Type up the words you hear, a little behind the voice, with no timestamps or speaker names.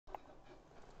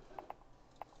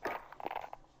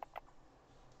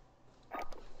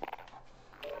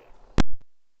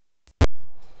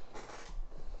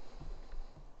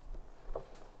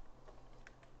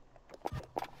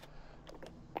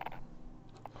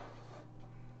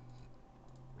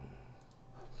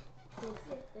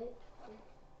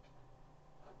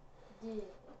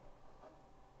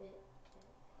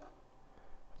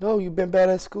No, you've been bad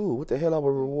at school. What the hell I would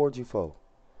reward you for?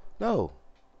 No.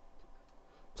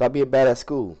 Stop being bad at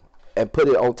school and put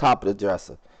it on top of the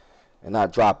dresser and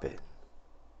not drop it.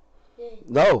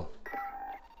 No.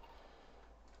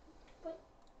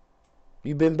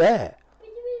 You've been bad.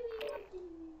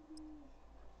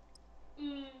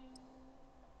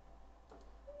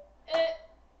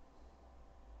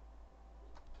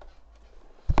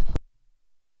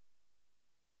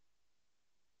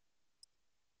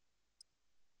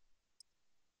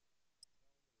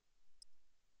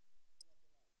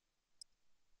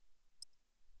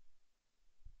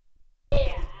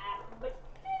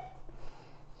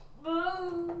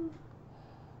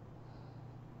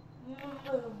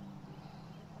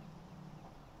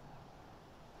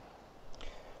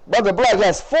 Brother Black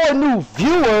has 4 new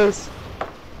viewers.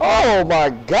 Oh my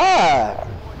God.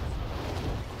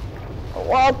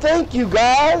 Well, thank you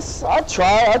guys. I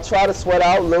try to sweat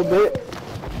out a little bit.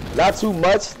 Not too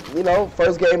much, you know,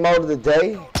 first game mode of the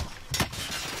day.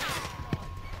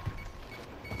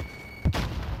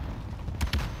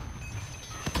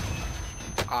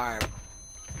 Alright.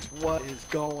 What is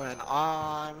going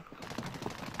on?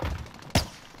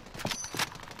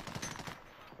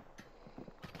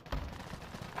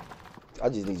 I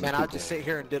just need you. Man, I just sit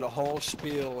here and did a whole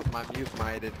spiel with my mute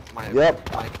mic. Yep.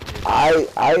 I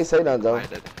ain't say nothing though.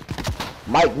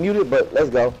 Mic muted, but let's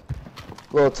go.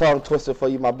 Little tongue twister for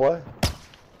you, my boy.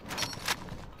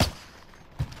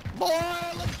 Boy,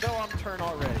 let's go. I'm turned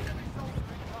already.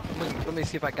 Let me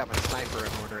see if I got my sniper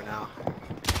in order now.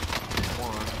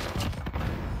 Come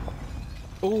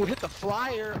on. Ooh, hit the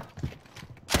flyer.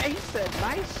 Hey, he said,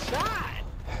 nice shot.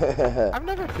 I've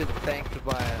never been thanked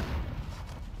by a...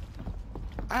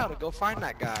 I ought to go find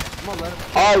that guy. I'm gonna let him.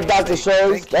 All right, Dr.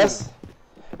 Strange.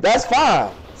 That's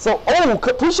fine. So,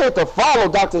 appreciate the follow,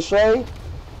 Dr. Strange.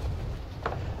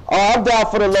 I'm down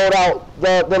for the loadout,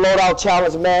 the loadout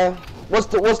challenge, man. What's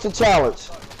the challenge?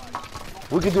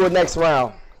 We can do it next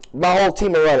round. My whole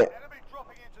team will run it.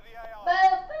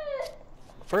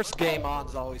 First game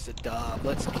on's always a dub.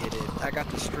 Let's get it. I got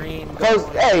the stream.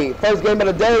 First game of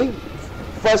the day.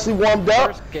 Freshly warmed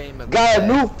up. First game of the Got day. a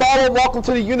new follow. Welcome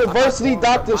to the university,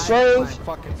 Dr. Strange. My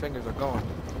fucking fingers are going.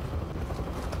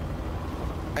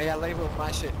 Hey, I labeled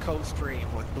my shit co-stream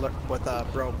with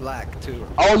Bro Black too.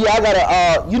 Oh yeah, I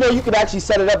gotta. You know, you can actually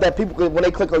set it up that people can, when they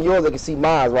click on yours, they can see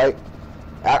mine, right?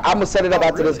 I'm gonna set it up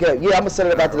after this game. Yeah, I'm gonna set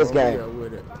it up after this game. Yeah,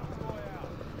 with it.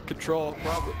 Control,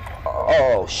 probably.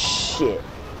 Oh shit!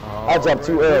 I jumped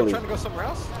too early. You trying to go somewhere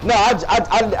else? No,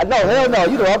 no, hell no.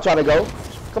 You know where I'm trying to go.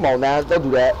 Come on now, don't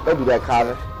do that. Don't do that,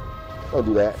 Connor. Don't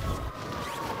do that.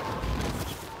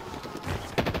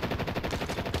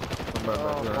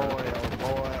 Oh boy, oh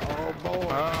boy, oh boy.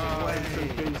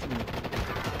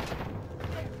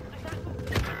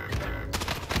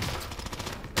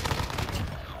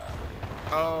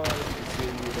 Oh,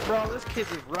 bro, this kid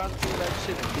just runs through that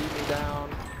shit and beat me down.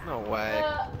 No way.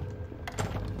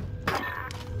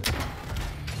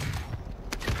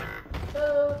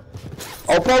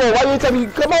 Oh, Polo, why you tell me?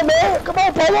 Come on, man. Come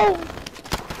on, Polo.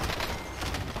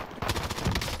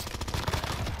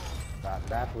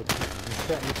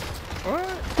 What?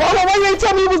 Polo, why you ain't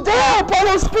tell me he was down?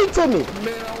 Polo, speak to me.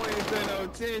 Man, I wasn't paying no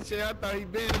attention. I thought he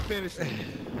been finished.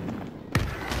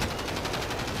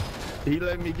 He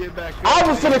let me get back up. I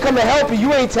was finna come to help you.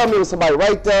 You ain't tell me it was somebody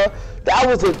right there. That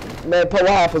was a man. Polo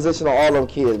had position on all them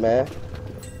kids, man.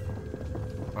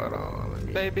 Hold on, let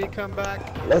me... Baby, come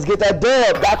back. Let's get that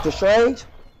dub, Dr. Strange.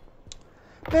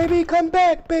 Baby, come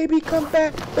back. Baby, come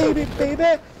back. Baby,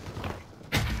 baby.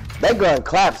 That gun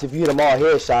claps if you hit them all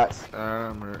headshots.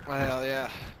 Hell yeah.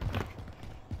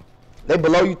 They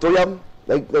below you, 3 of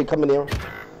them. They coming in.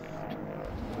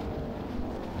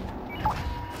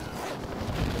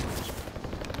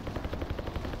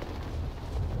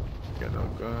 Got no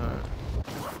gun.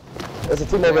 There's a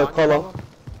team over there, Polo.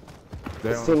 They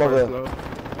There's a on team the over first there.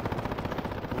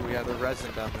 Ooh, we have the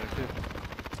resin down there too.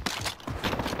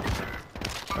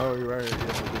 Oh, you're right. Yeah,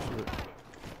 this shit.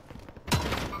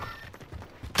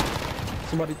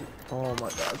 Somebody. Oh my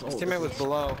God. His teammate was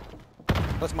below.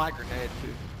 That's my grenade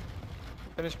too.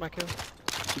 Finish my kill.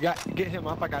 You get him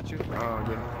up. I got you. Oh,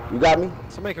 good. You got me?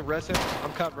 Somebody can rest him.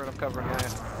 I'm covering. Yeah.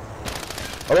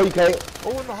 Oh, no, you can't.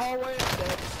 Oh, in the hallway.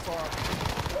 Dead as fuck.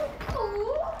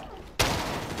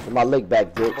 Get my leg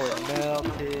back, bitch. Boy,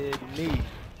 melted me.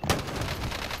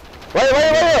 Wait.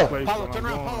 Place Paulo, where turn I'm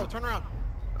around. going. Paulo, turn around.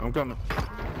 I'm coming.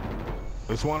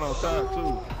 There's one outside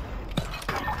too.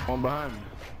 One behind me.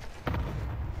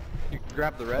 You can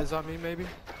grab the res on me, maybe.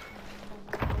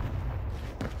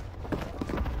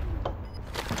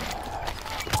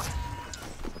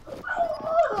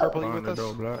 Purple, you with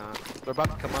us? Black. Nah, they're about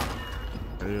to come up.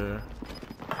 Yeah.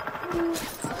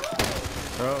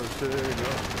 Oh shit, there you go.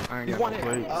 I ain't You got want no it?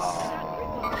 plates.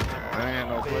 Oh. I ain't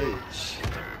got no plates.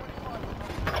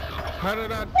 How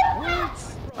did I?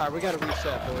 What? Alright, we gotta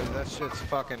reset, boys. That shit's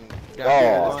fucking.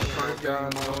 Oh. First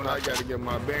game on, I gotta get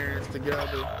my bearings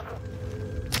together.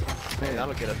 Man,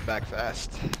 that'll get us back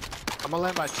fast. I'm gonna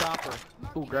land by chopper.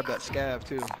 Ooh, grab that scav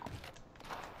too.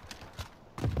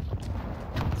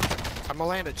 I'm gonna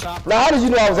land a chopper. Now, how did you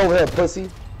know I was over here, pussy?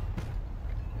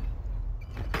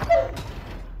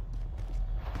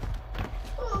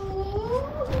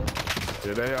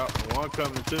 Yeah, they out. One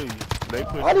coming to you. They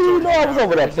push. How do you know I was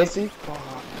over there, pussy? Yep.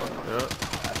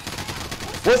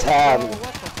 What's happening?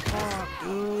 What the fuck,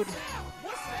 dude?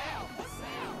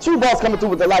 True boss coming through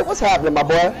with the light. What's happening, my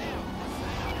boy?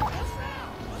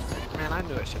 Man, I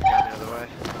knew I should have gone the other way.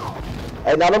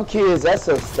 Hey, now them kids,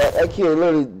 that kid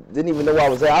literally didn't even know I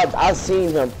was there. I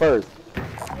seen him first.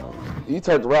 You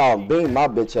turned around, beamed my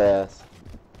bitch ass.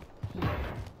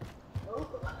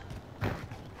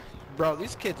 Bro,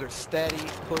 these kids are steady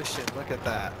pushing. Look at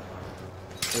that.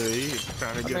 Yeah, he's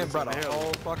trying to That get man us brought in a the whole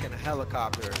hell. fucking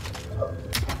helicopter.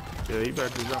 Yeah, he better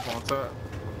to jump on top.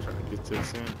 I'm trying to get to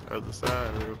the other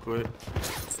side real quick.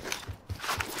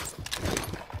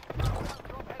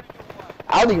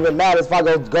 I don't even matter if I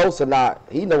go ghost or not.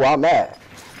 He know where I'm at.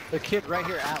 The kid right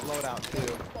here at loadout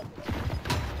too.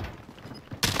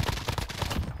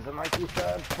 Is it my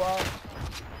two-side spot?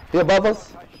 He above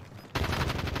us?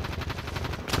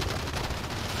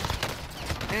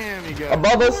 Damn, he got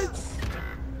Above us?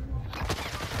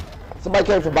 Somebody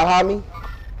came from behind me.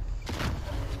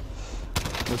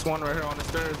 There's one right here on the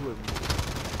stairs with me.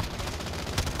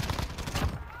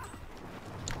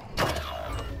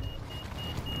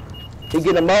 He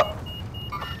get him up.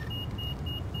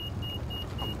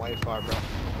 I'm way far, bro.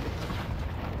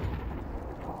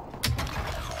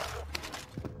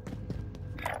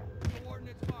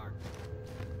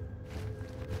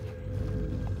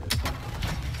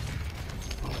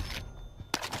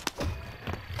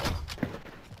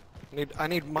 I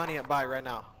need money at buy right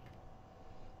now.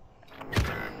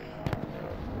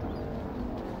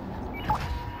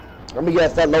 Let me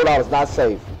guess, that loadout is not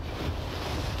safe.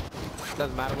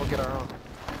 Doesn't matter, we'll get our own.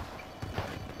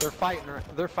 They're fighting,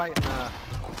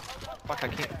 fuck, I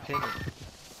can't pin him.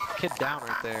 Kid down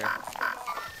right there.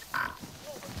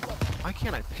 Why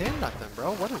can't I pin nothing,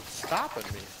 bro? What is stopping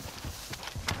me?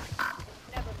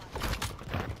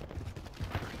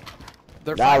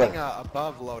 They're fighting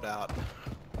above loadout.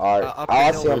 Alright, Up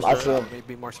I the see hill, him, I see him. Let me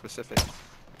be more specific.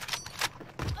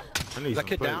 I need Is that some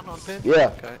kid plates. down on pin?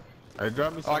 Yeah. Okay. Hey,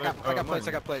 drop me Oh, some. I got plates,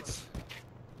 I got plates.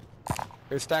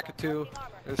 There's a stack of two.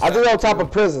 There's a I think stack on top two.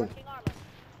 of prison.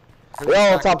 There's a They're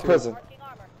all on stack top of two. prison.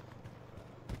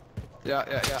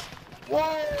 Yeah. Whoa,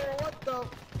 what the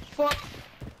fuck?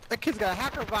 That kid's got a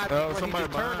hacker vibe Oh, when he somebody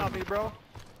just turned behind on me. me, bro.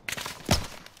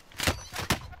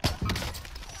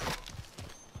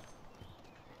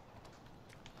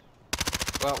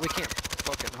 Well, we can't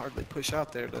fucking hardly push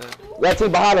out there then. That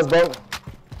team behind us, bro.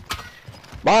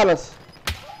 Behind us.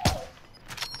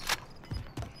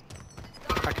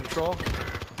 I control.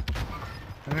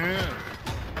 Yeah.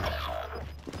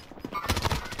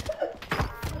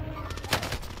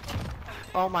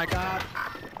 Oh my god.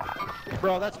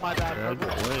 Bro, that's my bad. Yeah, I Purple.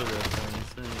 got way of that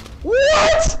thing.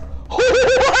 What?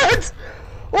 What?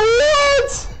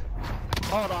 What?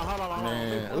 Hold on.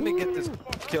 Man. Let me get this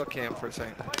kill cam for a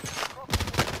second.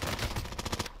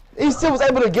 He still was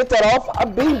able to get that off. I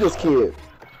beamed this kid.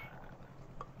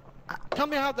 Tell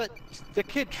me how the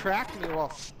kid tracked me while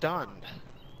stunned.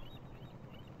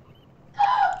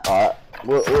 Alright,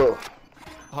 we'll. Hold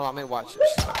on, let me watch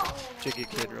this jiggy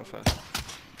kid real fast.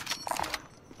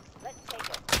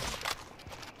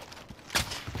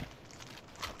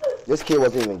 This kid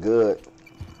wasn't even good.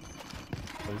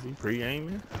 Was he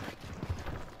pre-aiming?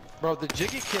 Bro, the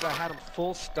jiggy kid, I had him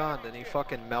full stunned and he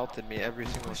fucking melted me every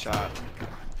single shot.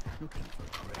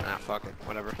 Nah, fuck it.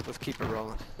 Whatever. Let's keep it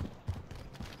rolling.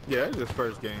 Yeah, it's his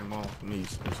first game on for me,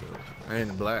 so I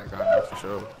ain't in black, I know for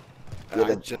sure. Yeah,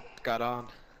 I just got on.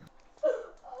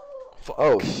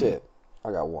 Oh shit.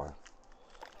 I got one.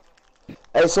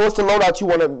 Hey, so what's the loadout you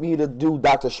wanted me to do,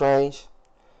 Dr. Strange?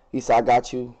 He said, I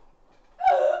got you.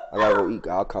 I gotta go eat.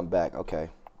 I'll come back. Okay.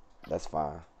 That's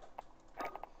fine.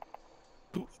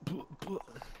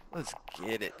 Let's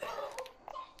get it.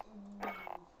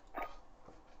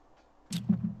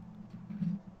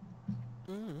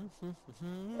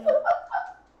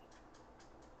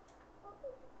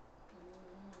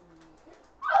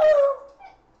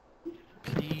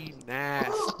 P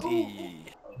nasty.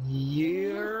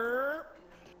 Yeah.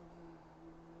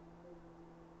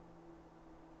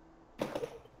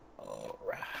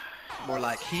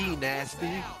 like he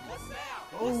nasty.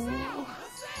 Oh.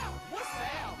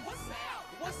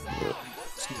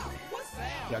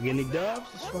 Y'all get any dubs?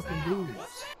 Let's fucking do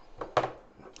this.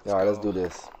 Alright, let's do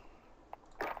this.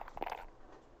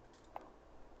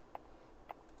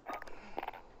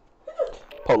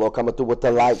 Polo coming through with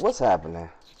the light. What's happening?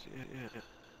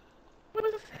 What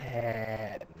is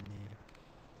happening?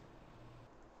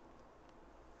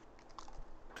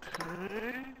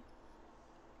 Okay.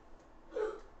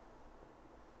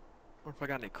 Or if I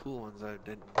got any cool ones I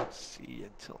didn't see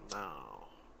until now.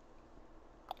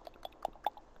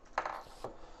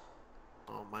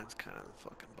 Oh, mine's kind of the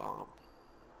fucking bomb.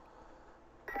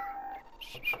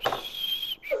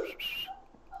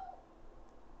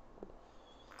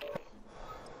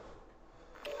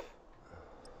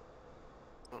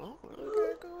 Oh,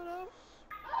 okay, going up.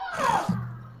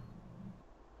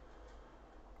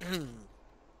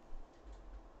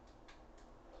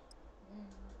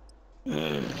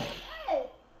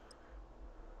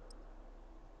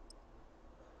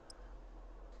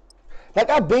 Like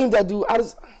I beamed that dude.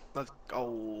 Let's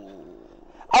go.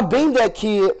 I beamed that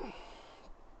kid.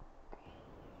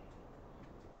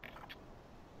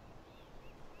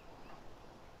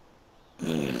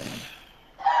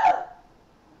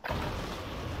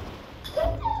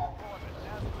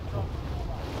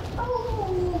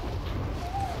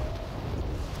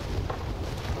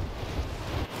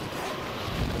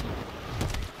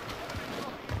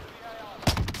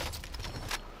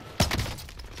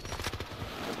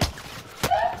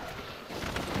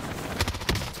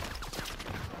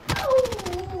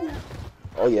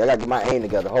 Oh yeah, I gotta get my aim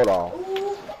together. Hold on.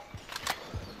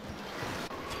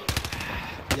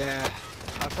 Yeah,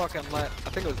 I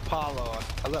think it was Paulo.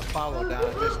 I let Paulo down.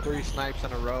 I missed 3 snipes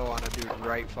in a row on a dude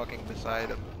right fucking beside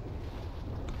him.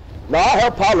 No, I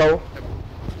helped Paulo.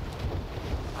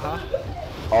 Huh?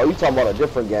 Oh, you talking about a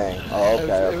different game? Oh,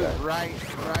 okay, It was right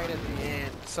at the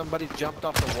end. Somebody jumped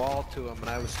off the wall to him, and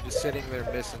I was just sitting there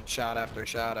missing shot after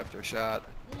shot after shot.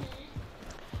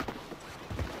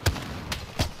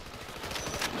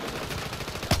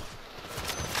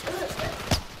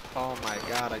 Oh my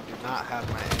god, I do not have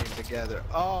my aim together.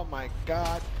 Oh my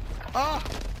god. Ah!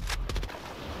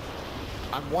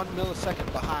 I'm 1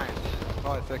 millisecond behind.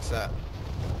 Oh, I fixed that.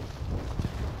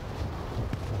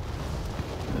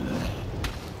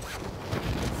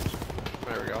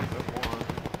 There we go. Good one.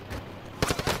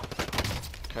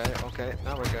 Okay,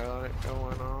 now we got it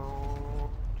going on.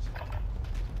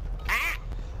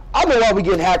 I know why we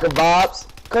getting hacker vibes.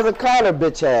 Cause of Connor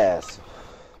bitch ass.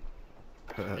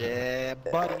 Yeah,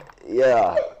 buddy.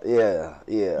 Yeah.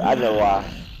 I know why.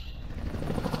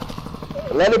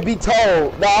 Let it be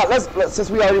told. Nah, let's since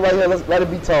we already right here, let's let it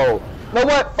be told. You know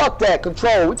what? Fuck that.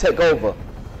 Control. We take over.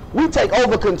 We take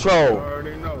over You control.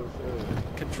 already know.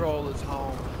 Control is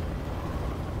home.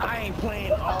 I ain't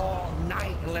playing all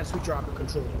night unless we drop a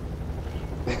controller.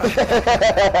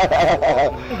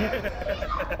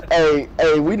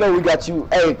 Hey, we know we got you.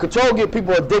 Hey, control get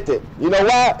people addicted. You know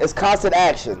why? It's constant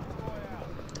action.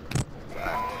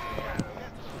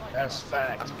 That's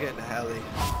fact. I'm getting a heli.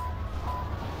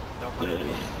 Don't mind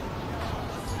me.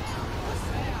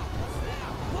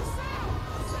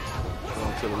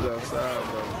 Going to the left side,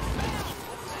 bro.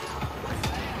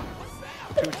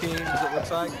 2 teams, it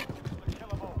looks like.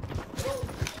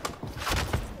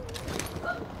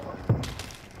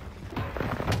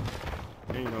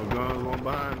 Ain't no guns going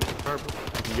behind me. Purple.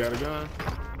 You got a gun?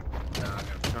 Nah, I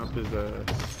got to jump his ass.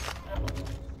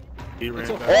 He ran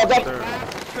It's a back Oh, to that- third.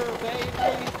 massacre,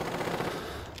 baby.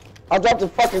 I dropped the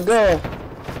fucking gun.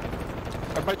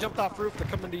 Everybody jumped off roof. They're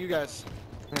coming to you guys.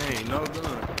 Ain't no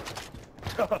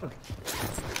gun.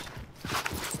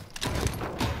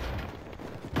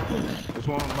 There's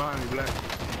one behind me, Black.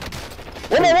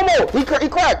 One more. He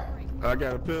cracked. I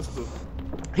got a pistol.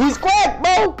 He's cracked,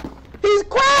 bro. He's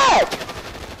cracked.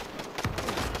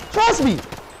 Trust me.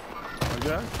 I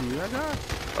got you.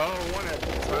 Oh, one at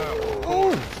the top.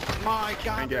 Ooh. My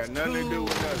God. Ain't got nothing to do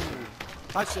with nothing.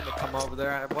 I shouldn't have come over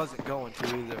there. I wasn't going to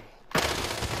either.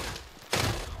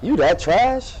 You that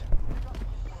trash?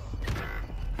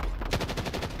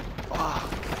 Fuck.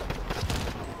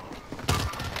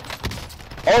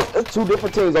 Oh, it's 2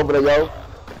 different teams over there, yo.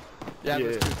 Yeah, Yeah.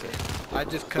 there's 2 teams. I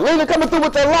just cut. Lena coming through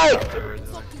with that light.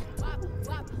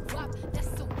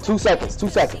 2 seconds.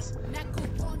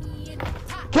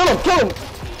 Kill him.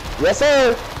 Yes,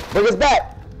 sir. Bring us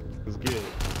back. Let's get it.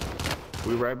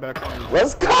 We right back on you.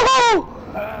 Let's go.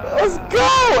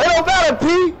 It don't matter, P.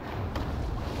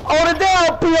 Hold it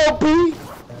down, POP.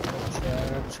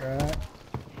 Try.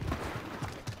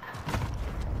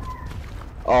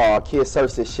 Oh, kid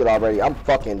searched this shit already. I'm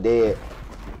fucking dead.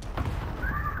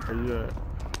 Where you at?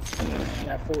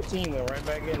 That 14 went right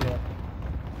back in there.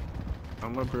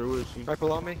 I'm up here with you. Right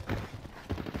below me.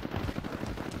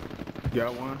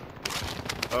 Got one.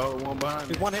 Oh, one behind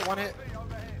me. One hit, one hit.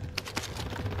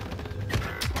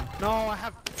 No, I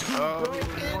have two Oh, broken,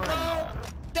 one. bro.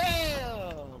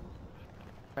 Damn.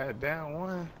 I had down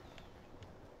one.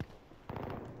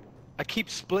 I keep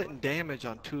splitting damage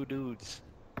on two dudes.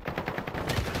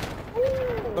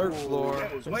 Third floor.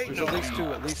 that was There's waiting at on least you.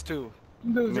 two, at least two.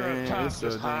 Dudes are Man, up top, it's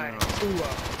just a hiding. damn- Two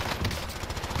up.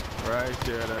 Right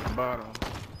there at the bottom.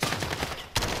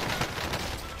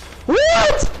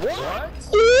 What? What?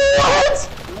 What?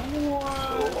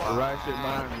 Right shit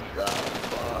behind me.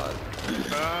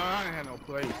 I ain't had no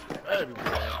place.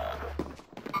 Everywhere.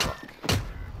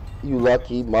 You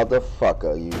lucky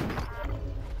motherfucker, you.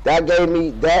 That gave me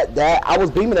that I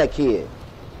was beaming that kid.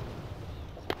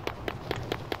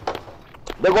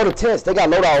 They go to tents. They got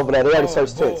loadout over there. They already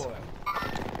searched tents.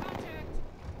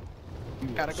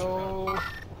 Gotta go.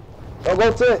 Don't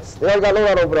go tents. They already got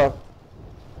loadout over there.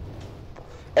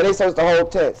 And they searched the whole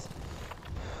tents.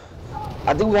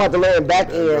 I think we want to land back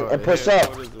in and push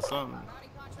up.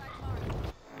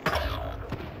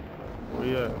 Oh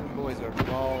yeah. Boys are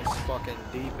balls fucking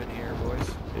deep in here, boys.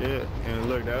 Yeah, and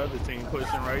look, the other team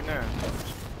pushing right now.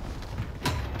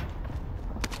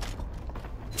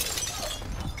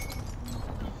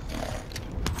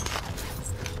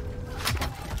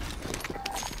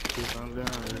 Keep on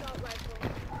down here.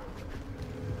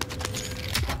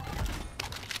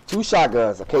 2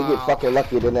 shotguns. I can't get Wow. fucking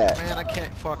luckier than that. Man, I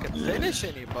can't fucking finish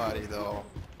anybody though.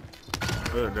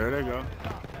 Good, there they go.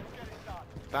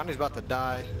 Bounty's about to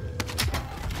die.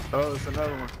 Oh, it's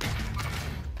another one.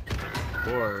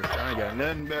 Boy, I ain't got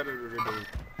nothing better to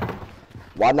do.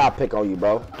 Why not pick on you,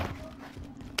 bro?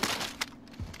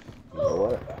 You know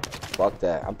what? Fuck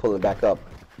that. I'm pulling back up.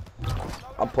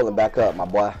 I'm pulling back up, my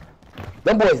boy.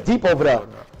 Them boys deep over there.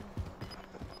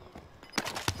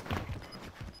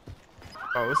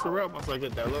 Oh, it's a rep once I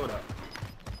get that loadout.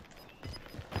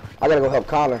 I gotta go help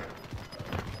Connor.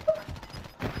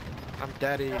 I'm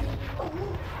daddy.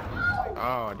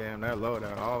 Oh, damn, that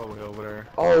loadout all the way over there.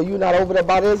 Oh, you not over there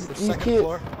by these Second kids?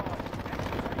 floor. Oh,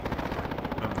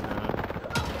 man.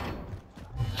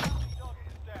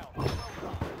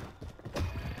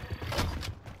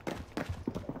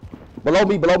 Below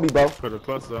me, bro. Put a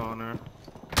cluster on there.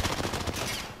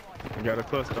 You got a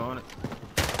cluster on it.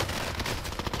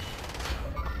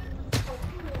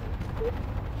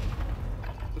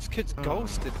 This kid's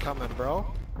ghosted coming, bro.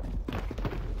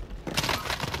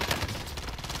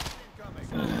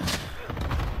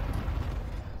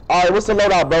 Alright, what's the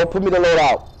loadout, bro? Put me the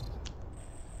loadout.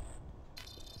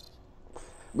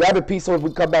 Grab a piece so we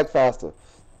can come back faster.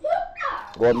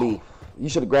 Or me. You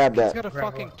should have grabbed He's that. got a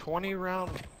fucking 20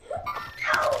 round.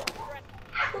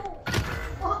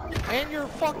 And you're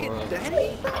fucking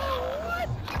daddy?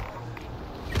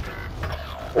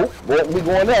 Oh, boy, we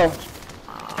going now.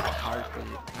 Heartbeat.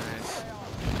 Nice.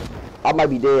 I might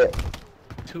be dead.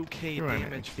 2K You running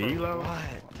damage for kilo?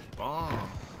 what? Bomb.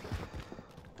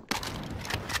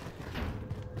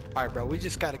 Alright, bro, we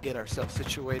just gotta get ourselves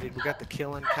situated. We got the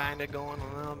killing kinda going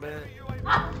a little bit.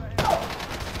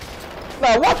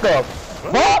 Now, what the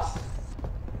fuck?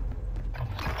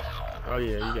 Oh,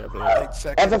 yeah, you got that. 8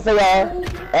 seconds.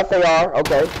 FAR,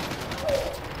 okay.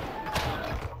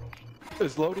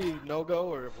 Is Lodi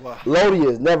no-go or what? Lodi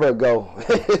is never a go.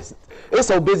 it's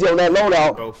so busy on that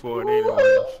loadout. Go for it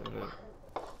anyway. Shit.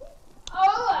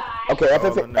 Okay,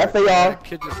 That FAR.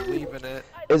 kid just leaving it.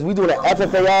 Is we doing the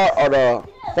FFAR or the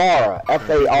FAR?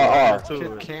 FARR.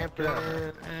 Kid camping.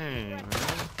 Dang, man.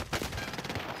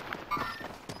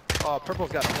 Oh,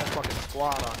 Purple's got a whole fucking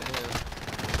squad on him.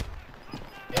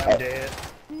 Yeah, I'm dead.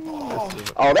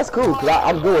 Oh, that's cool, because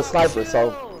I'm good with sniper,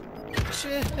 so.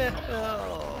 Chill.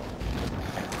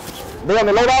 They on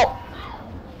the loadout?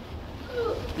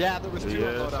 Yeah, there was two Yeah,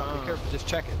 on loadout. Be careful, just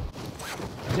check it.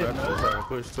 I know trying to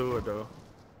push to it, though.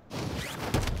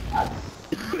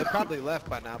 They probably left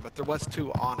by now, but there was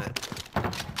two on it.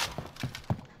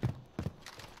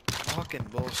 Fucking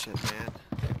bullshit, man.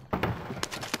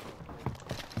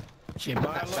 Shit, Put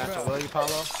buy that a satchel, loadout. will you,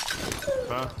 Paulo?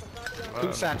 Huh?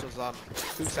 Two satchels on.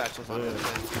 Two satchels on Yeah.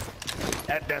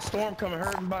 it. That storm coming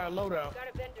hurting by a loadout. Got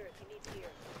a vendor if you need gear.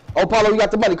 Oh, Paulo, you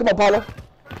got the money. Come on, Paulo.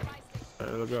 Hey,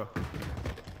 let's go.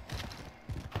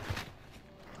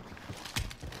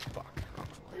 Fuck.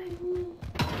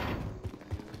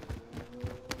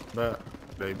 But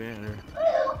they been here.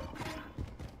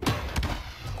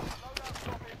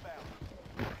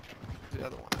 The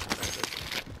other one.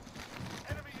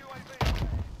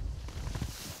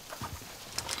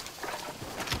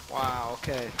 Wow,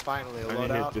 okay, finally a I didn't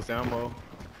hit loadout. this ammo.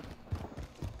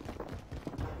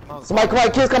 Somebody, come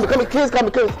on, kids coming, kids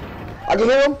coming. I can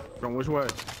hear them. From which way?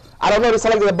 I don't know, they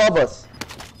sound like they're above us.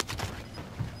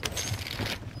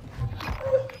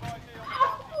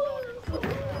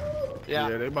 Yeah,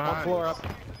 Yeah, they behind one floor us. up.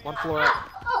 One floor up.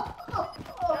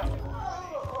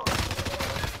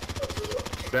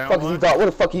 Down What one.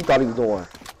 the fuck he thought he was doing?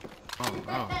 Oh,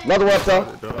 no. Another one, sir.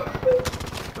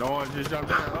 No one just jumped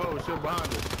down. Oh, shit behind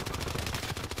us.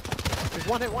 There's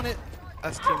one hit.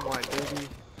 That's team white, baby.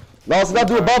 No, it's not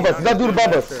dude above us. It's not dude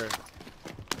above us.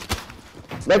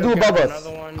 Not dude above us.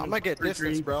 Another one. I'm gonna get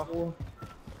distance, 3, bro. 4.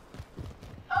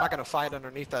 I'm not gonna fight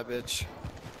underneath that bitch.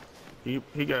 He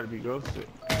gotta be ghosted.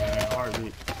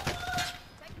 Heartbeat.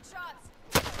 Taking shots.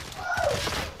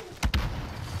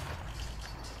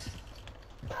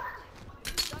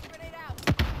 Stun grenade out.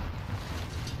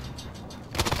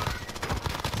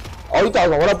 Oh, you thought I was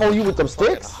gonna run up on you with them Fucking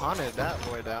sticks? hunted that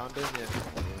boy down, didn't you?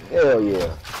 Hell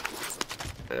yeah.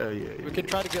 Hell yeah. We can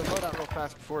try to get loadout real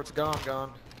fast before it's gone.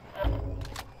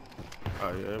 Oh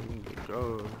yeah, we can get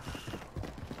goes.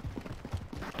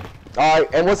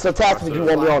 Alright, and what's the attachment you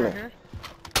want me on Right it? here?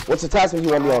 What's the attachment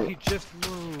you want me Oh, on he it? just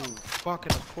moved.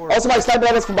 Fucking of course. Oh, somebody sniping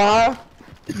at us from behind?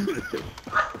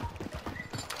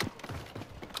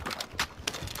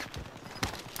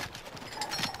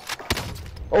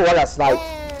 Oh, I got sniped.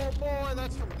 Oh boy,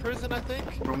 that's from prison, I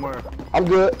think. From where? I'm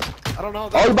good. I don't know.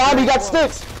 Oh, you behind me, you got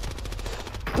sticks.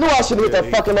 Knew I should have hit that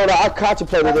Yeah, fucking loadout. I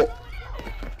contemplated it.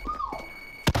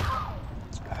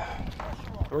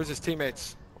 Where's his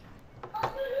teammates?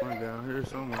 One down here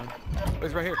somewhere. Oh,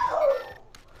 he's right here.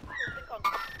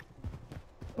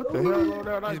 What the hell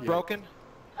loadout I He's get? broken.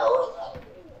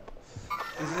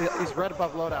 He's right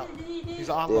above loadout. He's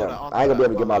on Yeah, loadout. On I ain't gonna be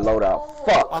able to get my loadout.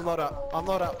 Fuck. On loadout. On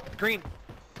loadout. Green.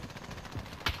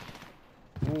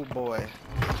 Oh boy.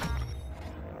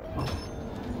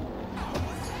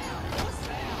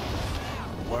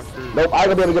 Watch this. Nope, I ain't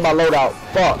gonna be able to get my loadout.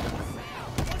 Fuck.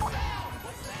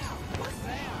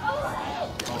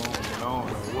 I don't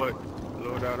know what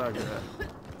loadout I got.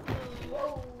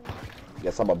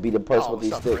 Guess I'm gonna beat the person Oh, with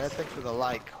these what's up, Red? sticks. Thanks for the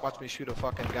like. Watch me shoot a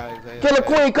fucking guy who's AFK. Killer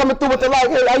Queen coming through with the like.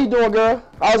 Hey, how you doing, girl?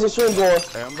 How's your stream going?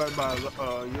 Hey, I'm about to buy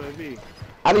UAV.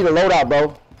 I need a loadout,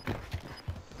 bro.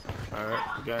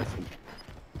 Alright, got you.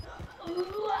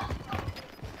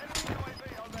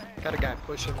 Got a guy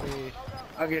pushing me.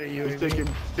 I'll get a We UAV.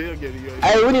 still get a UAV.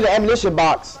 Hey, we need an ammunition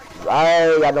box. I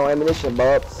ain't got no ammunition,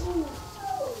 bubs.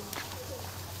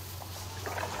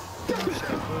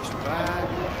 Push back.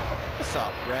 What's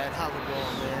up, Red? How's it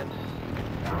going, man?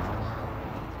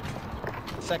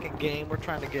 Second game, we're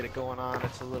trying to get it going on.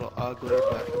 It's a little ugly,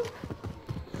 but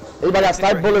Anybody got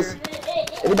sniper bullets?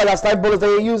 Anybody got sniper bullets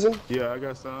they ain't using? Yeah, I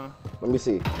got some. Let me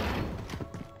see.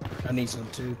 I need some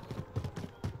too.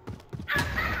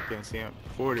 Can't see him.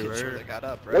 40 right sure here. they got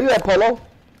up, Where right? you at, Polo?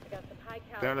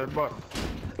 Down at the bottom.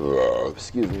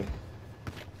 Excuse me.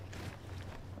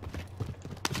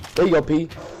 There you go, P.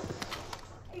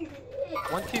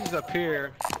 One team's up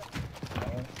here.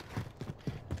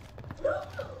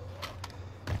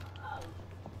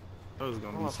 Those I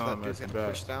gonna don't know be if that something dude's at the gonna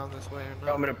back. push down this way or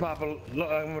I'm not.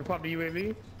 gonna pop the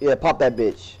UAV. Yeah, pop that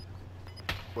bitch.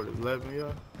 What is 11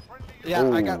 y'all? Yeah,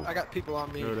 Ooh. I got people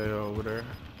on me. There they are over there.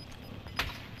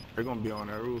 They're gonna be on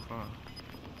that roof, huh?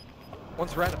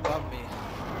 One's right above me.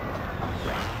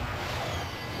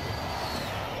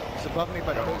 He's above me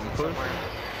by Got one prison push. somewhere.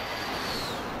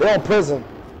 They're in prison.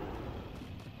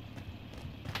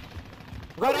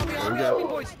 Right on me, on we me, got- on me,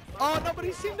 boys. Oh,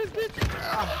 nobody's seen this bitch.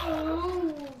 Ah.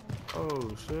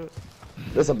 Oh shit.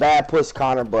 It's a bad push,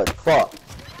 Connor, but fuck.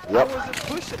 I Yep. wasn't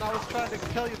pushing. I was trying to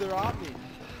tell you they're on me.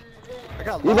 I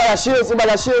got Anybody got shields? Anybody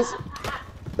got shields?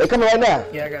 They coming right now.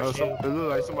 Yeah, I got Oh, you. it look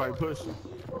like somebody pushing.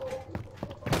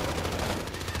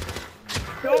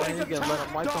 No, I need to let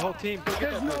him wipe the whole team. Go get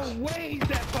There's that no bitch. way he's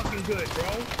that fucking good, bro.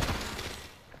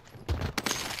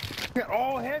 Got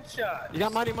all headshots. You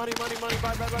got money. Bye.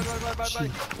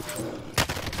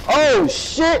 Oh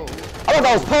shit! I thought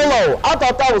that was Polo. I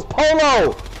thought that was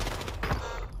Polo.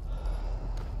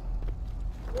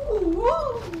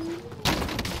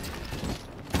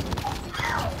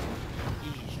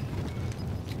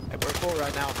 Hey, we're full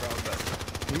right now, bro, but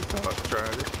He thought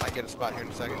tried it. I get a spot here in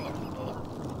a second.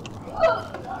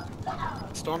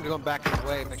 Storm's going back his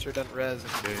way. Make sure it doesn't res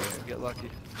and Yeah. get lucky.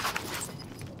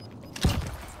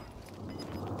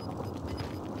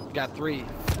 Got 3.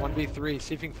 1v3.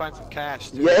 See if you can find some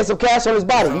cash. Dude. Yeah, there's some cash on his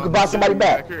body. You can buy somebody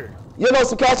back. Here. You know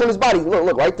some cash on his body.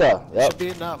 Look right there. Should Yep. be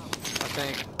enough, I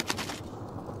think.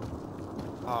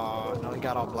 Oh, no, he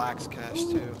got all blacks cash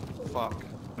too. Fuck.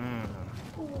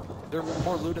 There's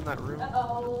more loot in that room.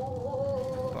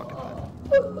 Fuck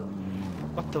it.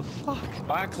 What the fuck?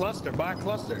 Buy a cluster. Buy a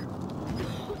cluster.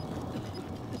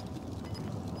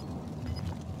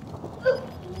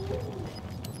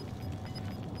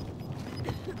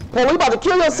 Boy, we about to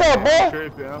kill yourself, I'm boy.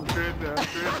 tripping. I'm tripping. I'm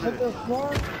tripping. I'm tripping.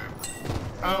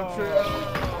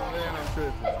 Oh, man, I'm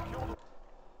tripping.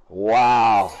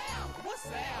 Wow.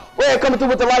 Where coming through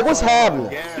with the light? What's happening?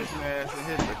 Gas mask and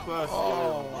hit the cluster.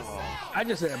 I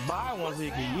just said buy one so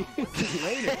you can use it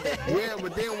later. Yeah,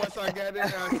 but then once I got in there,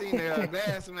 I seen the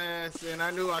gas mask and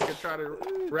I knew I could try to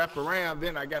wrap around.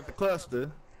 Then I got the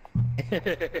cluster.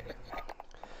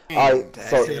 Alright,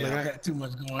 so Like I got too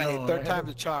much going Hey, on. third time's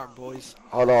a charm, boys.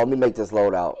 hold on, let me make this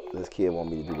load out. This kid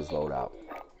want me to do this load out.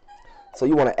 So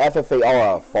you want an FFAR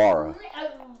or a FARA?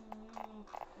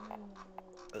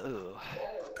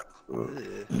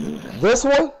 This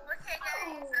one?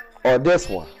 Or this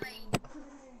one?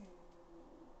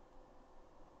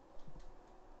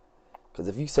 Because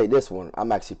if you say this one,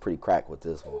 I'm actually pretty cracked with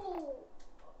this one.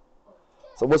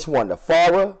 So which one? The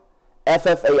FARA,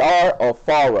 FFAR, or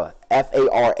FARA,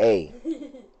 FARA?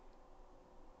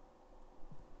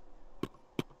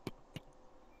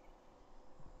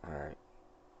 Alright.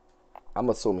 I'm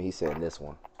assuming he's saying this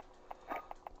one.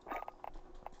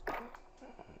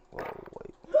 Whoa,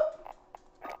 wait.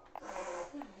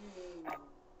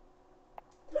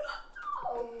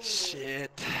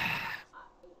 Shit.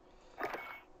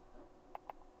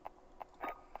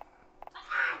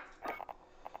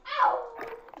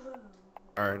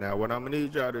 All right, now what I'm gonna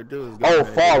need y'all to do is Oh, ahead and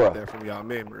FARA. get that from y'all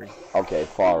memory. Okay,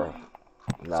 FARA.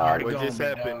 Nah. Sorry. What Gone, just big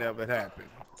happened dog. never happened.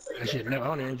 That shit, no, I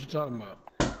don't know what you're talking about.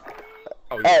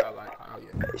 Oh Hey. yeah, I like. Oh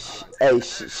yeah. Hey,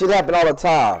 shit happen all the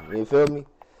time. You feel me?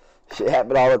 Shit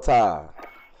happen all the time.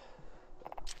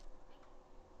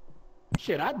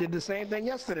 Shit, I did the same thing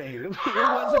yesterday. It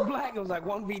wasn't black. It was like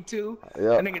 1v2. Yep.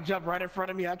 That nigga jumped right in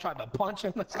front of me. I tried to punch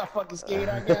him. That's how fucking scared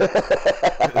I got.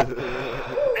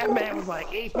 That man was like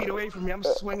 8 feet away from me. I'm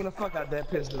swinging the fuck out that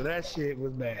pistol. That shit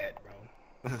was bad,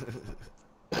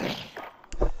 bro.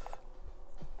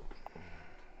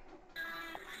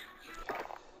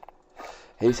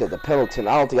 He said the Pendleton.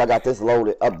 I don't think I got this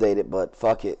loaded, updated, but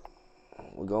fuck it.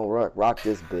 We're gonna rock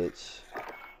this bitch.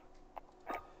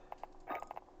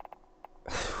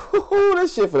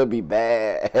 This shit finna be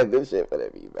bad. This shit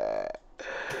finna be bad.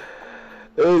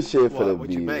 This shit finna What'd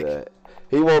be you make? bad.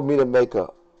 He want me to make a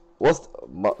what's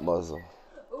the muzzle?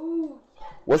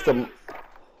 What's the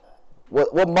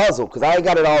what muzzle? Cause I ain't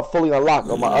got it all fully unlocked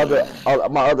on my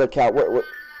other account. What?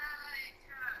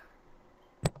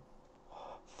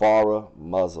 FARA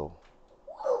muzzle.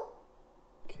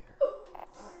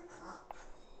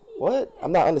 What?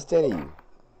 I'm not understanding you.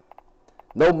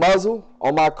 No muzzle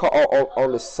on my car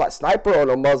on the sniper, or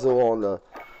no muzzle on the.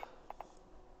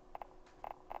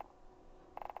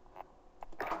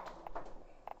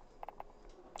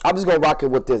 I'm just gonna rock it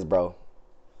with this, bro.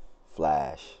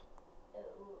 Flash.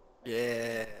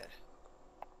 Yeah.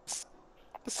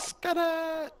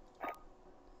 Scatter.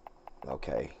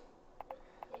 Okay.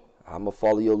 I'm gonna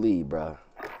follow your lead, bro.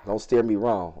 Don't steer me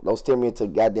wrong. Don't steer me into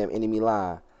goddamn enemy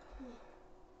line.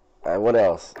 And what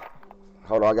else?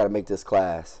 Hold on, I gotta make this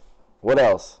class. What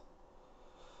else?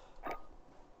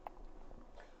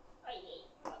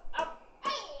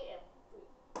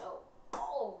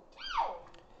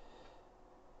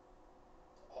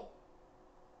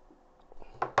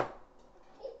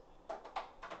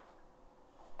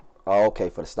 Oh, okay,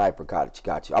 for the sniper, got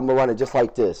you. I'm gonna run it just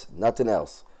like this, nothing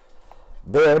else.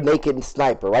 Bare naked and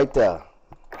sniper, right there.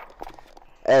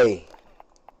 Hey,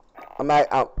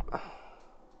 oh,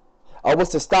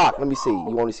 what's the stock? Let me see. You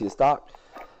want to see the stock?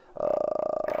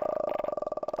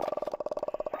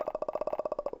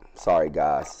 Sorry,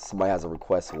 guys. Somebody has a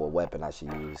request for what weapon I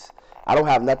should use. I don't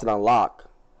have nothing unlocked.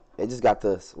 It just got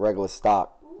this regular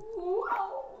stock.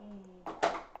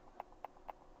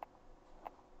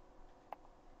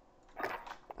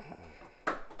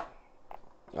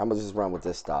 I'm gonna just run with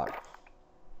this stock.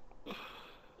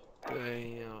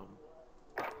 Damn.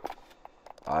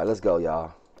 All right, let's go,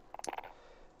 y'all.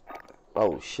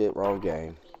 Oh shit, wrong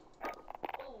game.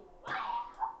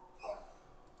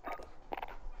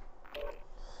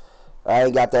 I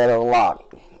ain't got that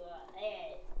unlocked.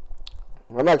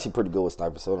 I'm actually pretty good with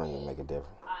sniper, so it don't even make a difference.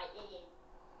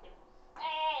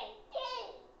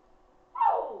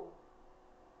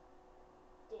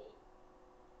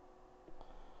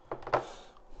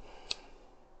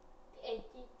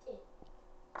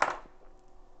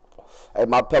 Hey,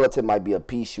 my Peloton might be a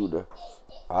pea shooter.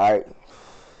 Alright.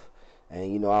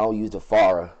 And you know, I don't use the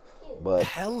FARA. But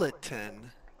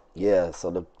Peloton. yeah,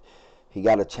 so he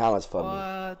got a challenge for me.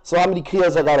 What? So how many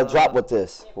kills I gotta drop with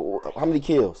this? How many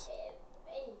kills?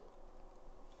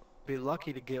 be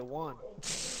lucky to get one.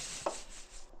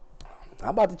 I'm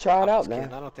about to try it out, Kidding,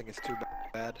 man. I don't think it's too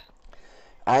bad.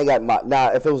 I ain't got my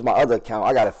now. If it was my other account,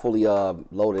 I got it fully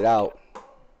loaded out.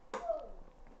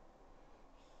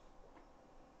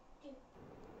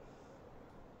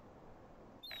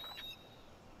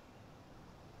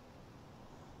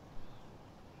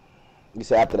 You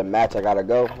said after the match I gotta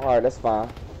go. All right, that's fine.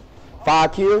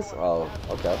 5 kills? Oh,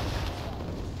 okay.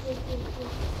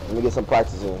 Let me get some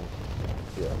practice in.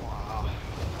 Yeah.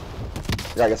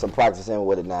 Gotta get some practice in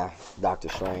with it now, Doctor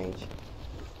Strange.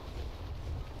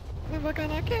 Never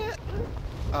gonna get.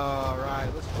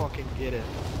 Alright, let's fucking get it.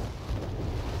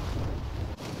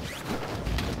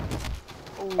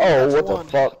 Ooh, Oh, that's what one.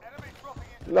 the fuck?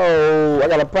 No, I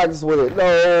gotta practice with it.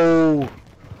 No.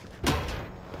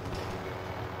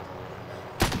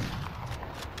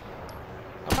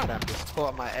 I might have to pull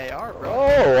up my AR, bro.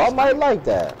 Oh, I might like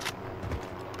that.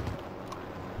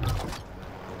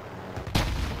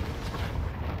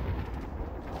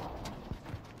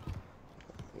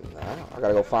 Nah, I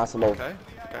gotta go find some more. Okay,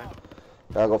 okay.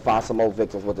 Gotta go find some more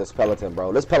victims with this Peloton,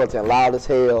 bro. This Peloton loud as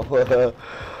hell.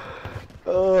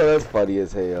 Oh, that's funny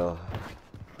as hell.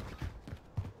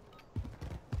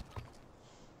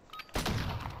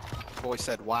 Boy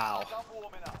said wow.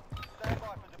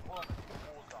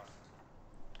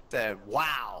 Said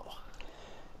wow.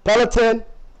 Peloton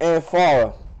and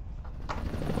Farah.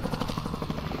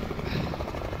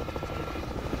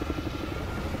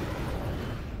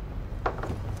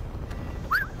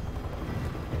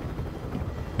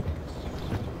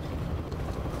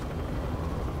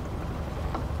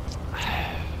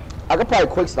 I could probably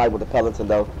quick snipe with the Peloton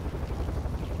though.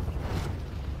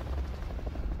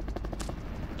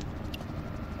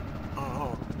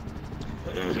 Oh.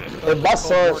 If my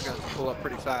son, Guns pull up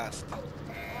pretty fast.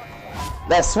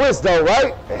 that Swiss though,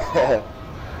 right?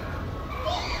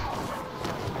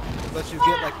 Unless you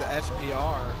get like the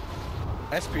SPR.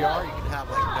 SPR, you can have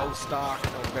like no stock,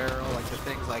 no barrel, like the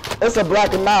things like. It's a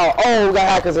black and mild. Oh, we got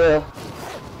hackers here.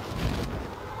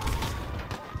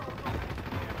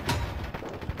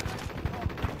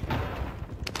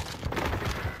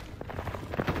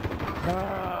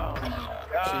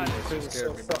 Jesus, you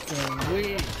scared me, bro.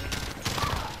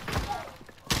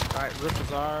 Alright, roof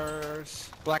is ours.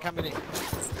 Black, how many?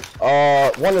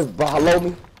 One is below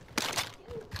me.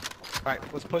 Alright,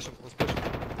 let's push him. Let's push him.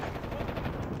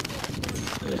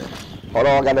 Hold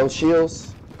on, I got no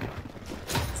shields.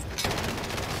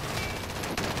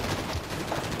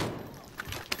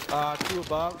 Two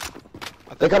above.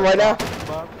 They come right now?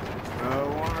 Above.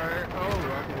 One right. Oh,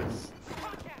 rockets.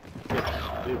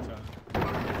 Big time.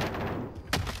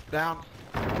 Down.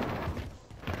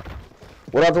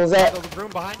 What other was that? So the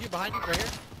room behind you, right here.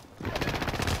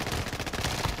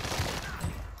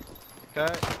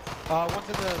 Okay. One's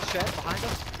in the shed behind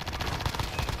us.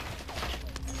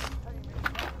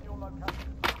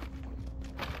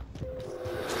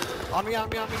 On me, on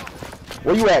me, on me.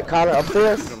 Where you at, Connor?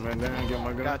 Upstairs? Come right down, get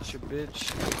my gun. Gotcha,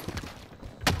 bitch.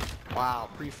 Wow,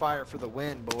 pre-fire for the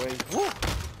win, boys. Woo!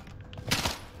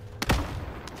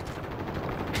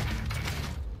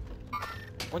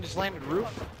 One just landed roof.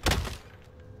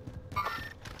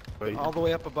 Wait. All the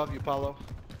way up above you, Paulo.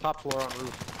 Top floor on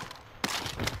roof.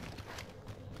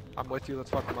 I'm with you, let's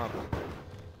fuck him up.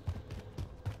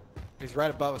 He's right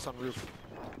above us on roof.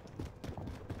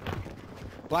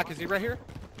 Black, is he right here?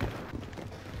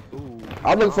 Ooh.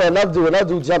 I'm looking for another dude.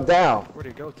 Another dude jumped down. Where'd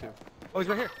he go to? Oh, he's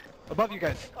right here. Above you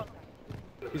guys.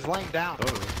 He's laying down.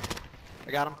 Oh.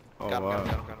 I got him. Oh, got him, wow.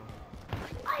 got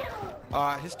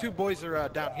him. His two boys are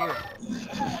down here.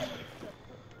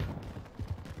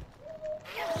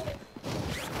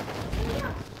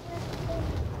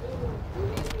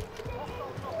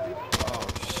 Oh,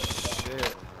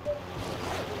 shit.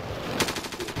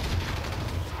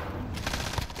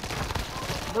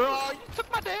 Bro, you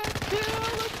took my damn kill.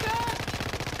 Look at that.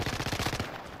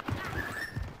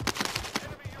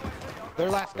 Their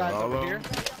last guy's All over of here.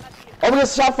 them? Oh, we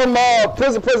just shot from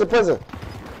prison.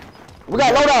 We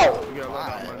got loadout. We got Why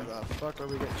loadout money. the fuck are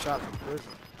we getting shot from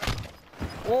prison?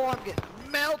 Oh, I'm getting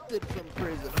melted from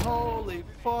prison. Holy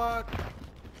fuck.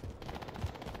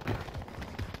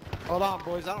 Hold on,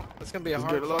 boys. It's gonna be a Let's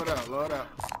hard get a loadout.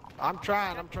 I'm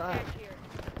trying.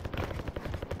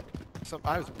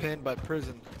 I was pinned by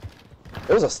prison.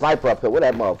 There was a sniper up here. Where'd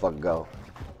that motherfucker go?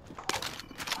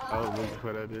 I was looking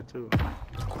for that there too.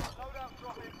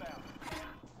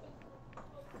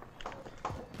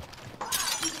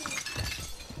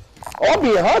 Oh, I'm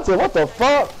being hunted. What the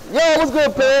fuck? Yo, what's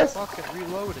good, Paris? Fucking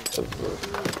reloading.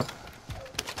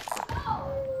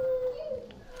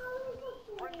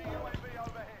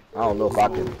 I don't know if I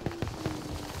can.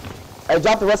 Hey,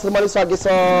 drop the rest of the money so I get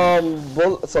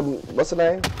some what's the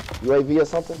name? UAV or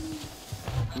something?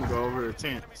 You go over the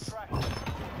tents.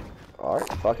 Alright,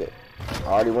 fuck it. I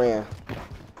already ran.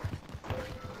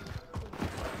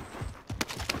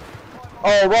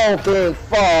 Oh, wrong thing.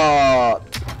 Fuck.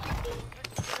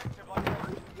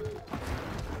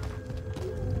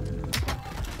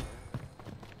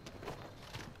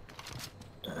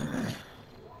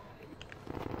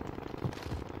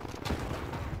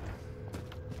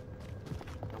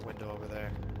 A window over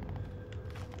there.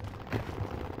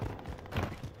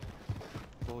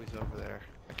 Bully's over there.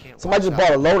 I can't. Somebody just watch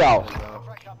bought a out. loadout.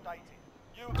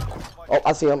 Oh,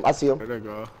 I see him. I see him. There they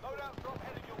go.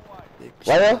 Big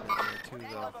Right there? shit in there,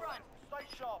 too, though.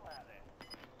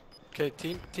 Okay,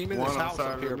 team in this One house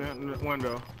outside up here. the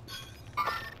window.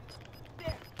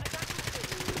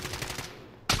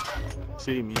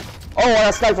 See me. Oh, I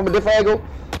got sniped from a different angle.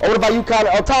 Oh, what about you, Connor?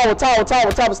 Oh,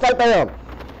 tower, snipe at him.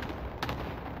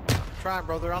 Trying,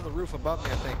 bro. They're on the roof above me,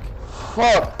 I think.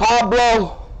 Fuck,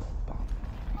 Pablo.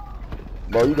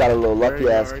 Bro, you got a little There lucky you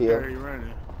go, ass right kill. there, he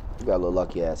running. You got a little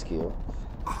lucky ass kill.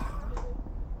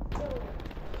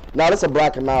 No, that's a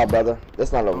black and mild, brother.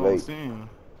 That's not a Oh, vape. see him.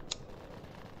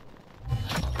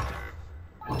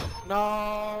 No,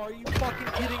 are you fucking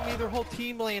kidding me? Their whole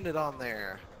team landed on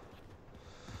there.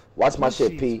 Watch my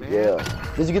shit, Jeez, Pete. man.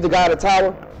 Yeah. Did you get the guy at the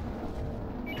tower?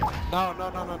 No.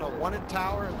 One in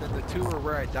tower, and then the two are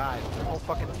where I died. Their whole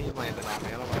fucking team landed on me.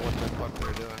 I don't know what the fuck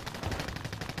they're doing.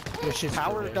 This shit's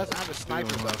Tower good, doesn't have a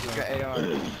sniper though. He's got AR.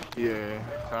 Yeah,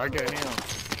 I got him.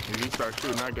 If he start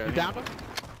shooting, I got You him. downed him?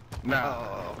 Nah,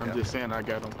 Oh, I'm okay. just saying I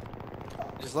got him.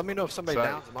 Just let me know if somebody Sorry.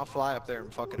 downs him. I'll fly up there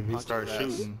and fucking If he punch starts his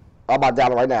ass. shooting, I'm about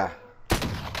down right now.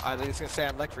 I was gonna say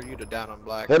I'd like for you to down on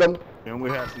Black. Hit him. then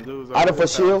we have some dudes. Item for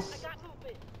this shield. house.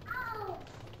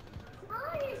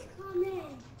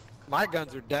 My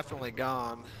guns are definitely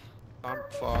gone. I'm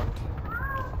fucked.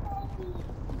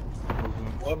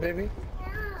 What, baby?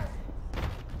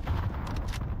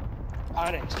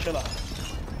 Alright, chill out.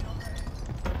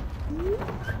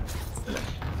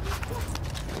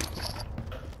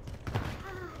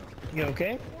 You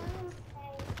okay?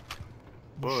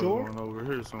 Boy, Sure. one over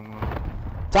here somewhere.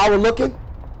 Tower looking.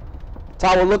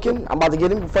 Tower looking. I'm about to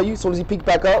get him before you. As soon as he peek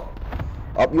back up.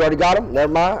 Up, you already got him.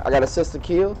 Never mind. I got assist to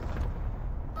kill.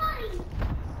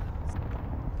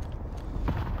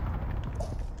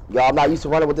 Y'all, I'm not used to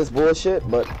running with this bullshit,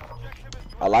 but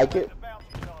I like it.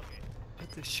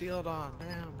 Put the shield on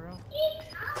now, bro.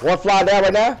 One fly down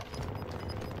right now.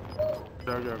 What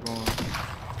I got going?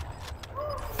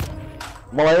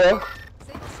 One right here.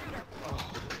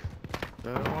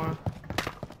 That one?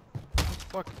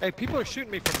 Fuck. Hey, people are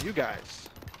shooting me from you guys.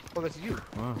 Oh, that's you.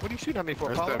 Wow. What are you shooting at me for,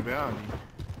 That's Paulo? that bounty.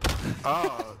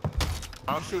 Oh,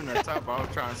 I'm shooting at top. I was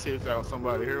trying to see if there was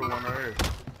somebody here, one right here.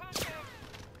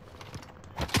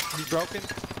 He's broken.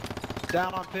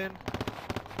 Down on pin.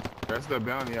 That's the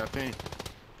bounty, I think.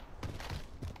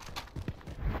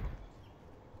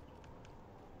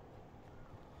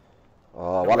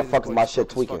 Oh, why the fuck is my shit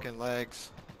tweaking? Fucking legs.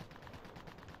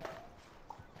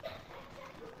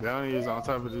 Bounty is on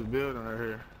top of this building right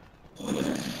here.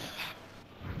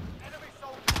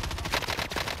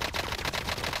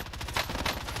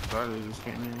 Probably just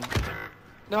came in.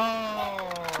 No.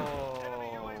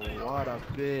 What a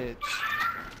bitch.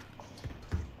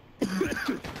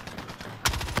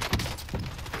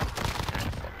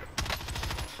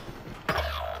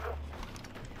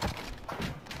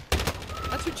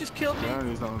 That's what just killed me.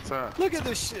 Bounty's on top. Look at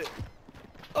this shit.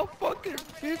 A fucking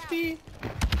 50.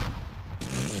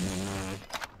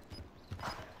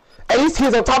 Hey, these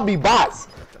kids on top of me bots.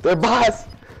 They're bots.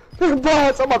 They're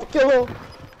bots. I'm about to kill them.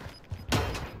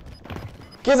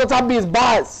 Kids on top of me is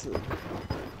bots.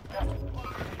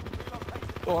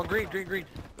 Oh, on green. There you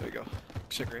go.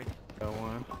 Shit, green. That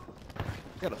one.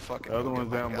 Gotta fucking. The other go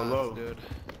one's get my down guns, below. dude.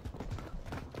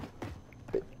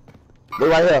 They're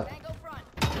right here. Tango front.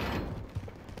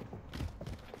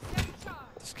 Second charge.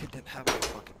 This kid didn't have any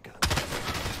fucking gun.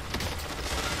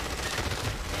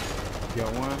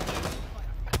 Got one.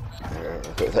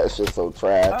 That shit's so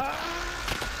trash.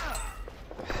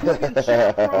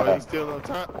 Oh, he's still on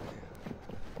top?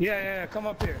 Yeah, come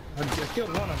up here. I just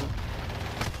killed one of them.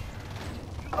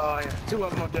 Oh, yeah. Two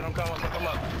of them up there. Don't come up.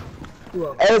 Two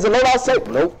of them. Hey, is the loadout safe?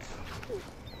 Nope.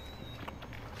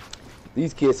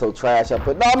 These kids so trash up,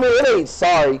 but no, I mean it ain't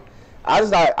sorry. I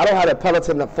don't have that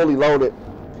Peloton fully loaded,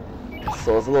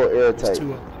 so it's a little irritating.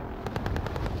 Two of them.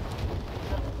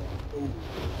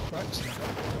 Right.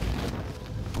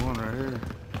 One right here.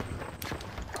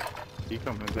 He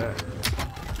coming back.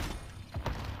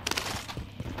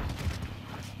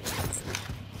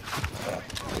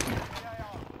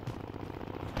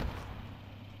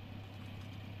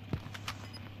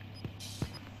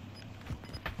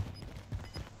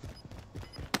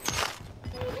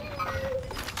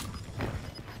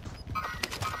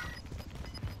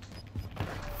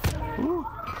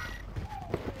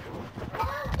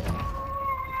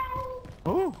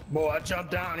 Boy, I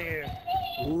jumped down here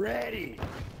ready.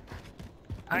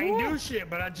 I ain't do shit,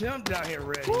 but I jumped down here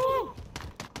ready.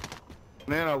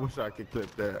 Man, I wish I could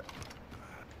clip that.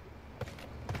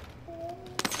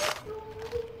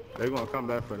 They gonna come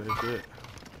back for this shit.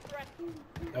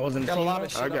 That wasn't Got a lot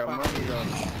of shit. I got up money though.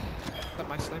 Is that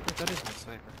my sniper? That is my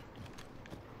sniper.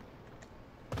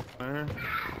 Man,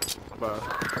 but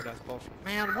Oh, that's bullshit.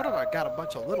 Man, what have I got? A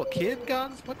bunch of little kid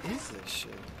guns? What is this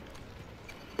shit?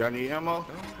 y'all need ammo?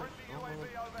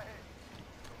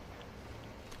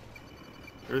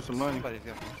 Here's some money. Somebody's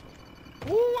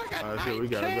got. Ooh, I got Alright, shit, we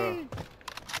gotta go. 9K.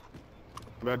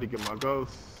 I'm about to get my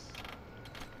ghost.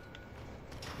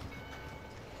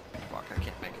 Fuck, I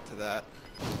can't make it to that.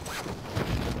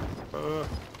 Uh,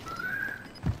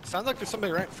 Sounds like there's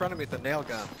somebody right in front of me with a nail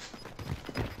gun.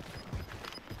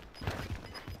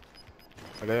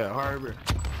 are they at Harbor?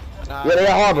 Nah, Yeah, they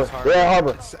at Harbor. it's They at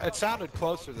Harbor. It sounded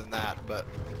closer than that, but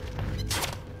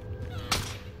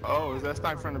Oh, is that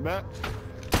sniper from the back?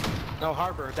 no,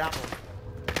 Harbor, down one.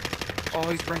 Oh,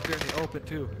 he's right there in the open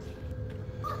too.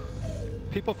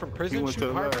 People from He prison went to shoot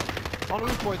the Harbor. left. On the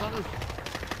roof, boys, on the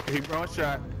roof. He one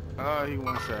shot. He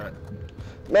one shot.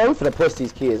 Man, we finna push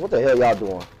these kids. What the hell y'all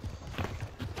doing?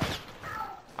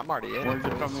 I'm already in. One's it,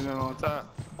 just boys. coming in on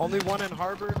top. Only one in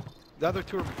Harbor. The other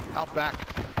two are out back.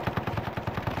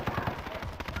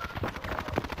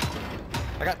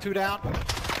 I got 2 down.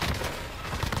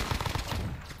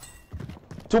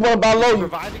 2 more by low. You.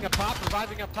 Reviving up top,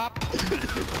 reviving up top.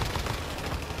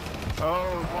 Oh,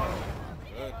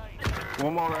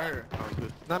 one more right here. Oh,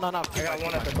 good. No. I got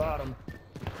one at the bottom.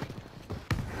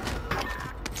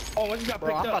 Oh, what you got Bro,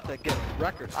 picked I'm up? about to get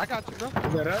records. I got you, bro.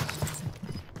 Is that us?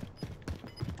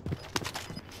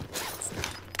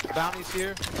 Bounty's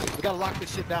here. We gotta lock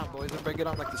this shit down, boys. Everybody get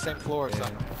on like the same floor or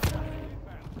something.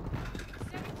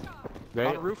 They,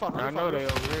 On the roof, on the I roof, know on the they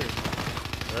roof.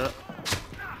 over here. Yeah.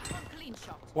 Clean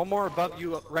shot. One more above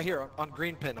you, right here on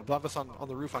green pin. Above us on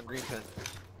the roof on green pin.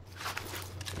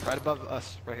 Right above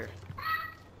us, right here.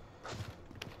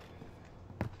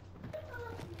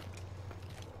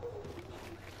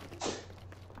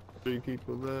 Three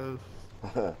people left.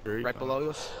 Three. Right below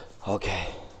us. Okay.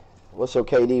 What's your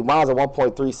KD? Mine's a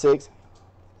 1.36.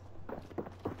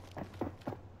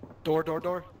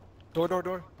 Door.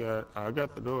 Yeah, I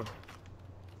got the door.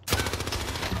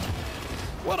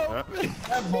 What up?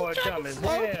 That boy dumb as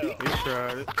hell. He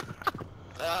tried it.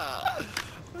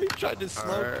 He tried to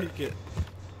slow Alright. peek it.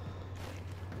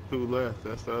 2 left.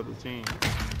 That's the other team.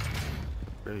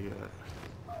 They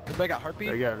Everybody got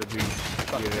heartbeat? They gotta be.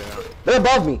 Yeah. They're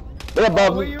above me. They're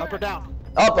above me. Up or down?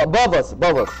 Up above us.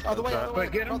 Above us. Other way, other way.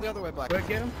 Wait, get him. Go the other way, Black. Quick,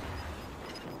 get him.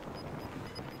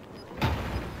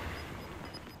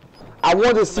 I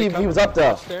wanted to see if he was up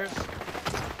there. Upstairs.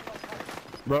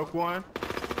 Broke one.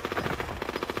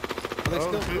 Are they Oh,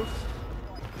 still shit. roof?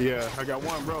 Yeah, I got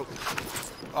one broke.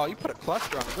 Oh, you put a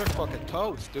cluster on them. They're fucking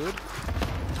toast, dude.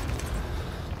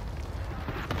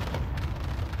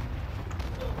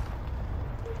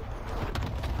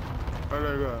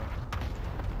 Where'd they go?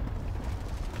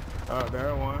 Oh,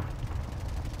 there one.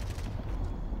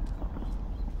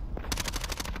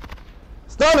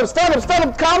 Stun him,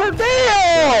 Colin.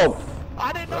 Damn!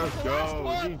 I didn't know it was Let's the last go.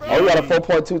 one, bro. Oh, you got a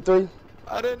 4.23?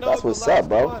 I didn't know That's it was what's the last up,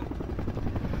 bro. one.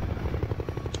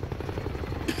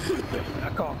 I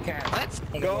call cat. Let's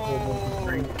go.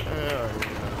 Hell yeah.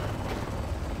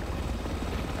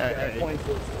 Hey,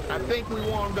 I think we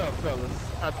warmed up, fellas.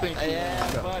 I think we Yeah,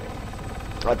 warmed up.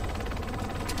 buddy.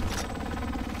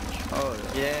 Oh,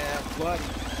 yeah. Yeah, buddy.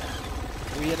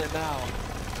 We in it now.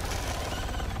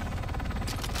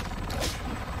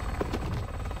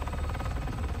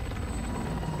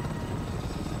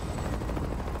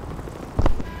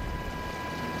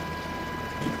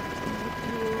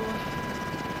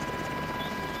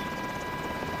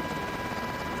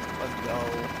 Let's go.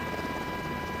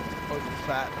 What's the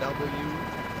fat W?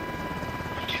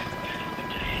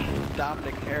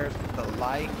 Dominic Harris with the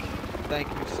like. Thank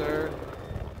you, sir.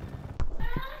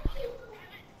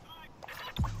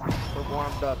 We're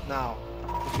warmed up now.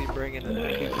 We'll be bringing in the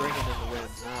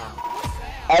wins now.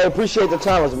 I appreciate the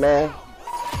challenge, man.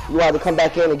 You have to come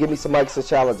back in and give me some extra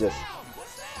challenges.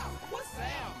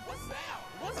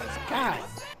 God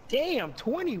damn,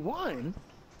 21?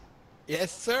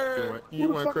 Yes, sir. You Who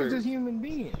the went fuck is crazy. this human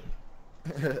being?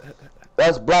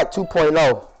 That's Black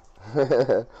 2.0.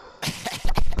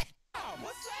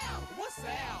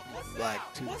 Black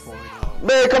 2.0.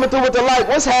 Mary coming through with the light.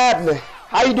 What's happening?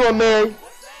 How you doing, Mary?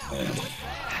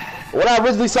 When I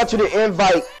originally sent you the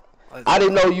invite, I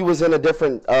didn't know you was in a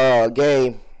different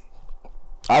game.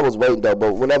 I was waiting though,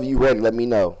 but whenever you ready, let me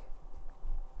know.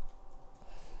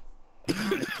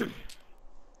 I'm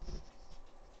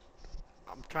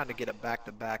trying to get a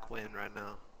back-to-back win right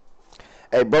now.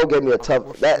 Hey, bro gave me a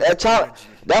tough.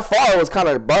 That fire was kind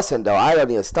of busting though. I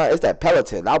don't even stunt. It's that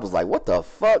Peloton. I was like, what the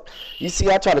fuck? You see,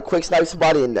 I tried to quick snipe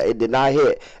somebody and it did not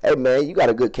hit. Hey man, you got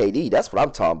a good KD. That's what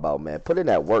I'm talking about, man. Put in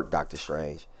that work, Dr.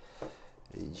 Strange.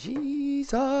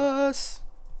 Jesus.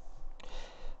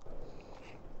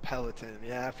 Peloton.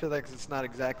 Yeah, I feel like it's not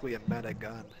exactly a meta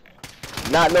gun.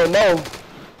 Not no more.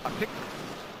 I picked.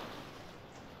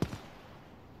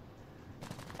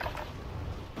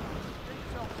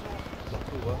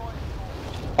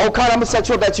 Oh, Connor, I'm gonna set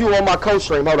you up that you on my coach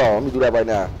stream. Hold on, let me do that right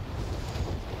now.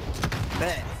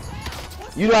 Bet.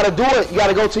 You know how to do it. You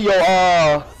gotta go to your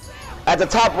at the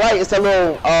top right. It's a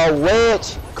little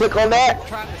wedge. Click on that. I'm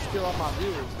trying to steal all my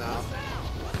viewers now.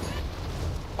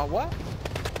 My what?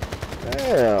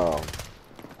 Damn.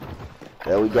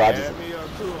 There we go. I just... Add me up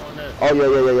too on that. Oh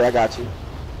yeah. I got you.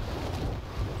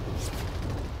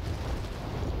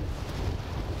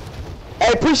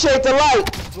 Hey, appreciate the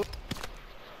light.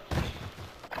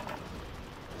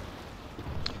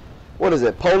 What is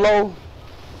it? Polo?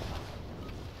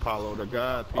 Paulo the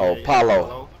God. Oh,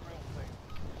 Paulo.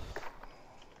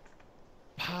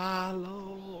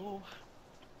 Palo.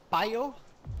 Bio?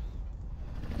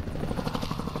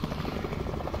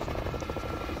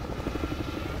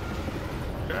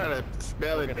 Try to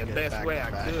spell it the best way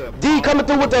I could. D coming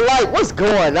through with the light. What's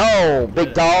going on,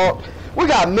 big dog? We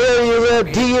got Mary in here,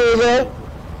 D in here.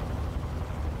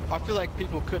 I feel like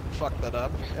people couldn't fuck that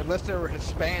up unless they were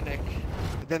Hispanic.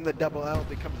 Then the double L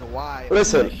becomes a Y.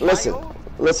 Listen.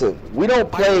 We don't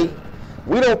play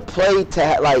to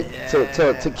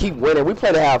keep winning. We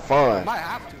play to have fun. Might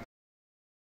have to.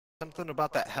 Something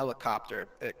about that helicopter.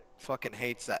 It fucking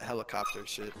hates that helicopter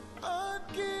shit. I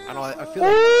know. I feel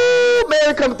like Ooh,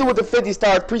 man, coming through with the 50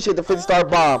 stars. Appreciate the 50 star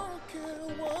bomb.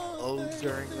 loads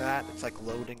during that. It's like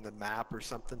loading the map or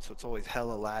something, so it's always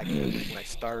hella laggy. When I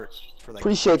start for like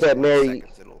appreciate that, Mary.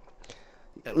 seconds,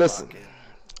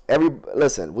 it'll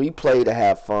listen, we play to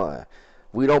have fun.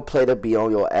 We don't play to be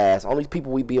on your ass. Only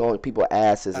people we be on people's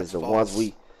asses is the ones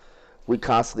we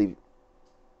constantly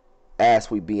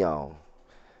ask we be on.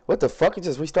 What the fuck? It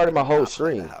just restarted my whole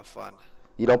stream. Have fun.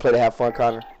 You don't play to have fun,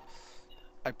 Connor?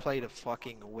 I play to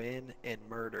fucking win and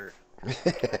murder.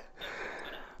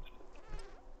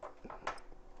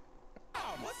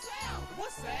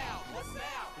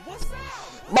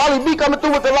 Molly B coming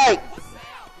through with the light.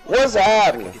 What's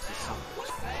happening? What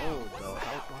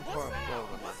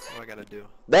do I gotta do?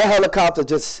 That helicopter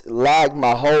just lagged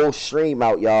my whole stream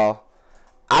out, y'all.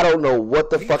 I don't know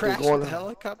what the fuck is going on.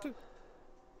 Helicopter?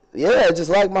 Yeah, it just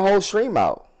lagged my whole stream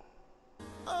out.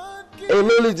 It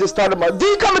literally just started my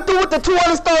D coming through with the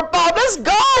 200 star bomb. Let's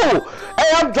go!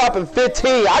 Hey, I'm dropping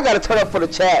 15. I gotta turn up for the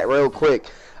chat real quick.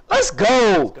 Let's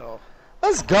go.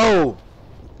 Let's go.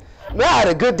 Man, I had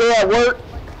a good day at work.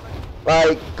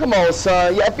 Like, come on,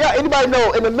 son. Yeah, if y'all anybody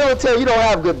know, in the military you don't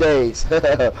have good days.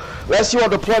 Unless you're on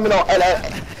deployment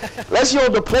unless you're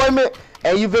on deployment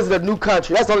and you visit a new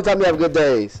country. That's the only time you have good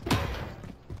days.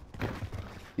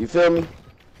 You feel me?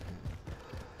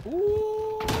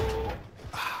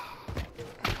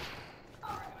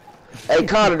 Hey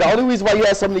Connor, the only reason why you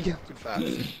have so many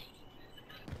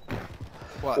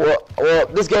well,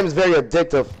 this game is very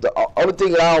addictive. The only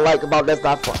thing that I don't like about that's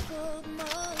not fun.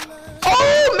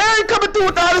 Oh, Mary coming through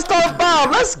with the 100 star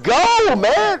bomb. Let's go,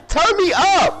 man. Turn me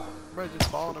up. Bro, just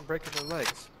falling and breaking their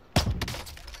legs.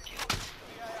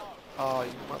 Oh,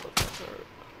 you motherfucker.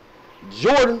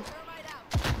 Jordan.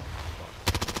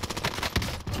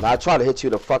 Nah, I tried to hit you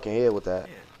in the fucking head with that.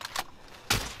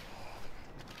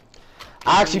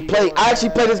 I actually play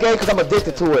this game because I'm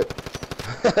addicted to it.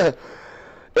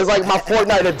 It's like my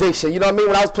Fortnite addiction. You know what I mean?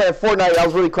 When I was playing Fortnite, I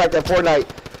was really cracked at Fortnite.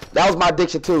 That was my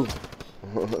addiction too.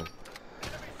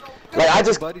 Like I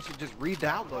just buddy should just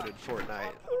re-downloaded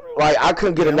Fortnite. Like I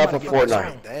couldn't get enough of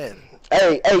Fortnite.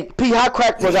 Hey, P, how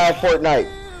cracked was I at Fortnite?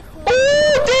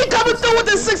 Ooh, D coming through with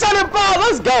the 600 ball.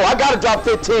 Let's go. I gotta drop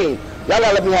 15. Y'all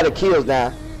gotta let me have the kills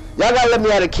now. Y'all gotta let me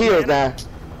have the kills now.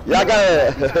 Y'all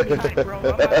gotta. I'm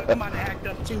about to act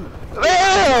up too.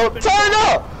 Damn, turn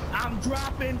up. I'm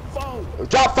dropping 4.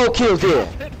 Drop 4 kills then.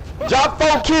 Drop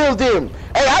 4 kills then.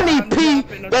 Hey, I need P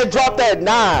that drop that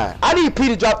 9. I need P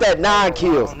to drop that 9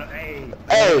 kills.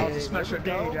 Hey. It's a special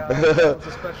day, y'all. It's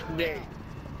a special day.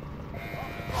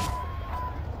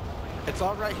 It's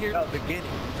all right here at the beginning.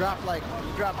 You drop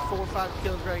 4 or 5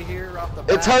 kills right here off the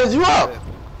bat. It turns you up.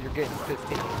 You're getting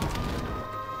 15.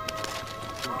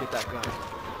 You get that gun.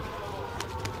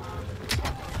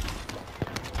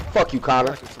 Fuck you,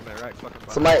 Connor.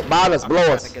 Somebody behind us blow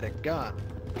us. Trying to get a gun.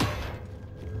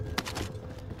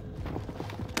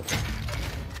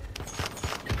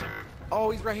 Oh,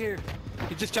 he's right here.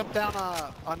 He just jumped down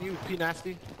on you, P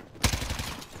Nasty.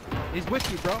 He's with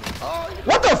you, bro. Oh,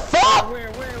 What the fuck?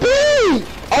 Where? P!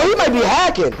 Oh, he might be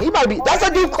hacking. He might be. That's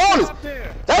a dude Cronus. Up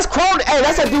there. That's Cronus. Hey,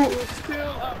 that's a dude. It's still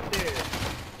up there.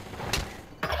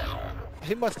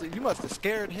 you must have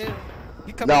scared him.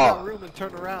 He come No. in that room and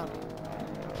turn around.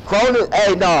 Cronus.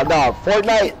 Hey, no.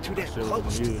 Fortnite. Too damn Shit close.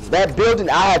 was used. That building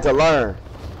I had to learn.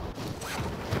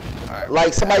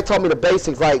 Like somebody told me the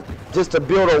basics, like just to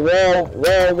build a wall.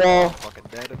 Fucking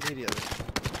dead immediately.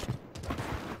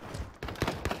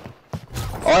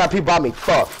 All that people bought me.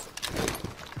 Fuck.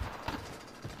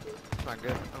 Not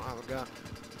good. I don't have a gun.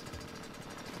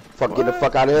 Fuck, get the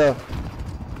fuck out of here.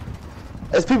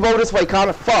 There's people over this way,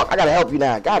 Connor. Fuck, I gotta help you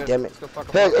now. God damn it. Let's go fuck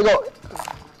 'em Here, up. here go.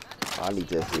 Oh, I need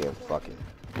this here. Fucking.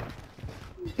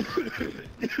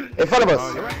 In front of us.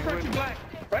 Right in front of you, Black.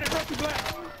 Right in front of you, Black.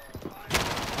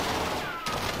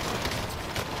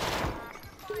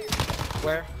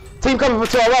 Where? Team coming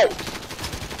to our right.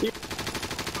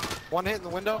 One hit in the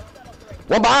window.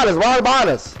 One behind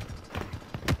us.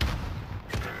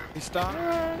 He's stunned.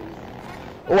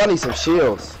 Oh, I need some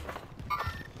shields.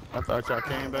 I thought y'all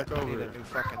came back over Need a here. new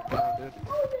fucking gun, dude.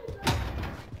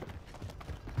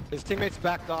 His teammates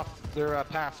backed off. They're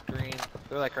past green.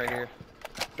 They're like right here.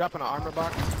 Dropping an armor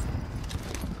box.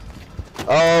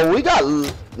 We got.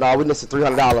 No, we missed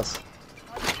 $300.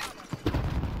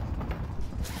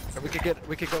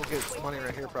 We could go get money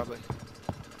right here probably.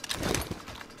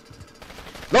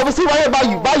 No, but see right here by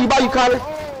you, Connor.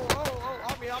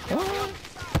 On me.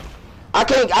 I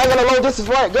ain't gonna load this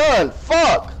right gun.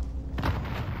 Fuck.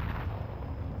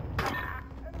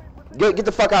 Get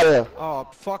the fuck out of here. Oh,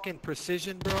 fucking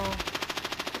precision, bro. No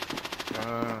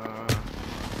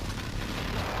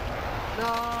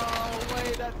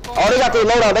way, that Oh, they got their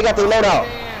loadout.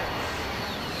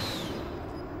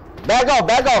 Back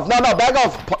off. No, back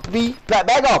off. B,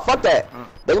 back off. Fuck that.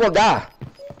 They gonna die.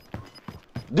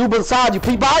 Dude beside you.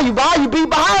 P behind you. B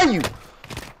behind you.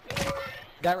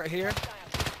 Guy right here.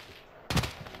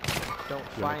 Don't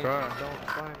find me. car. Don't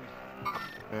find me.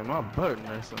 Man, my button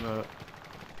messing up.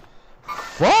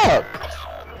 Fuck.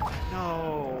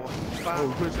 No.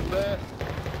 Oh, pushing back.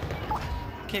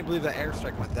 Can't believe that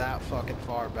airstrike went that fucking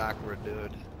far backward,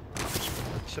 dude.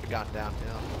 Should have gone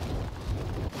downhill.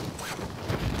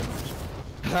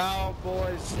 How,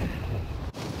 boys?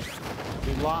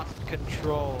 We lost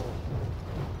control.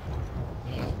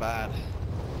 That's bad.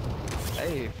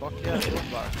 Hey, fuck yeah,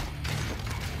 Roadblock.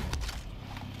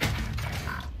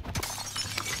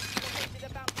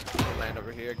 Land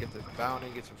over here, get the bounty,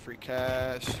 get some free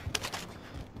cash.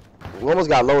 We almost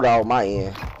got loadout on my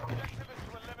end.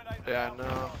 Yeah, I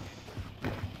know.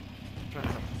 Trying to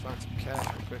find some cash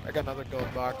real quick. I got another gold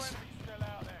box.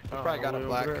 We probably got a way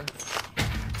black. over there.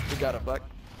 We got a black.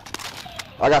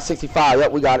 I got 65.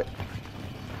 Yep, we got it.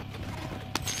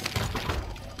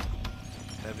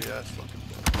 Heavy ass fucking.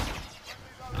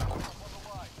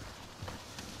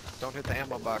 Don't hit the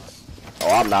ammo box.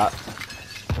 Oh, I'm not.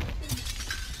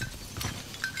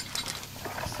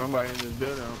 Somebody in this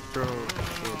building on patrol.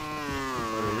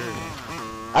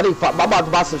 I'm about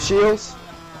to buy some shields.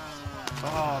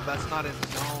 Oh, that's not in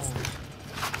zone.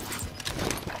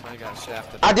 I got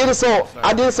shafted. I did it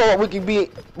so we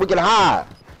can hide.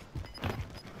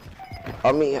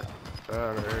 I mean, Out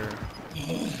of here.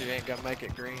 You ain't gonna make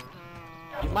it green.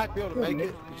 You might be able to make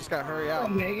it. You just gotta hurry out.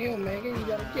 You'll make it. You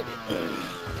gotta get it.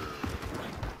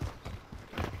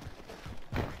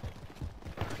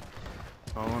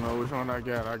 I don't know which one I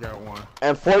got. I got one.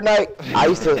 and Fortnite, I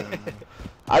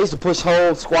used to push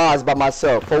whole squads by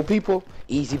myself. 4 people,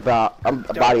 easy I'm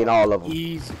bodying all of them.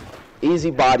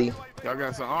 Easy body. Y'all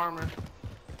got some armor?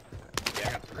 Yeah,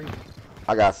 I got 3.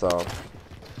 I got some.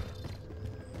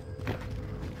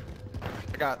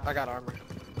 I got armor.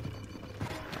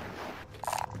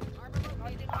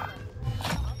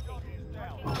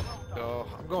 Go.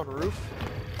 I'm going roof.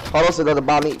 Hold on, another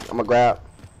bounty. I'm gonna grab.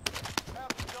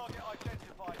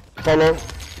 Polo.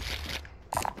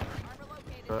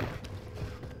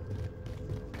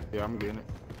 Yeah, I'm getting it.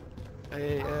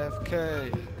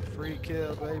 AFK. Free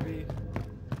kill, baby.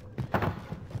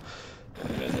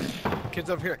 Kids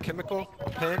over here at Chemical.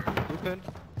 Pin. Blue pin.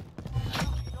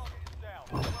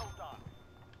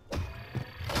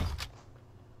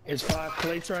 It's 5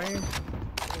 plates right here.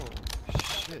 Oh,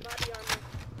 shit.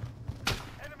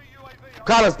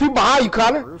 Connor, there's people behind you,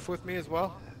 Connor. Roof with me as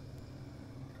well.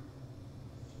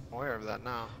 I'm aware of that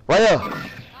now. Right here.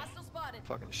 Hostile spotted.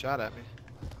 Fucking shot at me.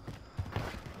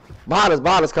 Behind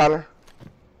us, Connor.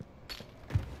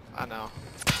 I know.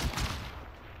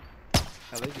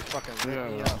 Hell, they just fucking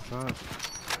lit me Yeah, up. son.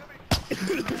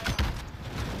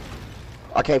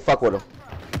 I can't fuck with him.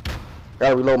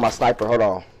 Gotta reload my sniper. Hold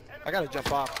on. I gotta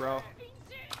jump off, bro.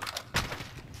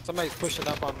 Somebody's pushing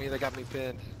up on me. They got me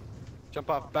pinned. Jump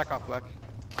off. Back off, Black.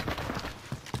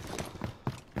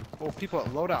 Oh, people at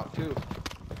loadout, too.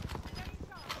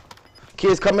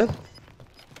 Kids coming.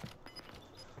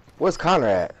 Where's Connor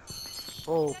at?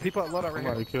 Oh, people at loadout right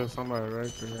Somebody here. killed somebody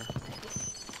right there.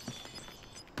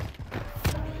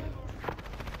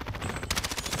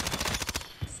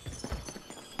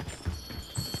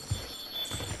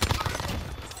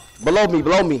 Below me,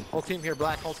 below me. Whole team here,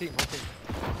 Black. Whole team, whole team.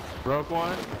 Broke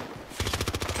one.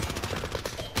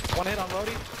 One hit on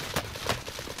Lodi.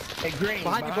 Hey, Green.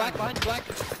 Behind you, Black. Behind you, Black.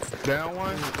 Down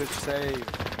one. Good save.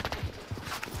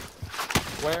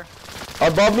 Where?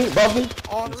 Above me, above me.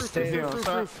 On the roof, Stay roof, on roof,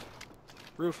 top. roof.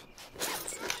 Roof.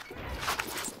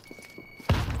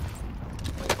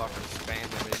 Fucking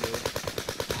spamming me,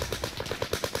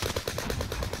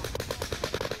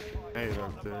 dude. Hey,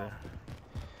 up there.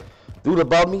 Dude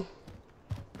above me.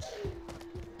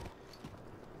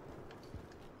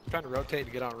 Trying to rotate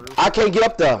to get on roof. I can't get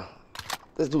up there.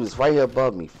 This dude is right here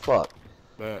above me. Fuck.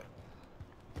 But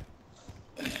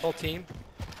Whole team.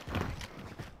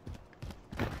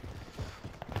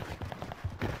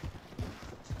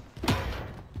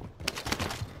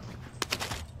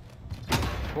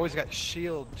 Boys got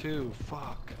shield too.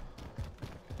 Fuck.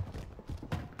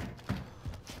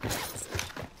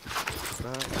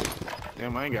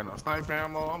 damn, I ain't got no sniper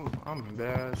ammo. I'm in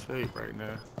bad shape right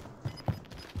now.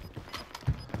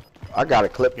 I got a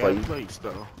clip for Got you. plates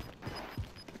though.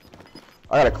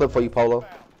 I got a clip for you, Polo.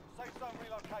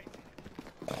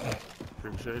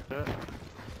 Appreciate that.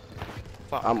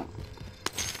 Fuck.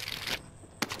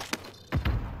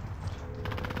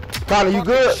 Connor, you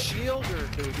good?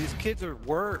 Shielder, dude. These kids are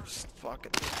worse.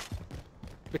 Fucking.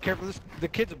 Be careful. The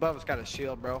kids above us got a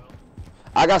shield, bro.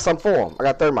 I got some for him. I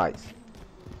got thermites.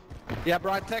 Yeah,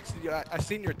 bro. I texted you. I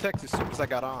seen your text as soon as I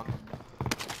got on.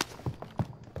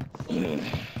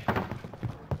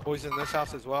 Boys in this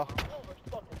house as well.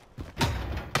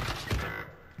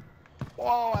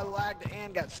 Whoa, I lagged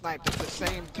and got sniped at the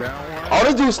same time. Down one. Oh,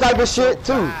 this dude sniper shit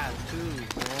too. Bad,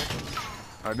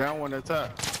 too, man. Down one at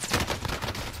top.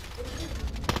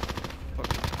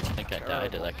 I think I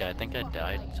died to that guy. I think I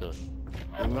died to.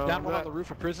 You know Down one that? on the roof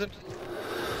of prison.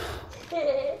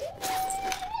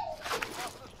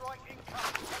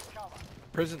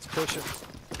 Prison's pushing.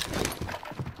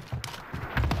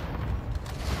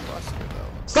 Busted, though.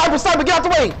 Sniper, sniper, get out the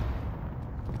way.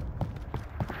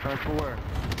 Time for where?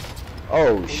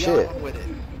 Oh Hey, shit. y'all with it.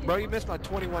 Bro, you missed my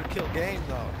 21 kill game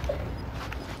though.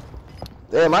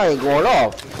 Damn, I ain't going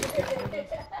off.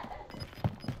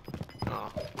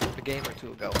 Oh, a game or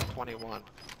two ago, 21.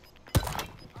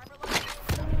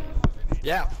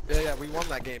 Yeah, we won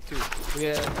that game too. We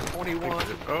had 21,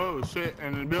 Oh shit!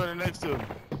 And the building next to him.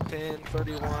 10,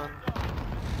 31.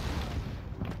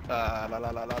 La la la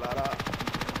la la la.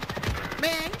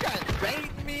 Man, you guys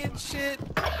baiting me and shit.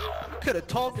 You could have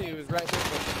told me it was right there.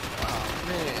 But, oh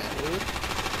man, dude.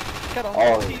 Got a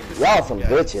whole Oh, team to y'all save some you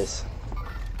guys. bitches.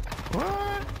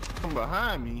 What? From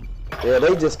behind me. Yeah,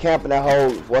 they just camping that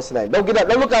whole. What's the name? Don't get up.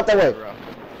 Don't look out that way.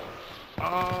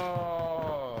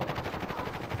 Oh.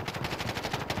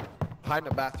 Hide in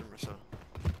the bathroom or something.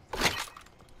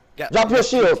 Got Drop your two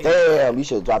shield. teams. Damn, you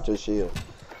should have dropped your shield.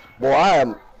 Boy, I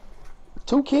am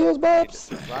 2 kills, Need to Babs.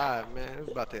 survive, man. It was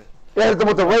about to Yeah,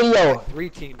 with the radio. 3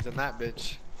 teams in that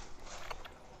bitch.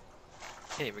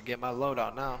 Can't even get my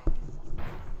loadout now.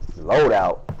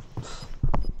 Loadout.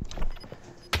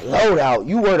 Loadout.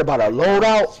 You worried about a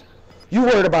loadout? You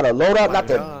worried about a loadout, not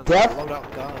the Guns, death?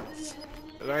 Loadout guns.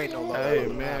 There ain't no loadout. Hey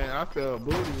man, I feel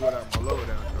booty without my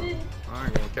loadout though. I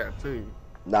ain't gonna cap to you.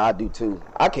 Nah, I do too.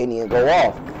 I can't even go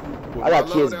off. With I got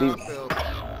my kids loadout, beat.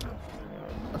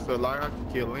 I feel like I can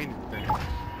kill anything.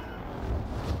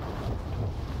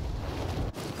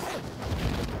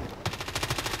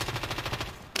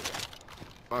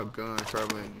 My gun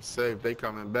traveling safe. They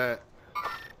coming back.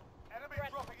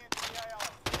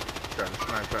 Trying to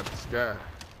snipe out the sky.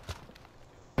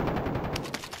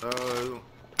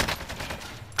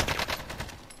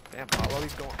 Damn, Paulo,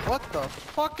 he's going. What the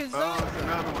fuck is Oh, that? it's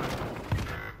another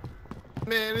one.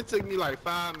 Man, it took me like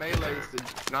 5 melees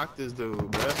to knock this dude,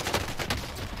 bruh.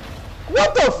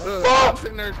 What the I'm fuck?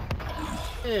 sitting there.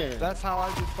 Yeah, That's how I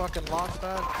just fucking lost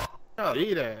that? I'll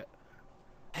eat that.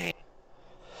 Hey,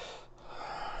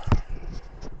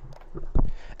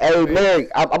 Mary,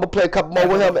 I'm gonna play a couple more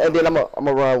with him, and then I'm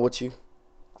gonna run with you.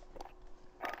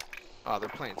 Oh, they're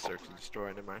playing Search and Destroy,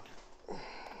 never mind.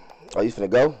 Oh, you finna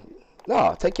go?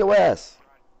 No, take your ass.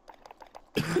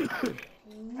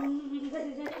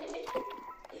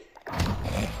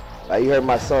 You heard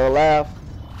my son laugh?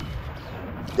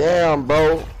 Damn,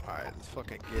 bro. Alright, let's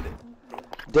fucking get it.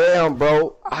 Damn,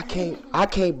 bro. I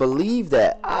can't believe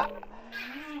that.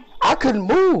 I couldn't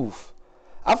move.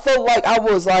 I felt like I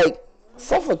was like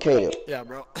suffocated. Yeah,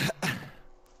 bro.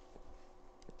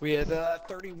 We had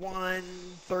 31,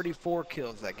 34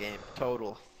 kills that game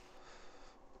total.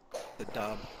 The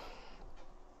dub.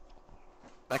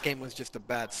 That game was just a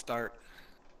bad start.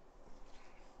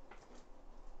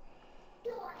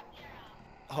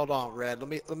 Hold on, Red.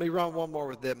 Let me run one more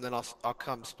with them, then I'll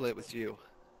come split with you. You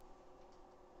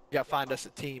gotta find us a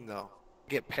team though.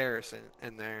 Get Paris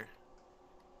in there.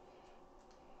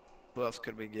 Who else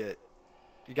could we get?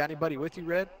 You got anybody with you,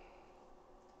 Red?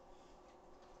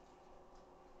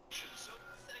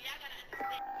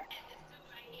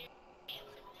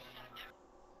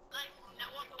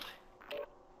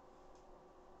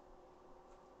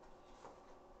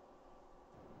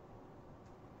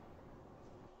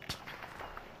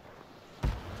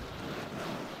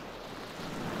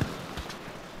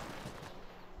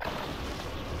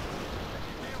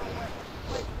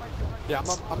 Yeah, I'm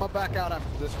gonna back out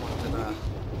after this one.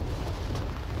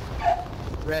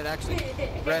 And, Red, actually,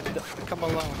 Red, come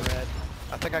alone, Red.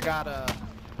 I think I got I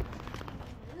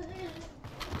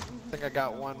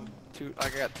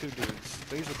got two dudes.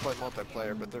 They usually play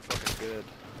multiplayer, but they're fucking good.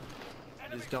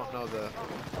 You just don't know the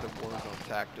Warzone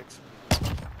tactics.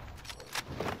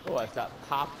 Oh, I got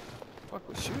popped. Fuck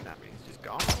was shooting at me? He's just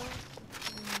gone.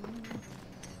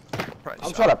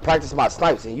 I'm trying to practice my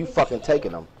snipes and you fucking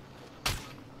taking them.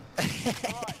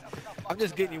 I'm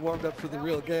just getting you warmed up for the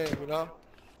real game, you know?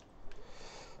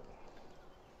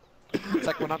 It's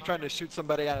like when I'm trying to shoot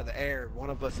somebody out of the air, one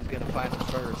of us is gonna find it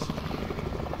first.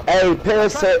 Hey,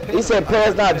 Paris said, he said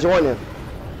Paris not joining.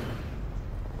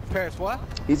 Paris what?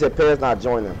 He said Paris not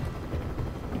joining.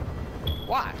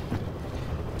 Why?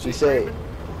 She said,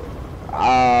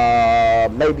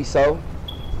 maybe so.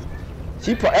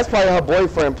 That's probably her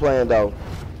boyfriend playing though.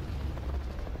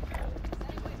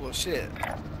 Well, shit.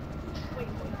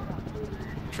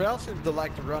 Trail seems to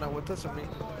like to run it with us. I mean,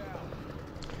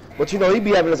 But you know, he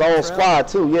be having his own squad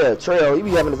too. Yeah, Trail, he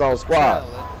be having his own squad.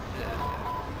 yeah.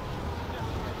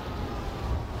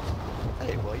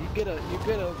 Hey, well, you get an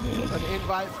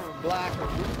invite from Black or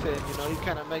Luton, you know, you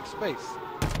kind of make space.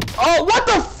 Oh, what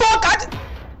the fuck?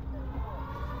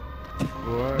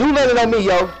 What? Do let it on me,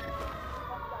 yo.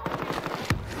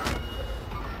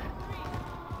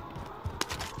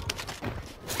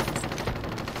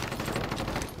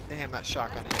 Damn, that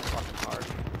shotgun hit fucking hard.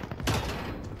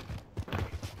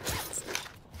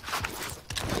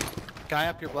 Guy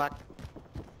up here, Black.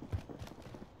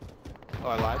 Oh,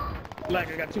 I lied.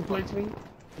 Like, I got 2 plates for you.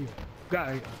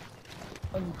 Got it.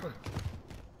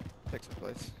 Take some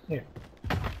place. Here.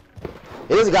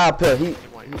 There's a guy up here. You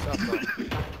want yourself though.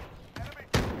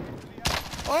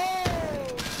 Oh,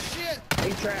 shit!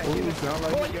 He trash. Ooh, sound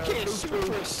like Boy, you you got can't a shoot new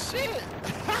for shit!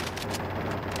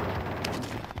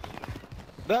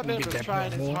 That man Get was that trying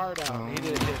black his boy. heart out. He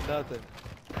didn't hit nothing.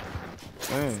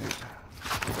 Man,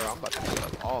 Bro, I'm about to put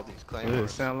up all these it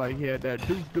claims. sound like he had that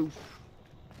doof.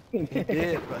 He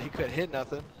did, but he couldn't hit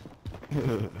nothing.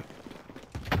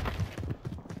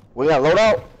 We got load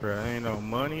out? Bro, ain't no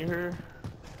money here.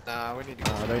 Nah, we need to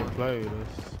go. Nah, they played us.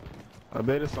 I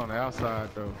bet it's on the outside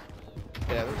though.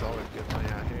 Yeah, there's always good money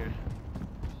out here.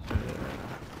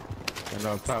 And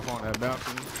up top on that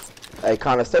balcony. Hey,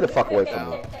 Connor, stay the fuck away from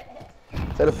me.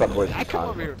 Stay the fuck away from I me, come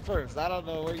over Connor. here first. I don't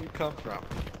know where you come from.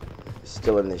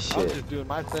 Stealing this I was shit. just doing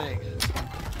my thing.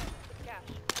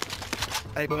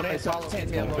 Hey, Well, hey, that's follow up me. to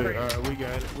 10 Yeah, now. Lord. Alright,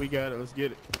 we got it, let's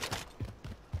get it.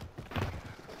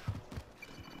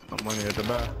 No money at the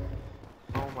back.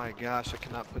 Oh my gosh, I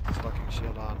cannot put this fucking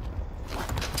shield on.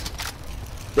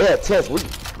 Yeah, Tess, we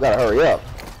gotta hurry up.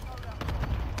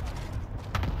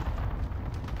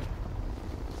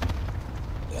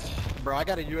 Bro, I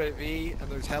got a UAV and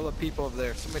there's hella people over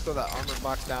there. Somebody throw that armor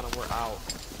box down and we're out.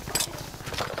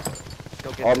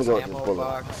 Go get Oh, let me this go with ammo this bullet.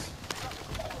 box.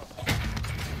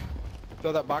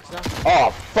 Throw that box down. Oh,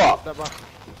 fuck. That box.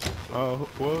 Oh,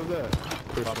 what was that?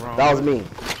 Pushed the wrong That was way. me.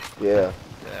 Yeah.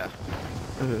 Yeah.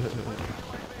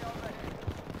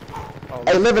 Oh,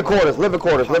 Hey, living quarters, living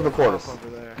quarters, living quarters. Over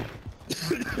there.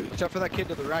 Watch out for that kid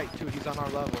to the right too. He's on our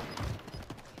level.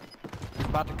 He's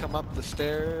about to come up the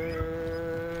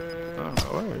stairs. Oh,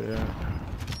 where, yeah.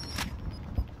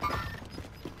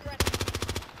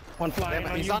 One flying Damn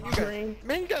it, on he's you, on you guys. green.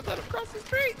 Man, you guys let him cross the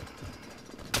street.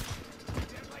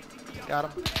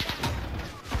 Got him.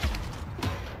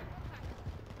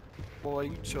 Boy,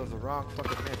 you chose the wrong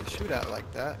fucking man to shoot at like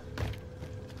that.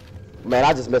 Man,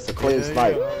 I just missed a clean Yeah,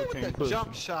 snipe. yeah. The Can't push jump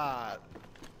him. shot.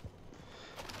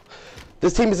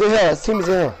 This team is in here. This team is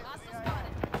in here.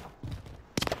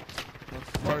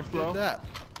 First floor. That.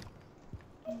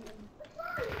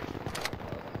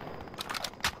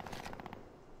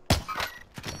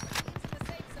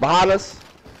 Behind us.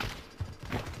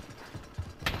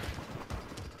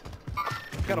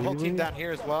 Got a whole team down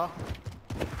here as well.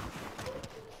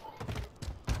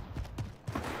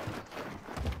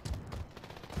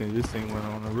 This thing went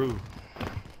on the roof.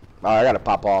 Alright, I gotta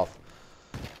pop off.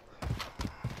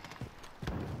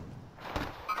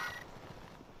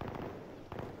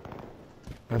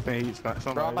 I think he's got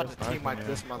somebody. Bro, I'm about else to team sniping like there.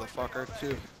 this motherfucker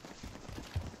too.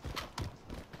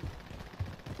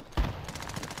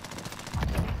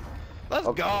 Let's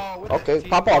go. with that Okay, team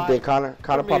pop off fight. then, Connor.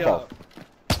 Connor, Put me pop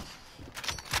off.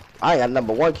 I ain't got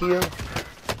number 1 kill.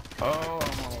 Oh,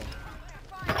 I'm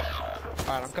on.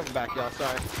 Alright, I'm coming back, y'all.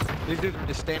 Sorry. These dudes were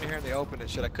just standing here in the open and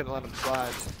shit. I couldn't let them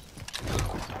slide.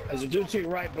 There's a dude to your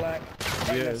right, Black.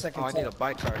 Right in that second Oh, I need a tent.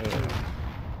 bike card too.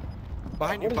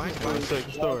 Behind you, behind you, On the behind you.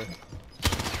 second story.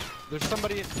 There's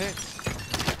somebody in tents.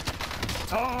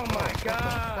 Oh my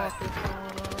god!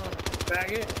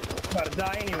 Faggot. About to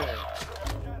die anyway.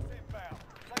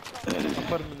 I'll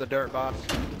put him in the dirt, boss.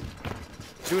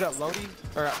 Dude at Lodi,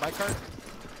 or at bike cart.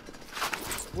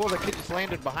 Whoa, the kid just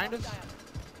landed behind us.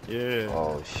 Yeah.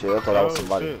 Oh shit, I thought that was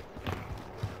somebody. Shit.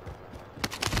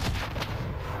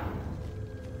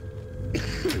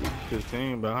 His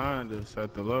team behind us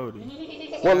at the Lodi.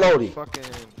 What Lodi? Fucking.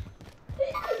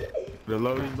 The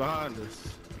Lodi's behind us.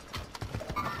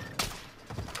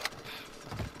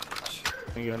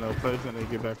 Ain't got no place when they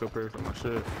get back up here for my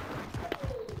shit.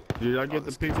 Did I get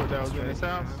the people that was in this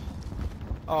house?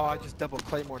 Oh, I just double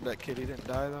claymored that kid. He didn't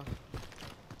die though.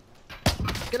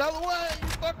 Get out of the way, you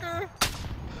fucker!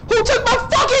 Who took my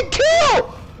fucking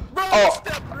kill? Bro, Oh. he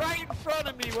stepped right in front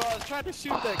of me while I was trying to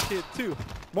shoot that kid too.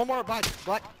 One more behind you,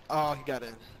 Black. Oh, he got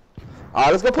in.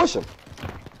 Alright, let's go push him.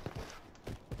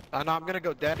 No, I'm gonna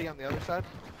go daddy on the other side.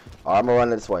 Alright, I'm gonna run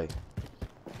this way.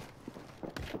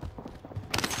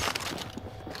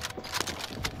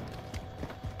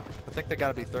 I think they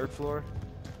gotta be third floor.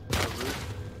 Or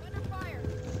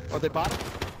roof. Oh, they bottom?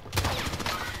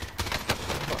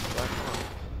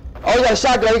 Oh, he got a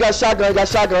shotgun, he got a shotgun, he got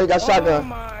a shotgun, he got a Oh shotgun.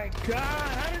 my god!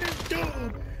 How did this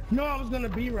dude know I was gonna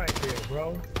be right there,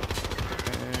 bro?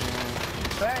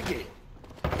 Faggot.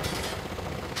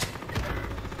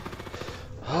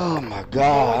 Oh my Oh, you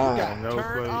god. got no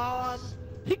turned place. on.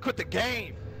 He quit the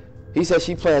game. He said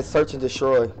she playing search and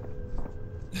destroy.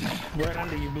 Right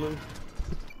under you, Blue.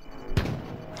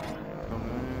 Oh,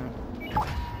 man.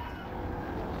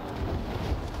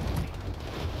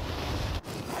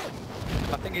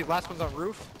 I think his last one's on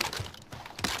roof.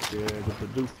 Yeah, with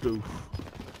the doof.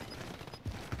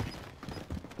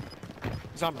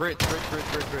 He's on bridge.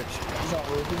 He's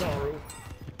on roof. He's on roof.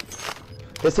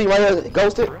 His team right here,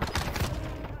 ghosted.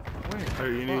 Hey,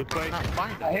 you need a plate? Not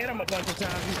finding. I hit him a bunch of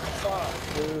times. He's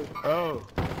soft, dude. Oh.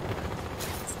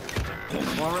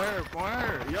 One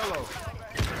here, yellow.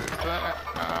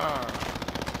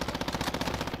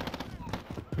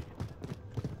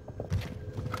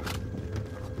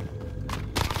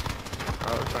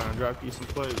 I was trying to drop you some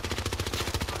plates.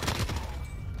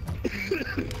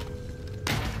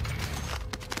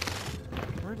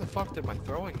 Where the fuck did my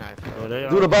throwing knife Oh, go? they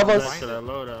Dude all above back us. to that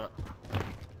loadout.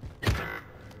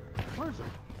 What the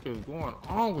fuck is going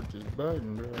on with this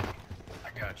button, bro?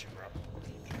 I got you, bro.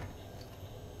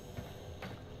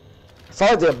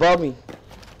 Somebody above me.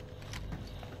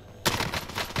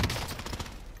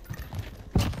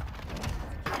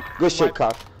 Good shit,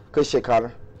 Connor. Good shit,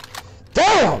 Connor.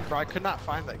 Damn! Bro, I could not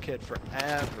find that kid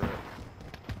forever.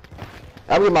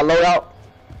 I'm getting my loadout.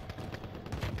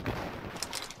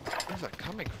 Where's that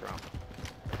coming from?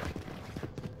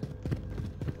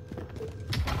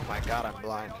 Oh my god, I'm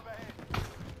blind.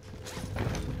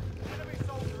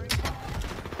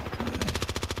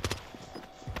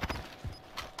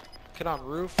 Kid on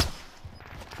roof.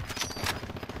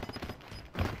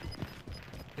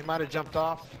 He might have jumped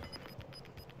off.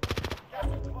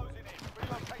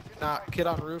 Nah, kid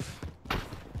on roof.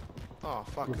 Oh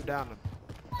fuck, who downed him?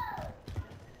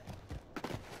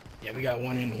 Yeah, we got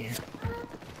one in here.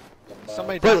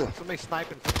 Somebody Prison. down, somebody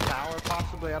sniping from tower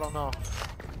possibly, I don't know.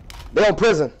 They on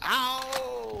prison.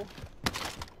 Ow!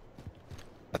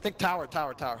 I think tower.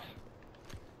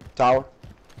 Tower.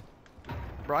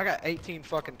 Bro, I got 18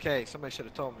 fucking K. Somebody should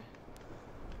have told me.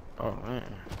 Oh, man.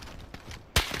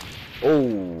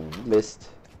 Oh, missed.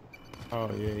 Oh,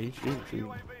 yeah, he shoots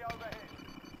you.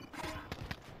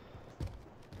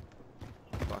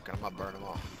 Fuck it, I'm gonna burn them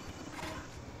off.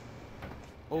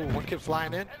 Oh, one kid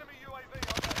flying in.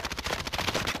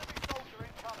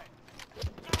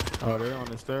 Oh, they're on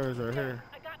the stairs right here.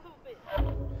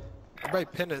 Everybody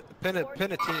pin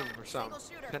a team or something.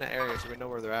 Pin an area so we know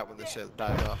where they're at when this shit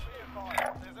dies off.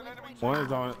 One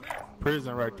is on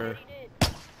prison right there.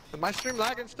 Is my stream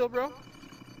lagging still, bro?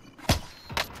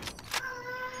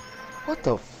 What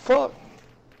the fuck?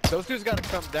 Those dudes gotta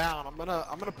come down. I'm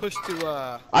gonna push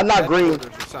to I'm not green.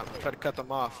 headquarters or something. Try to cut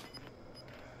them off.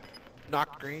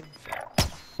 Knock green.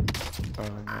 Oh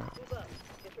no.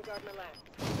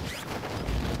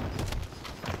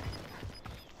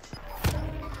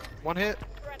 One hit.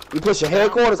 You pushing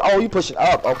headquarters? Oh, you pushing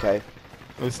up. Okay.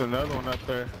 There's another one up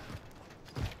there.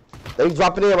 They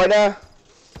dropping in right now?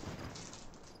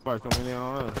 Somebody coming in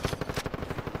on us.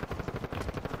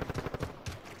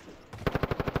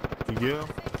 You get him?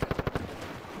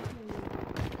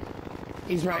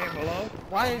 He's right here below.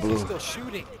 Why is he still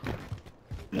shooting?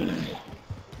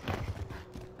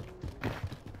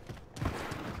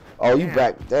 Oh, you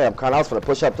back. Damn, Con, I was gonna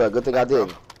push up there. Good thing I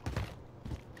didn't.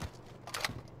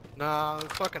 Nah,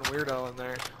 there's a fucking weirdo in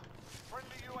there.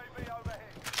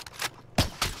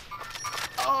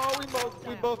 Oh,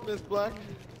 we both missed black.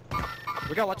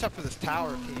 We gotta watch out for this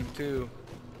tower team too.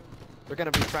 They're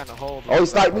gonna be trying to hold. Oh, he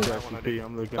sniped me?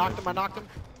 I'm looking Knocked at him, I knocked him.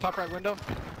 Top right window.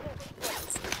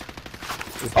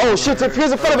 Oh shit,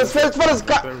 here's in front of us. Here's in front of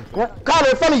us. Connor,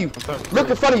 in front of you. Look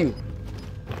in front of you.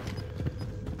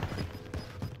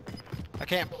 I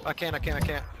can't.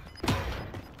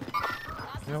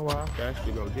 You know what? I can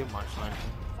actually go get my sniper.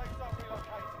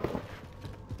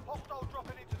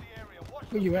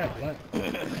 Where you at, Black?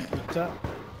 Top?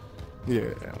 Yeah,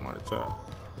 I'm on the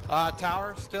top.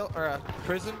 Tower still, or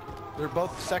prison. They're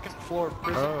both second floor of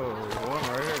prison. Oh, one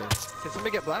right here. Can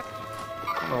somebody get black?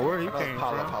 I don't know where he came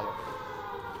from. Apollo.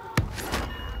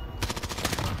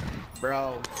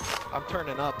 Bro, I'm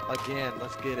turning up again.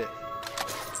 Let's get it.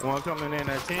 One coming in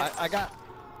at 10. I got.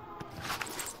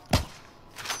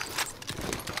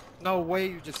 No way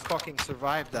you just fucking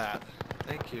survived that.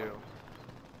 Thank you.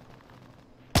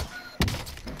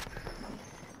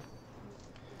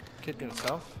 Kid gonna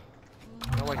self?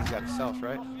 No way he's got a self,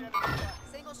 right?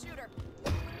 Single shooter.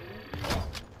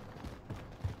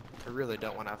 I really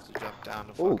don't want to have to jump down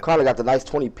to Ooh, fucking... Connor got the nice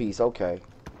 20 piece. Okay.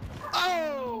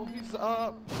 Oh, he's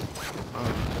up.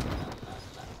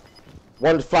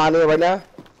 One is flying in right now.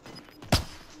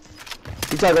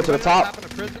 He's trying to go to the top. Happened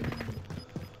to prison?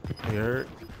 You hurt?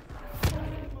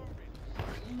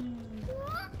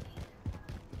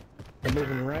 They're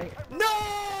moving right. No!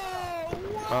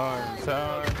 Oh,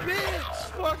 tower. Bitch!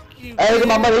 Fuck you. Hey, he got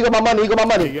my money. He got my money. He got my You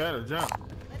money. gotta jump.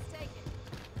 Let's take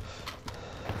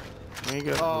it. We ain't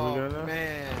got, Oh, we got enough?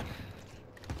 man.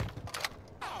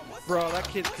 Bro, that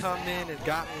kid come in and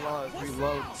got me while I was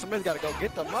reloading. Somebody's gotta go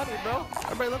get the money, bro.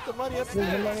 Everybody left the money Where's the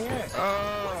upstairs. money at? Oh,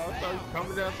 I thought you were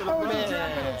coming down to the Oh, bottom.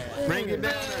 man. Bring it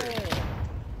down there.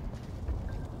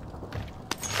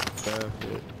 That's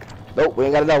it. Nope, we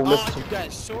ain't got enough. Oh, you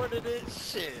guys shorted it?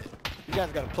 Shit. You guys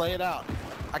gotta play it out.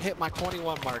 I hit my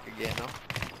 21 mark again, huh?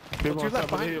 People you on left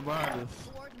top of the behind? hill behind us.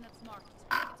 Coordinates marked.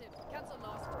 Active. Cancel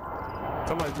lost.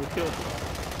 Somebody just killed him.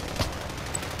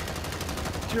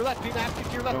 To your left, P-Nasty. To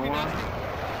your left, Go on.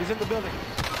 P-Nasty. He's in the building.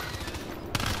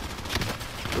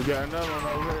 We got another one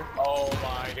over here. Oh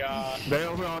my god. They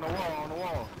over here on the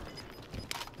wall,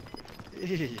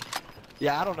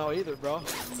 Yeah, I don't know either, bro.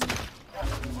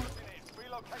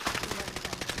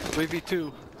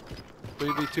 3v2.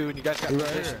 3v2, and you guys got Right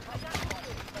position. here.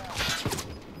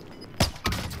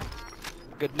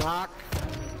 Good knock.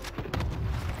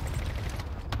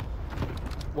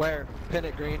 Where? Pin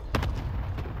it, green.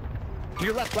 To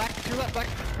your left, black. To your left, black.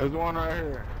 There's one right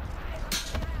here.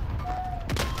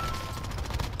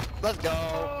 Let's go.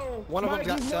 Oh, One of Mike, them's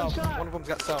got he's self. one shot. One of them's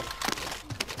got self.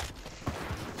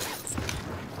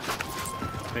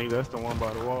 I think that's the one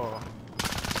by the wall.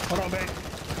 Hold on, babe.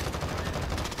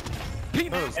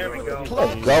 There we go.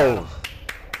 Let's go.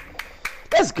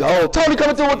 Let's go. Tony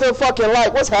coming through with the fucking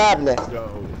light. What's happening? Let's go.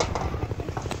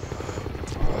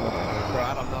 Bro,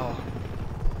 I don't know.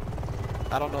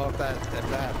 I don't know if that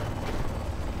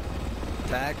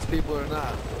tags people or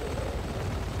not.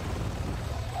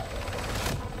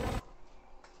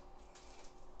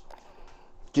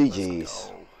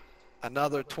 GG's.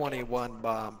 Another 21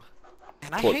 bomb.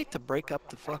 And I What? hate to break up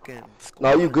the fucking squad.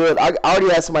 No, you good. I already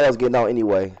had somebody else getting out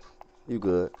anyway. You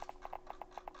good.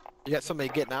 You got somebody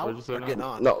getting out What'd you say or now? getting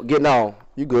on? No, getting on.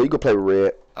 You good. You can play with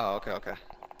red. Oh, okay, okay.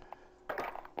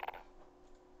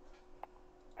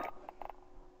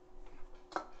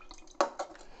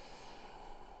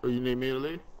 Oh, you need me to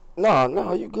leave?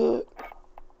 No, you good.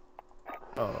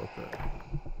 Oh, okay.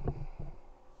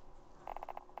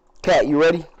 Cat, you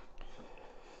ready?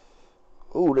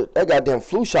 Ooh, that goddamn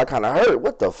flu shot kind of hurt.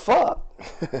 What the fuck?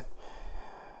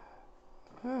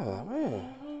 Oh,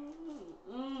 man.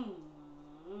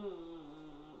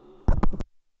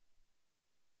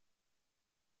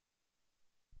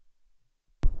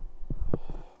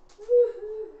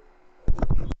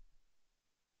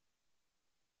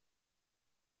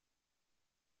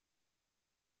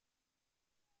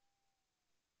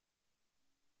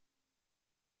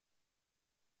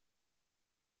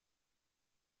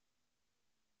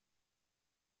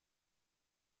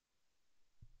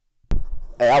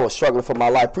 Hey, I was struggling for my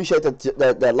life. Appreciate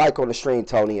that like on the stream,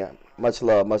 Tony. Much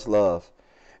love, much love.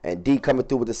 And D coming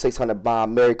through with the 600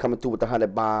 bomb. Mary coming through with the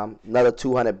 100 bomb. Another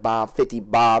 200 bomb, 50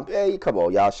 bomb. Hey, come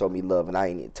on, y'all show me love, and I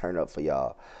ain't even turn up for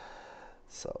y'all.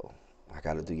 So I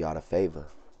gotta do y'all a favor,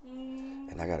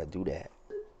 and I gotta do that.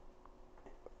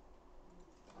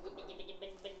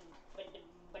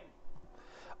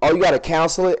 Oh, you gotta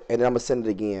cancel it, and then I'm gonna send it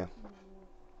again.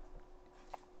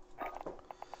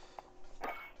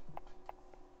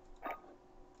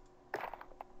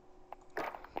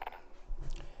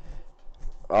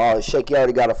 Oh, Shaky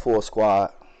already got a full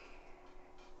squad.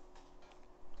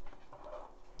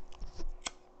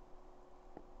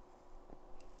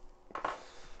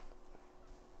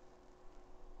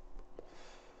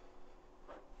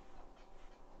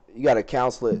 You gotta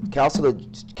cancel it.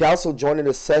 Cancel joining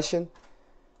this session.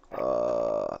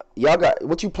 Y'all got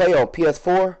what you play on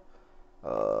PS4?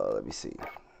 Let me see.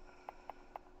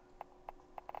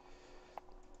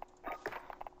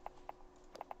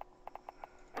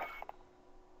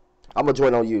 I'm gonna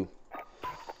join on you.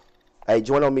 Hey,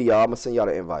 join on me, y'all. I'm gonna send y'all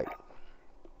the invite.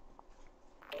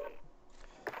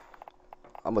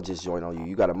 I'm gonna just join on you.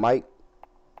 You got a mic?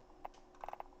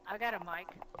 I got a mic.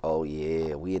 Oh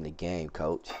yeah, we in the game,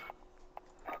 coach.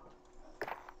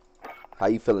 How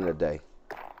you feeling today?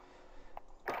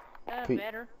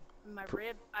 Better. My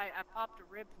rib, I popped a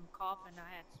rib from coughing.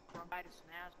 I had bronchitis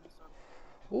and asthma,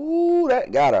 so. Ooh,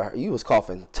 that got her. You was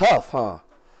coughing tough, huh?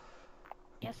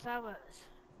 Yes, I was.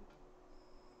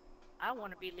 I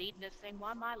want to be leading this thing. Why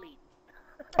am I leading?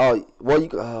 Oh, well,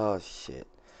 oh, shit.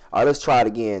 All right, let's try it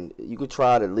again. You could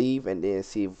try to leave and then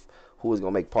see who is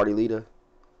going to make party leader.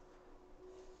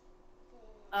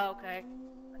 Oh, okay.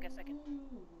 I guess I can.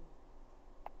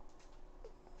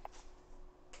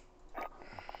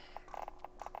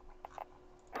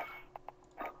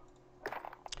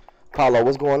 Paulo,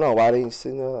 what's going on? Why didn't you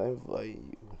send the invite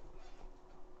you?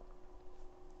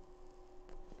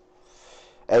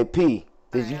 Hey, P,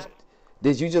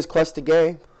 did you just clutch the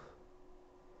game?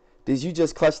 Did you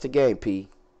just clutch the game, P?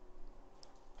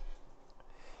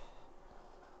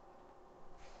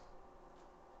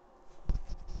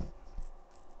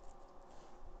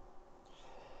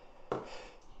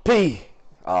 P.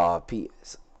 P.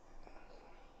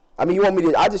 I mean, you want me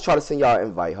to? I just try to send y'all an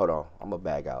invite. Hold on. I'm going to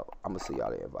bag out. I'm going to send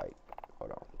y'all the invite.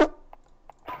 Hold on.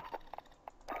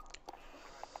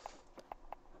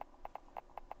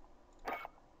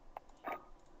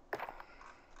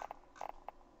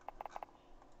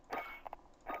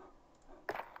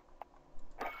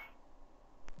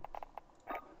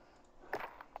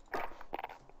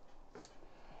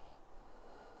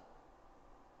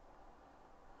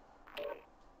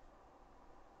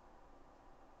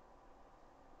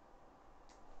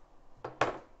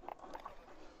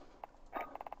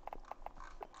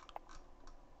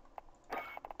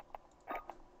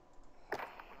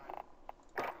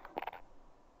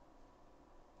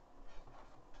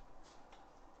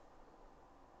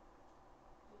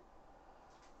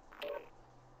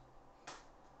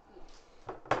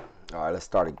 All right, let's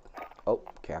start it. Oh,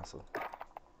 cancel.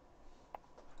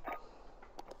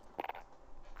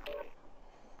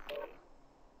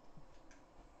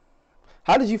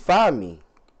 How did you find me,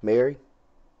 Mary?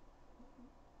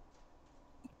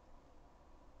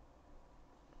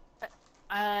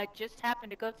 I just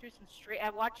happened to go through some stream. I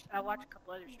watched a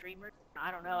couple other streamers.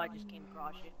 I don't know. I just came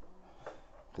across you.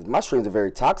 Because my streams are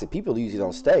very toxic. People usually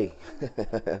don't stay.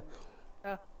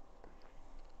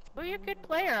 Well, you're a good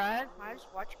player. I just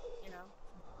watch, you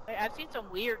know. I've seen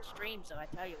some weird streams, though, I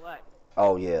tell you what.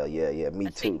 Oh, yeah. Me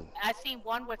too. I seen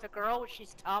one with a girl where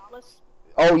she's topless.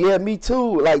 Oh, yeah, me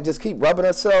too. Like, just keep rubbing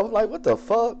herself. Like, what the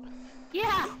fuck?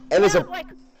 Yeah. And it's like,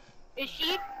 is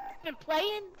she even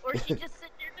playing, or is she just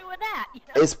sitting there doing that? You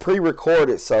know? It's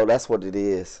pre-recorded, so that's what it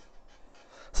is.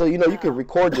 So, you know, you can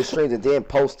record your streams and then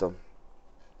post them.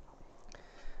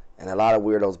 And a lot of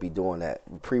weirdos be doing that.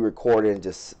 Pre-recorded and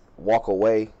just walk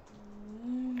away.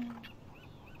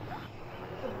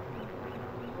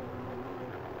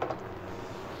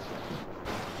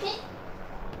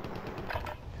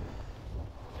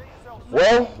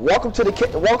 Well, welcome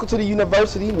Welcome to the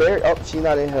university, Mary. Oh, she's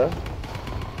not in here.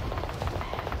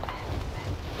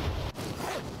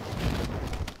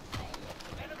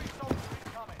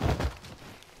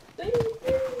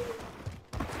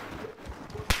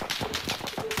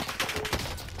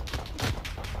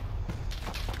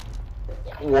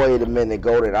 Wait a minute,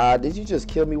 Golden Eye. Did you just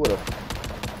kill me with a...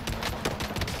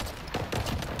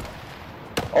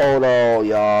 Hold on,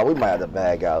 y'all. We might have to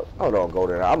bag out. Hold on,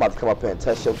 Golden Eye. I'm about to come up here and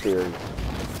test your theory.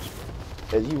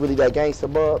 Is you really that gangster,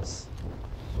 Bubs?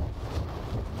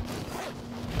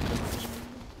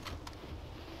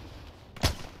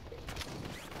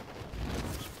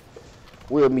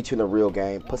 We'll meet you in the real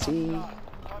game, pussy.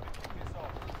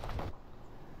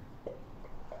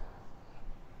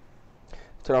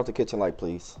 Turn off the kitchen light,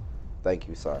 please. Thank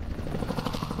you, sorry.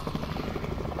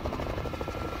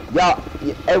 Y'all,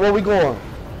 hey, where we going?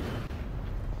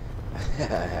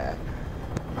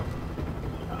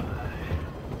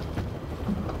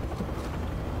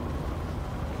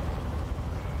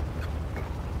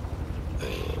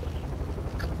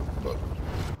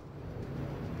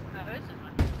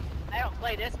 I don't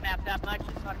play this map that much.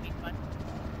 It's ought to be fun.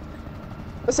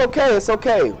 It's okay, it's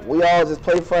okay. We all just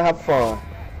play for have fun.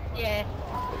 Yeah.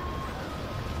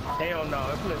 Hell no,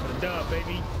 let's play for the dub,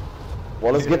 baby.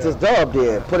 Well, let's get this dub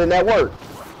then. Put in that work.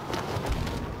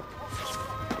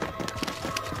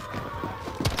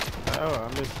 Oh,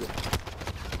 I missed it.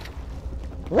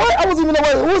 What? I wasn't even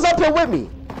aware. Who was up here with me?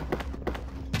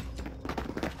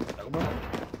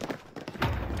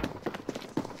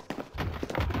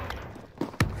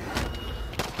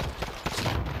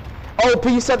 Oh,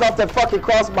 P, you set off that fucking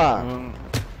crossbar.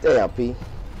 Damn, P.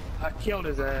 I killed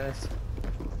his ass.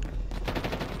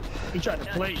 He tried to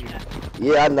play you.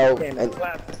 Yeah, I know. Came And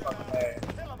slapped his fucking ass.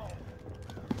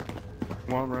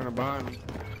 One running behind me.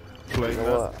 Play you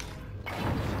know what?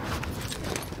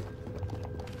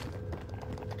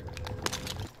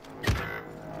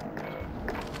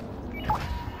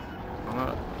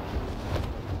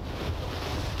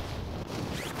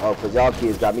 Oh, cause y'all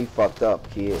kids got me fucked up,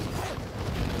 kid.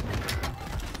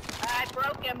 I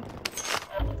broke him.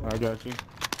 I got you.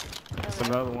 That's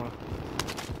another one.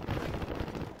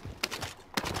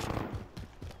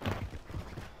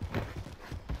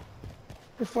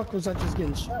 The fuck was I just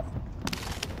getting shot?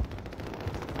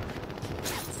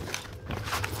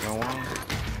 Got one.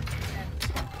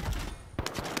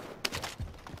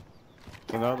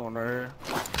 Another one right here.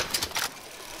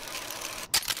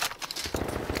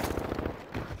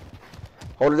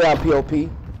 Hold it down, POP.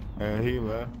 And he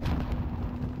left.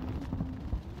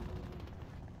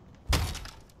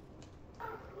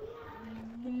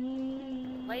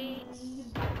 Plates.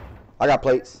 I got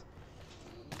plates.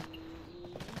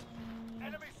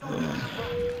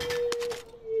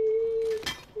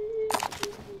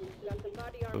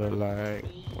 Look like,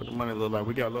 what the money look like?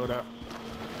 We got load up.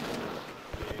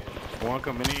 One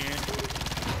coming in.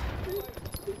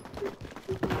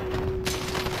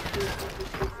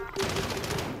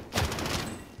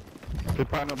 The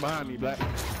partner behind me, Black.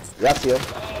 That's you.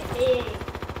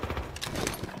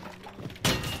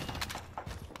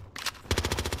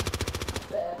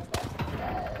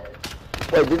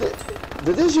 Wait,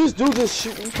 did this just do this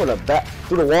shooting from the back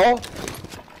through the wall?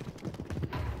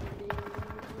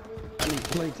 I need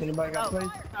plates. Anybody got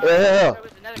plates? Yeah. There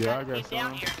was another Yeah, guy I that got came down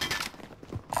some. here.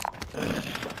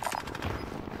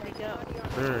 Where'd he go?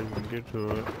 There, you can get to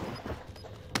it.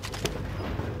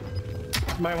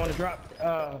 Might want to drop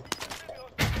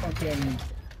fucking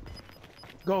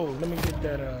gold. Let me get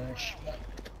that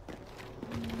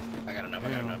I got enough.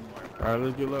 Alright,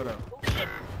 let's get load up.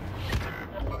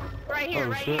 Right here, Oh,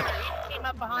 right shit. here. He came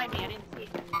up behind me. I didn't see him.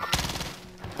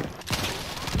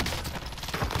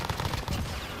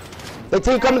 They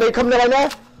team coming. They coming right now.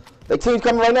 They team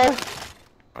coming right now.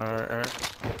 Alright.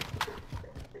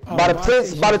 By the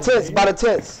tents. By the tents. By the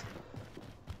tents.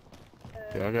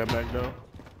 Yeah, I got back though.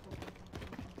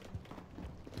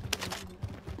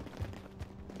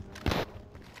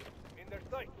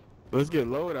 Let's get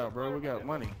load out, bro. We got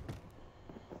money.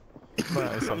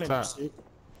 It's up top.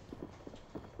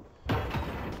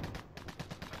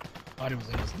 Thought he was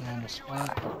in his normal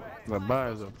spot. The buy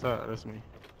is up top. That's me.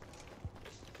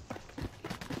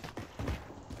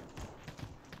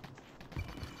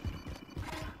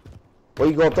 Where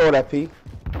you gonna throw that, P?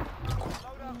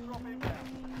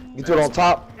 You throw it on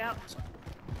top. Yep.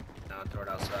 No, throw it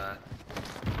outside.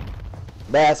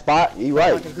 Bad spot. You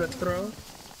right. Like a good throw.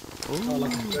 Oh,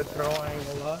 like a good throw. I ain't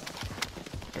gonna lie.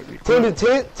 Team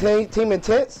intent. Team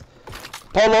intense.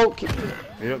 Polo.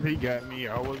 Yep, he got me.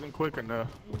 I wasn't quick enough.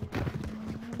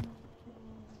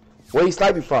 Where you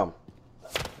sniping from?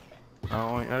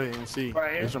 I didn't even see.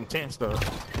 Right here. There's some tent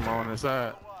stuff. Come on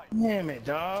inside. Damn it,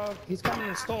 dog. He's coming in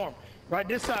the storm. Right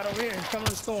this side over here. He's coming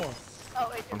in the storm.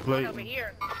 Oh, it's I'm one over plating.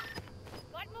 here.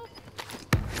 What move?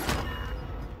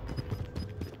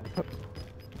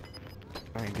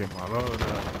 I ain't getting my load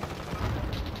up.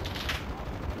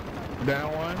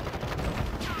 Down one.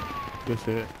 Good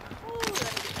shit. Ooh, let me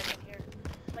get back in here.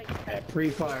 Like, That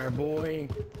pre-fire, boy.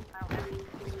 I don't have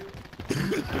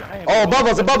any. Oh, above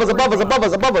us, above us, above us, above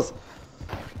us, above us.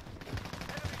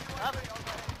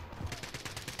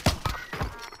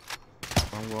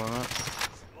 I'm going up.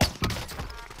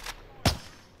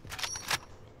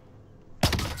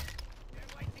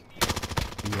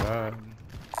 Yeah.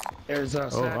 There's a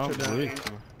Oh, I'm satchel down here.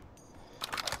 bleeding.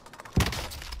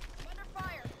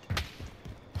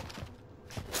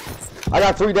 I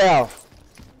got 3 down.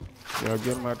 Y'all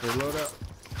get him out there, load up.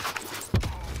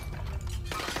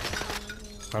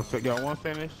 I got one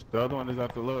finished. The other one is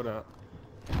at the loadout.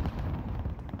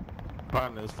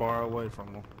 Partner is far away from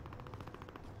him.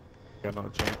 Got no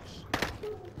chance.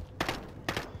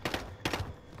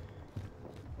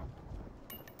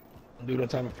 Do that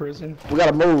time of prison. We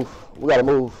gotta move. We gotta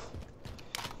move.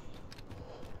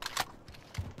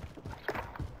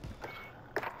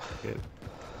 Get it.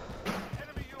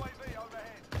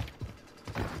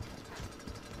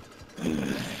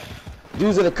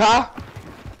 Dudes in the car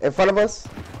in front of us.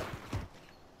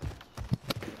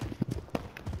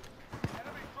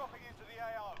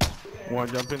 One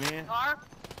jumping in. Car?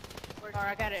 Or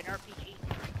I got an RPG.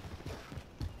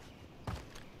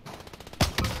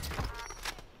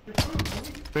 I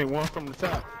think one from the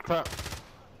top. Top.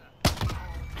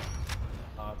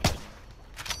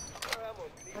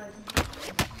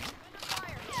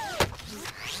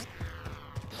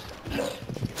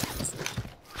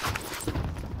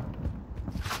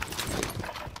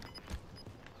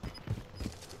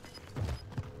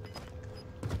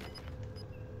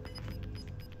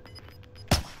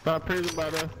 Stop prison by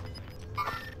the.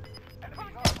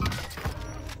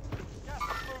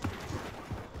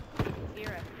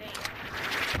 Here, I think.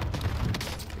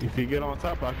 If you get on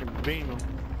top, I can beam him.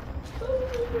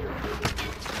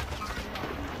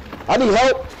 I need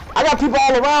help. I got people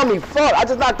all around me. Fuck, I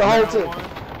just knocked the whole team.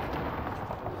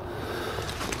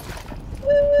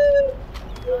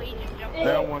 Oh, he just jumped in.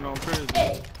 That one on prison.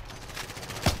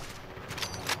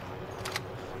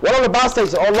 One on the boss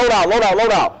station. Oh, load out, load out,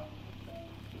 load out.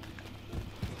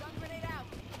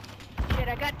 Shit,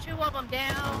 I got 2 of them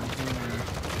down.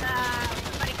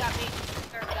 Somebody got me.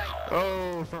 Third guy.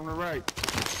 Oh, from the right.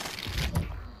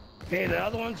 Hey, the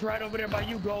other one's right over there by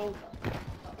you, Gold.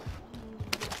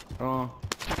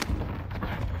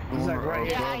 He's like right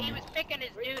here. Yeah, he was picking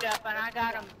his dude up, and I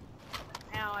got him.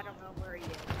 Now I don't know where he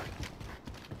is.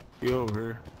 He over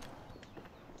here.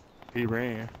 He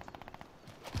ran.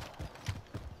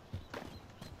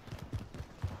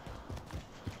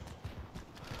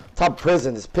 Top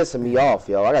prison is pissing me off,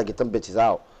 yo. I gotta get them bitches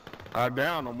out. I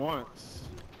downed him once.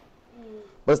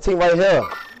 But this team right here.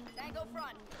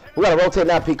 We gotta rotate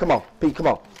now, Pete. Come on, Pete. Come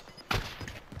on.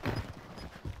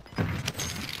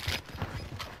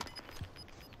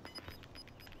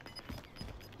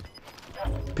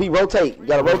 Pete, rotate. You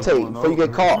gotta rotate before you get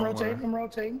I'm caught. rotating, I'm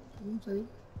rotating.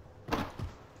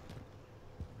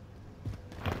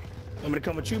 Want me to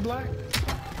come with you, Black?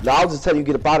 No, I'll just tell you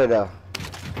get up out of there.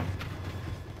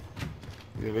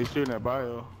 Yeah, they shooting at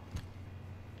bio.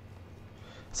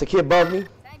 It's a kid above me.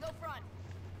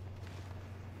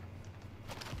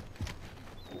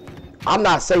 I'm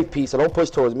not safe, Pete, so don't push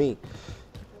towards me.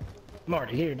 I'm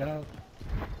already here, dog.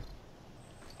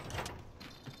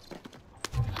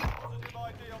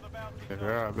 Yeah,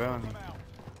 they're out bounty.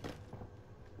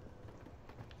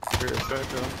 Here,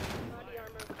 second.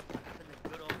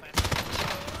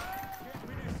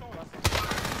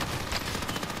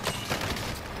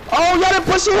 Oh, y'all didn't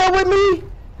push your head with me?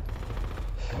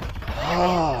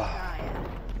 Ah,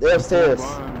 they're upstairs.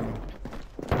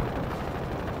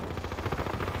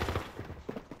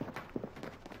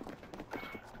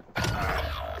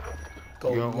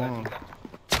 Go, Go Black. on.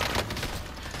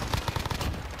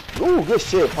 Ooh, good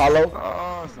shit, Paulo.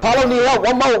 Oh, Paulo need help.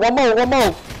 One more, one more, one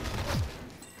more.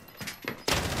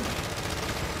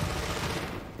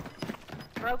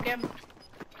 Broke him.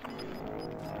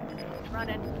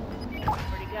 Running.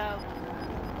 Where'd he go?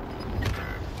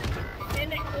 In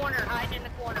the corner, hiding in the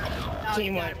corner. Oh,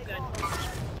 Team you got wipe. him good.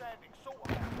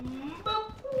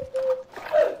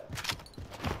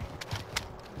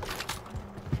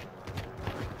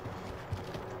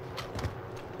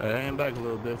 Hey, hang back a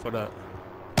little bit for that.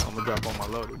 I'm gonna drop on my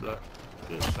loader, Black.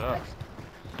 Good shot.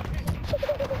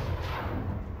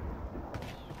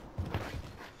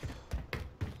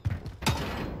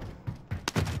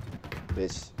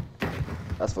 bitch.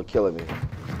 That's for killing me.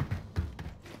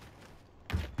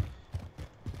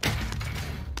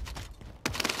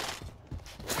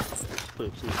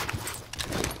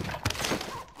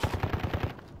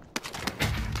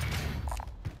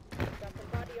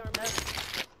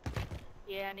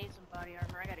 Yeah, I need some body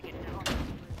armor. I gotta get down.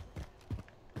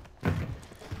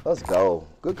 Let's go.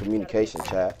 Good communication,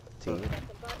 chat team.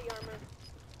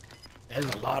 There's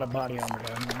a lot of body armor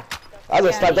down there. I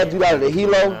just sniped that dude out of the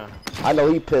helo. I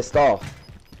know he pissed off.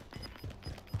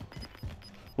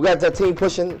 We got that team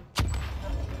pushing.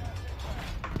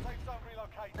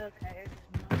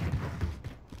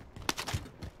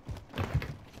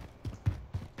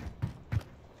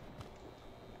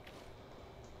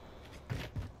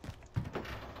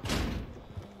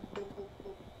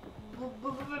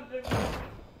 Okay.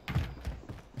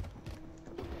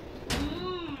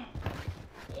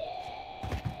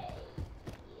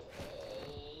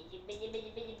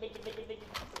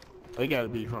 They gotta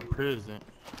be from prison.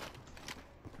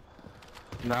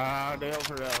 Nah, they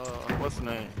over there, what's the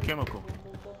name? Chemical.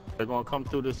 They're gonna come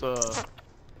through this, Oh,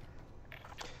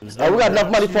 we got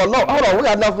enough money for a load. Hold on, we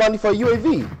got enough money for a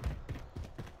UAV.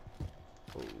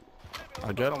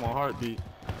 I got them on heartbeat.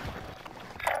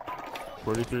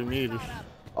 43 meters.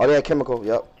 Oh, yeah, chemical,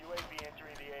 yep. UAV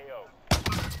entering the AO.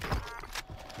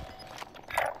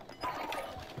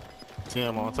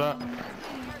 Tim on top.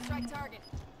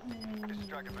 This is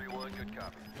Striker 3-1, good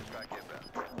copy. Strike inbound.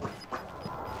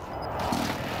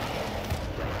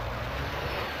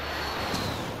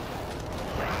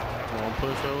 One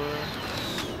push over there.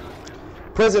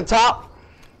 Prison top.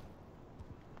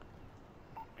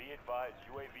 Be advised,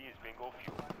 UAV is bingo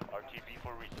fuel. RTB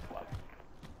for resupply.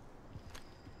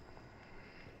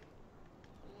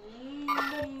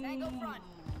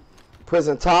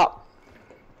 Prison top.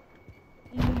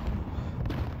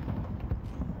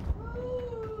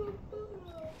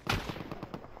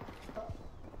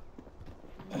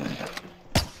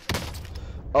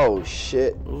 Oh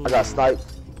shit. I got sniped.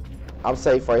 I'm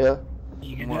safe right here.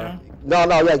 You get down? No,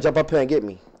 yeah, jump up here and get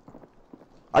me.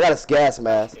 I got a gas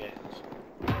mask. Yeah,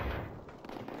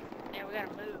 we gotta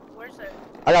move. Where's the...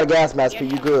 I got a gas mask for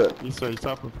you, good. You say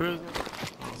top of prison?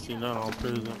 I don't see none on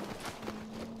prison.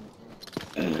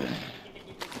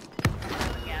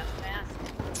 gas mask?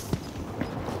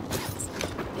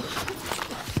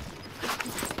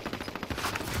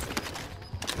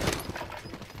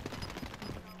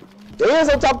 It is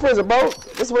on top of prison, bro.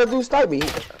 This is where the dude sniped me.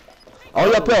 Oh,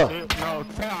 he up here. No,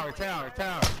 tower.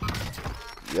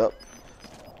 Yep.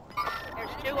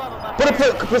 There's two of them up Put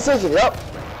there. a precision, yep.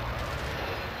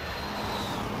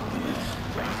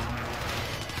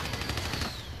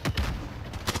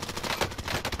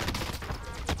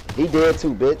 He dead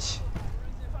too, bitch.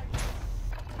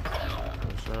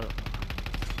 What's up?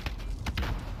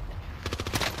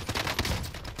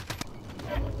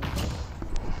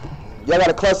 Y'all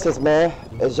gotta clutch this, man.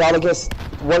 It's y'all against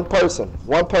one person.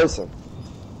 One person.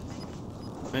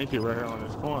 Thank you right here on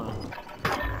this corner.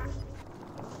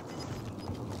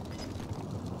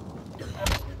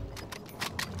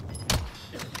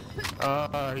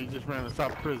 He just ran the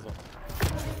top of prison.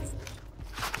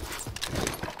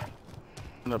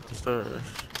 And up the stairs.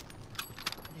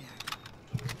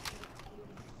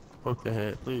 Poke the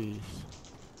head, please.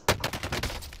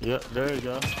 Yep, there you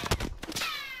go.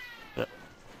 Yep.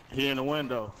 He in the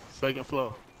window, second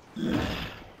floor.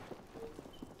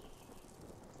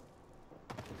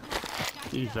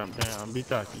 He jumped down, be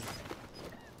cocky.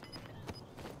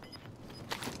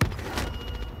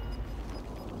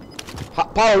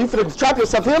 Paulo, you finna trap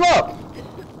yourself. Heal up.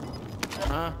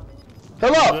 Huh?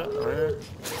 Heal up. Right here.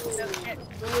 No shit.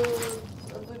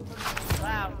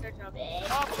 Wow, there's a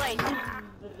all place.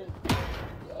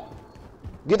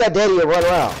 Get that daddy and run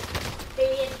around.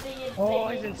 Oh,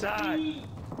 he's inside.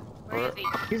 Where is he?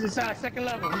 He's inside second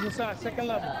level. Second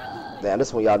level. Damn,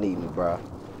 this one y'all need me, bro.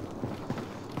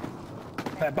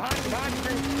 Behind you,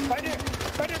 Green. Right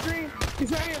there, Green.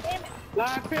 He's right here.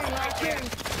 Live pin.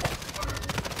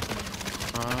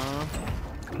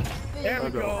 There we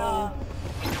go.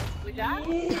 We got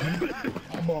him?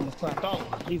 I'm almost clapped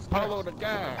off. He's follow the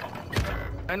guy.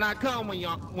 And I come when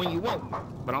you want,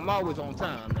 but I'm always on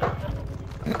time now.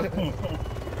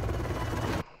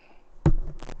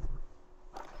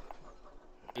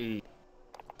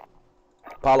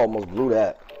 Paulo almost blew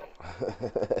that.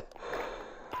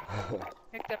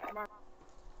 Picked up from our...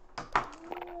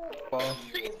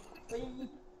 You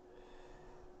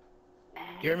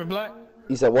hear me, Black?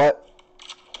 You said what?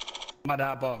 My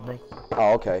dad bought, bro.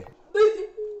 Oh, okay.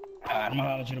 I'm gonna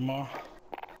holler at you tomorrow.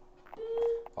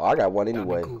 Oh, I got one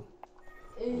anyway. Cool.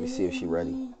 Let me see if she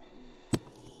ready.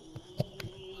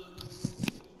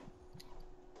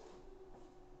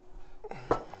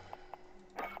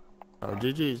 Oh,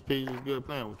 GG's, P. It's good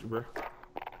playing with you, bro.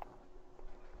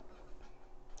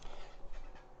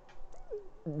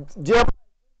 Jeff.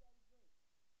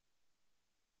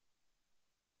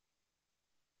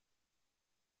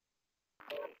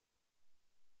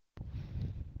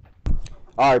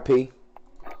 All right, P.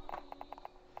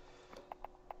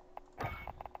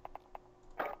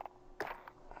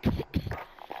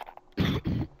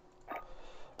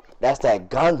 That's that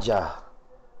ganja.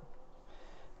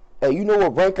 Hey, you know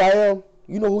what rank I am?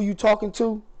 You know who you talking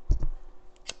to?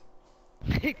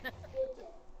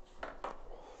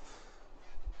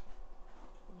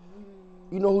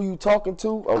 You know who you talking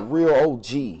to? A real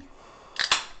OG.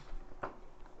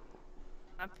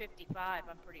 I'm 55.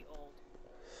 I'm pretty old.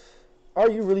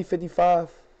 Are you really 55?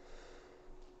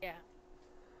 Yeah.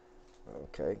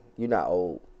 Okay. You're not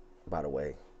old, by the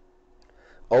way.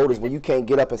 Old is when you can't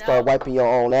get up and No. start wiping your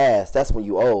own ass. That's when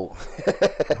you old.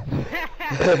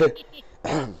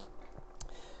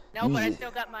 No, but I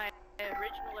still got my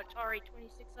original Atari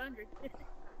 2600.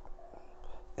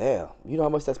 Damn. You know how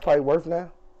much that's probably worth now?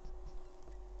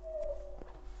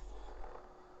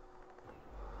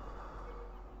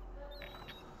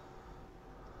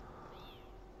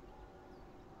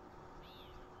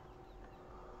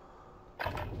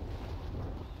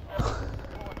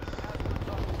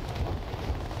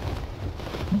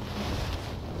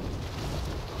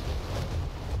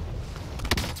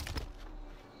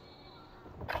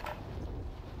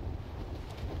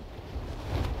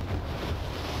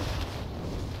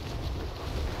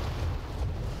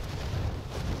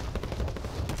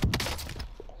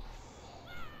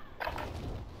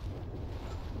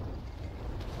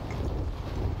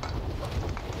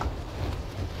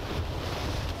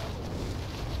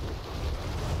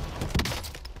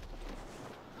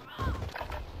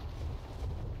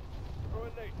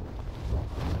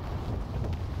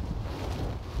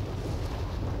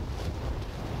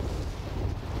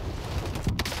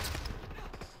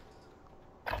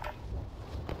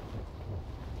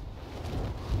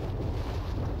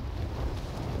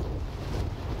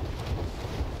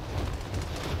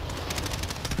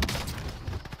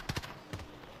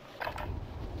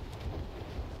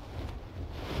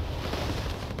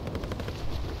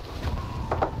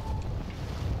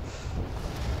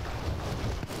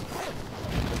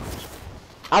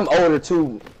 I'm older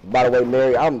too, by the way,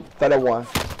 Mary. I'm 31.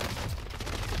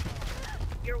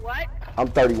 You're what? I'm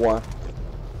 31.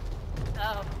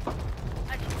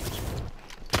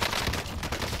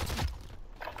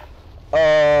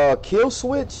 Oh. Kill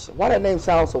Switch? Why that name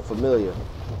sounds so familiar?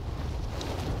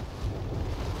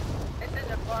 This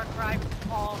is a far cry from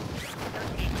Pong.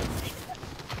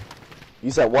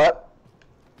 You said what?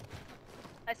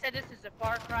 I said this is a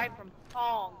far cry from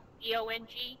Pong.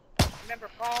 P-O-N-G. Remember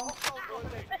Pong?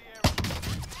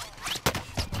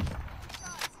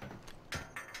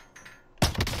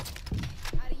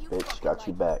 Bitch, got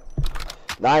you back.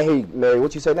 Now I hear you, Mary.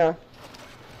 What you say now?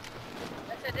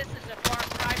 I said this is a far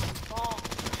cry from Pong.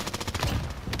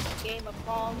 Game of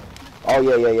Pong. Oh,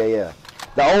 yeah.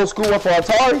 The old school one for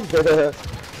Atari?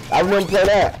 I remember playing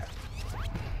that.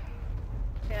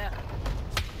 Yeah.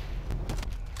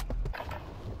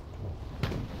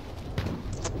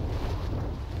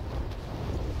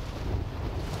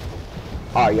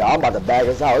 Alright, y'all, I'm about to bag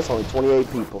us out. It's only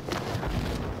 28 people.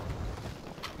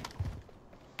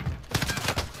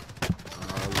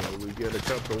 Yeah, we get a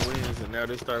couple of wins, and now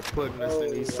they start putting us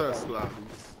in these sus lobbies.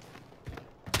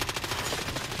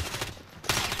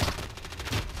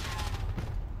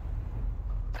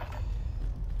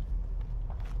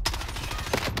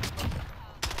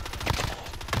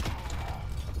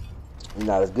 You're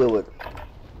not as good with.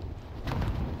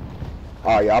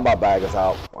 Alright, y'all, I'm about to bag us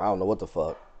out. I don't know what the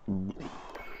fuck.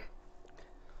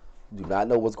 Do not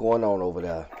know what's going on over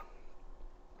there.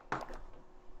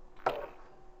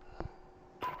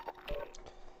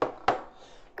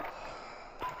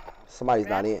 Somebody's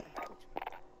not in.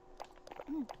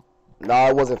 No,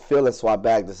 I wasn't feeling, so I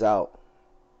bagged this out.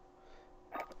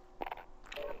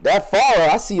 That far,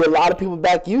 I see a lot of people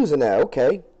back using that.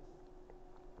 Okay.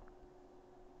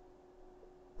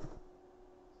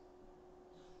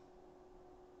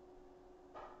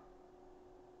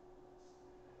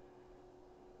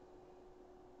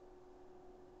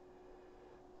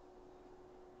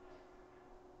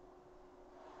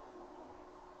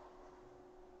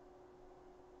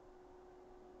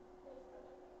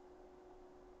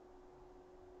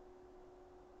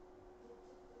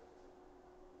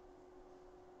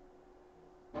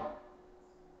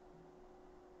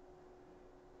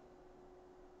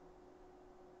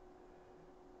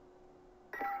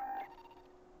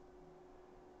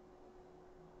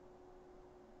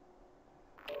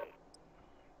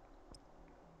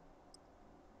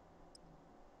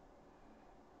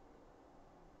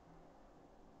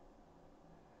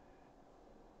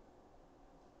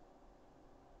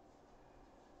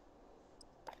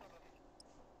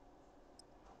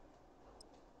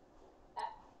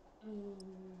 Enemy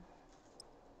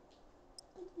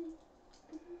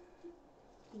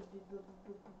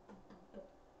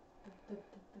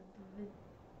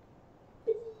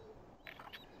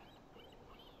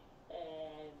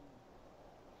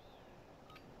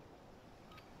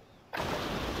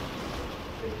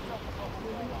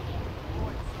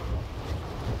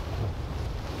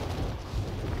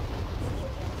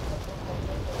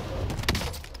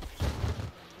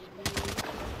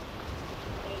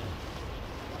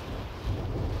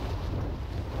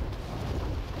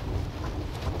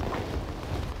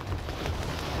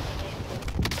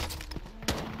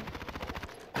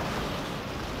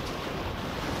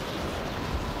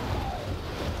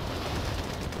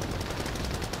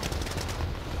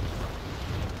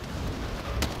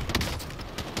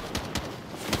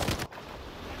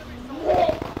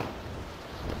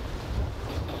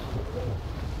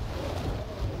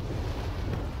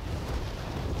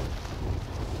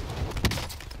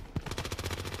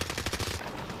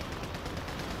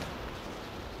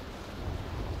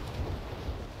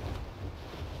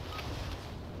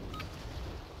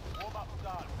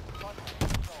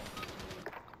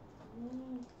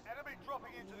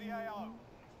dropping into the AO.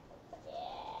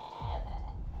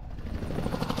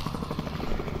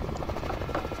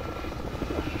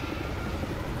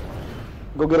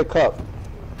 Go get a cup.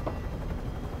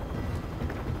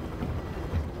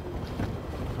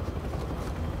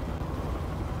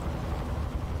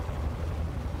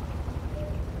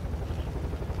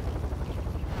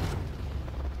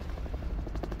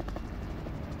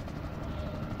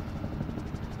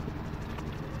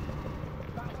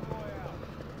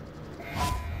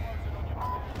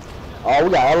 Oh, we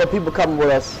got other people coming with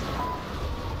us.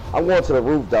 I'm going to the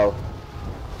roof though.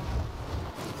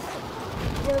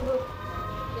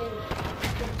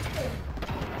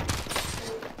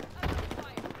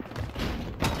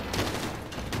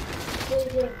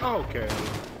 Okay.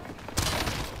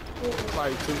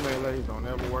 Like 2 melees don't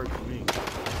ever work for me.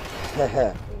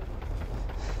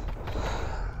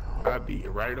 I be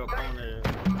right up on there.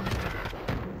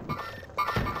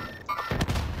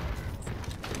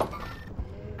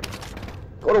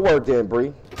 Go to work then,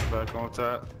 Bree. Back on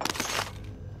top.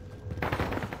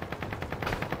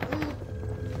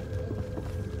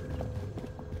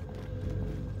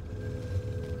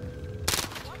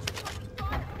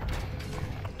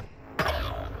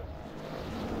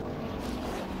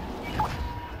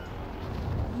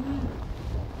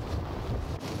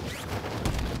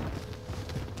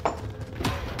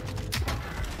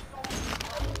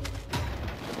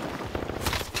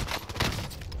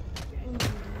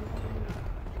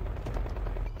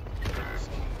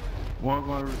 One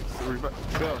going to revive.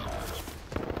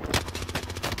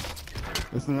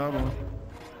 It's another one.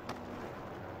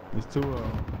 There's 2 of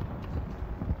them.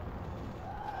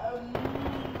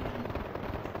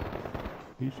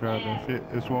 He tried that shit.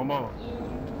 It's one more.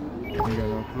 He got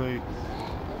no plates.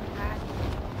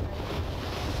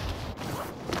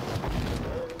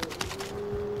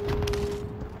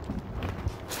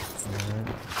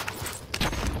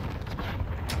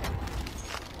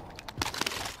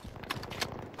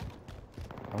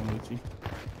 I'm with you.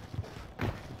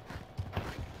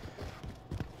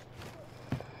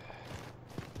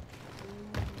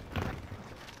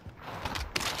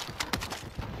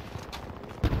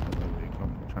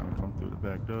 Trying to come through the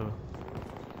back door.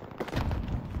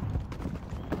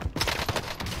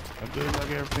 I feel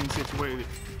like everything's situated.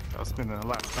 I'm spending a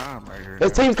lot of time right here.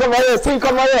 This team come right here. This team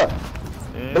come right here.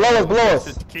 Yeah, Below us, below us.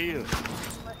 Just to kill.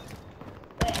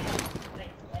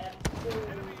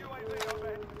 Enemy UAV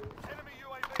overhead. Enemy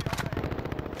UAV overhead.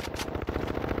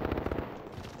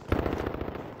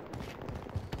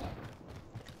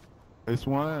 There's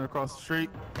one across the street.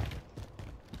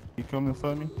 He coming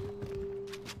for me.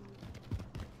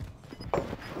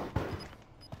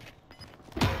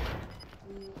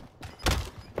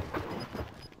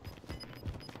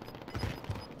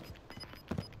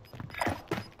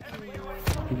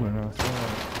 He went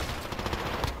outside.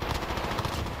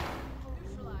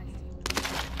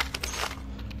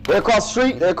 They're across the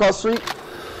street. They're across the street.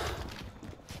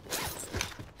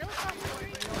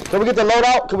 Can we get the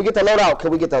loadout? Can we get the loadout?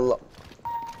 Can we get the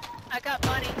I got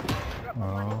money.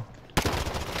 Oh.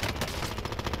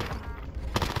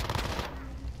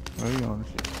 Where you on the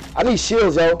shit? I need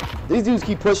shields, yo. These dudes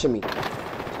keep pushing me.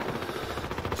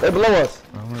 They're below us.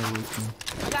 I'm right with you.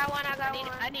 I got one.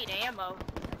 I need ammo.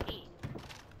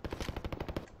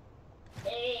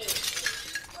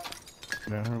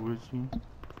 Got her with you.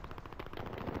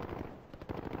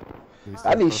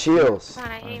 I need shields.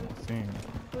 Fine, I aim.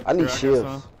 I need Here,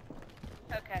 shields.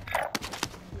 Okay.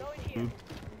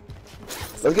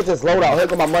 Let's get this loadout. Here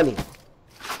go my money. There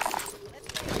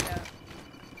we go.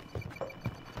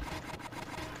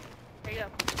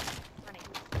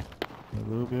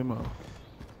 little bit more.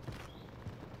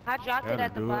 I dropped it That'll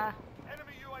at the do it. bar.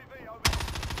 Enemy UAV over.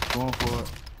 Going for it.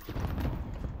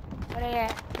 Where they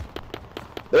at?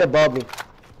 They're above me.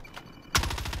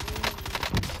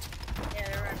 Yeah,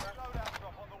 they're right. Loadout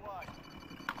drop on the way.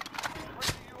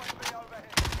 Friendly UAV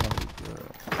overhead. Only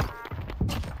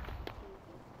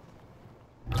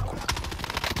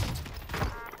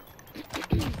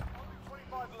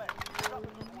 25 left.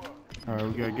 Substance work. Alright,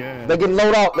 we got gas. They getting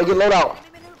load out. They getting load out.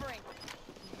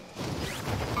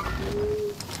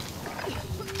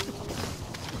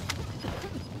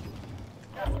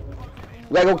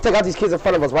 We gotta go take out these kids in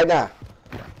front of us right now.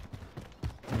 Yeah,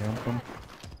 I'm coming.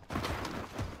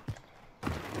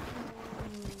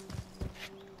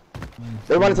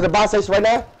 They running to the buy station right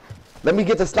now. Let me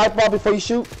get the sniper ball before you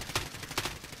shoot.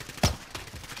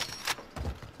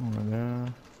 Come on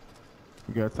down.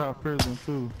 We got top prison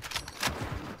too.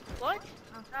 What?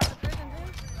 On top of the prison,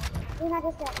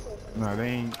 dude? Nah, they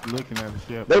ain't looking at the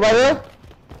ship. They right here.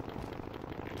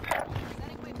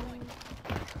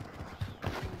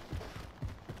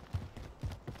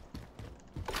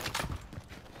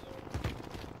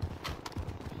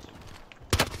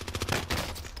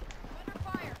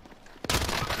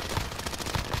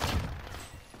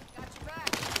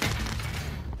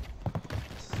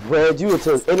 Red, you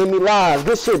into enemy lines.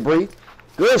 Good shit, Bree.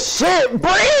 Good shit,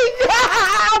 Bree!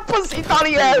 Pussy thought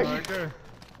he had. Right there.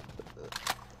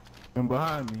 And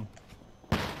behind me.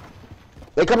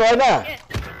 They coming right now. Yeah.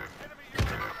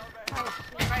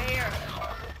 Right here.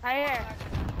 Right here.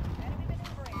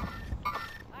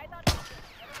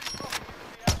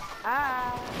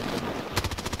 Ah.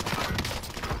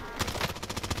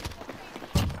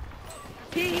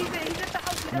 He's at the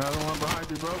house. Another one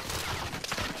behind you, bro.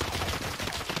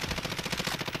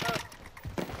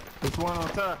 There's one on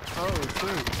top. Oh,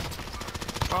 shoot.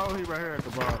 Oh, he right here at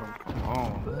the bottom. Come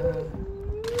on, man.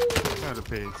 Gotta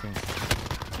pay attention.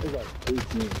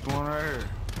 There's one right here.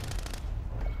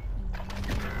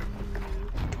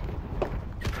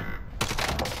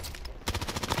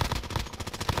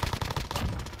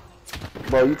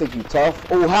 Bro, you think you tough?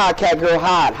 Oh, hide, cat girl,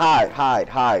 hide, hide, hide,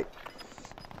 hide.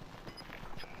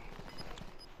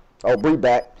 Oh, Bree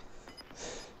back.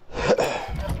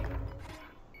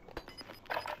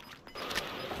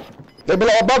 They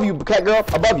below above you, cat girl,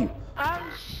 above you. Oh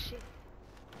shit.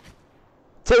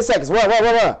 10 seconds, run, run,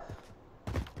 run, run.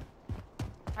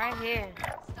 Right here.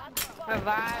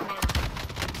 Revive me.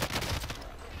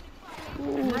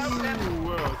 Ooh,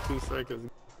 well, 2 seconds.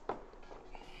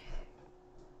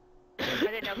 I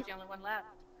didn't know it was the only one left.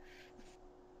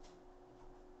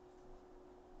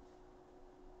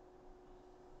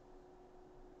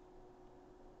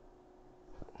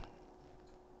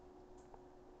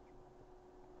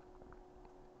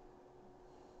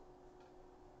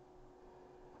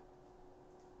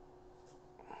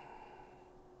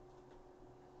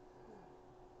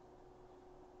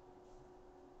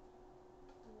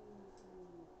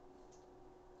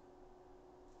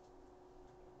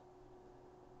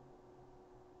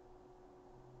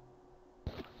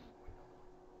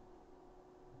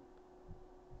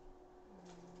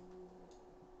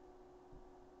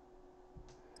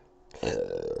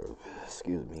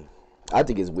 Excuse me. I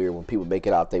think it's weird when people make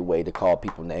it out their way to call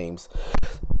people names.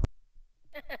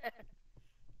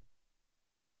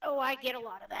 Oh, I get a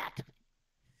lot of that.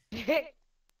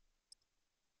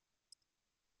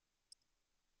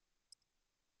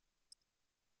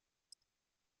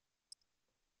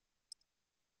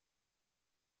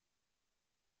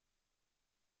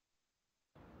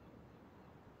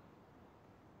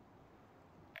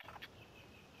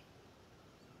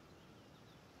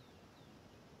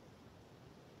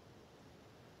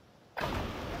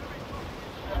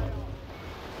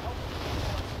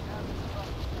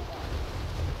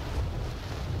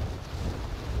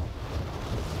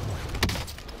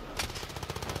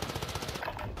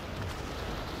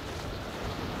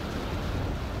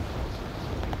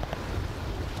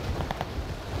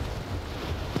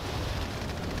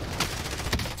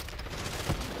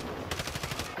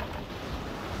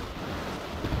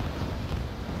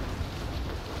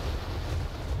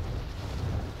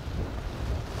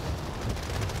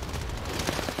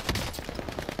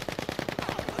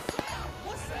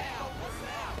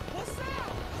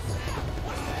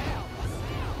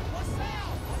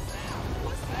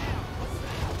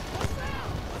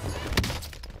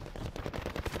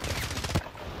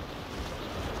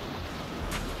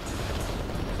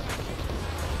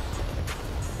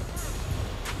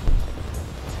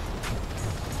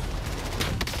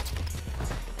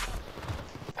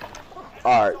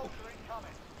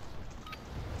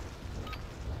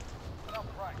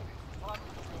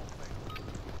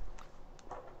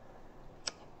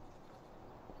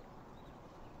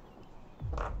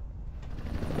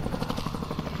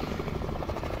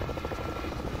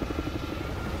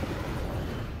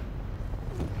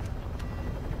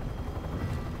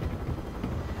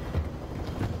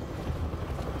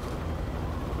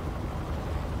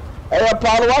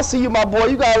 Apollo. I see you, my boy.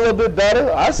 You got a little bit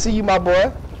better. I see you, my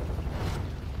boy.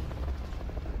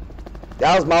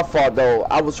 That was my fault, though.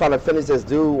 I was trying to finish this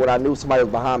dude when I knew somebody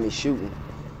was behind me shooting.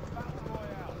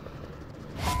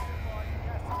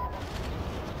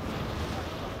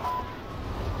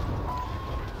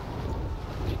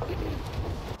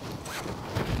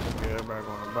 Everybody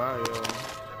gonna buy yo.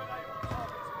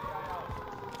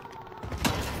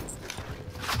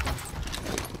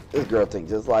 This girl think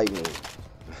just like me.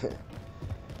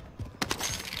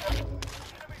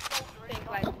 Think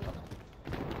like me.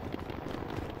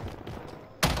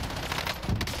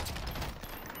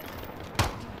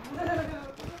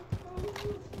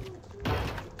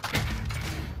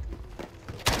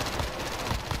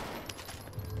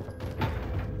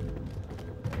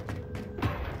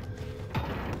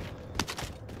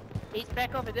 He's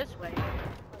back over this way.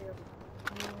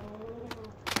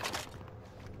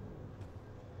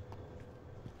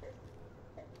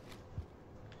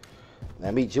 Now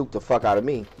me juke the fuck out of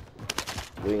me.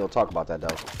 We ain't gonna talk about that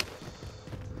though.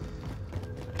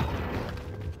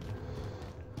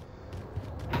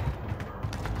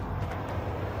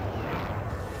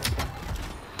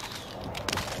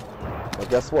 But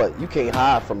guess what? You can't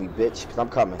hide from me, bitch, cause I'm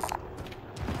coming.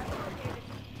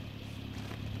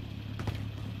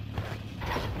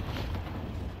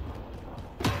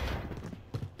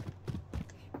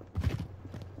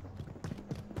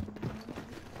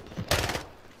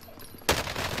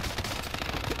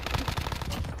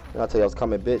 I'll tell you I was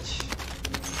coming, bitch.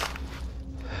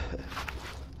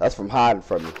 That's from hiding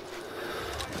from me.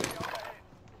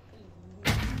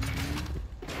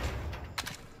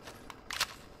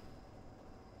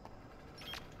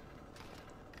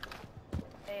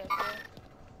 Hey,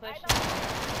 push.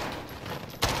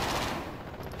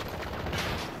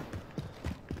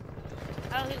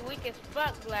 Oh, he's weak as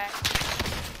fuck, Black.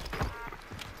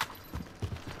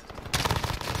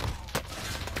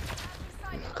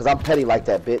 Cause I'm petty like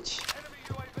that, bitch.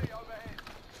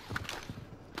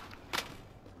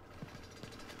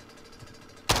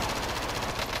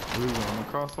 We on the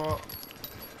crosswalk.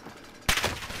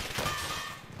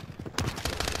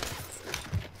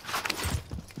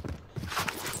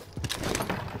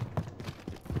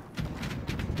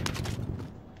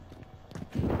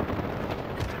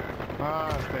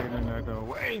 Ah, I stayed in there though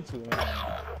way too long.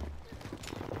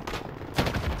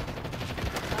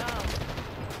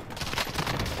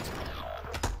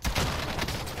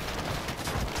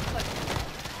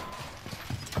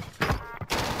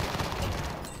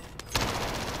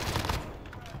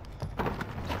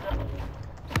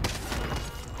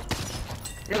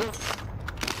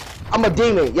 I'm a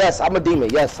demon. Yes, I'm a demon.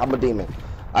 Yes, I'm a demon.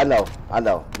 I know. I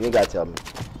know. You ain't gotta tell me.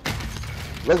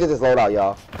 Let's get this loadout,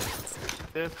 y'all.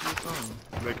 Yes,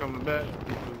 they coming back.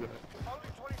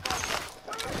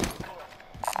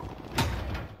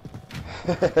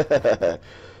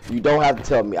 You don't have to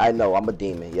tell me. I know. I'm a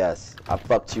demon. Yes. I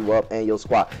fucked you up and your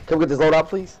squad. Can we get this loadout,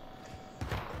 please?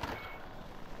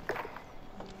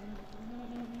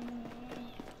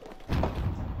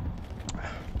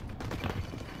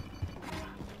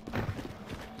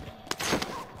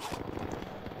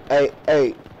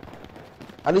 Hey,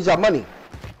 I need y'all money.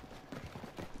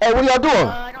 Hey, what are y'all doing?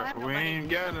 I don't have no We money. ain't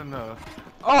got enough.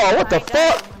 Oh, what the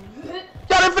fuck?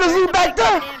 Y'all didn't finish me back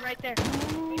there? Right there.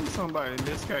 Ooh, somebody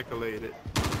miscalculated.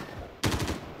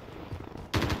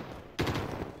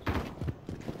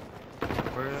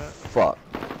 Where at? Fuck.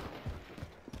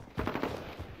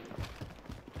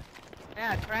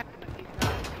 Yeah, trapping him. He's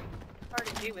not hard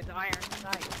to do with iron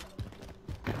sight.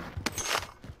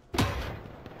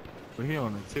 But he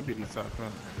on the tippity top, huh?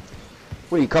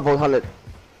 We need a couple hundred.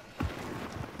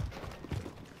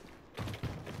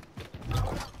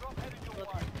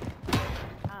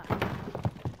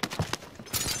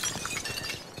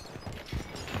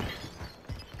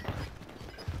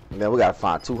 Man, we gotta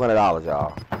find $200,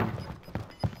 y'all.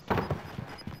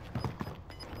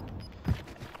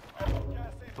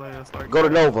 Go to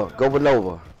Nova. Go with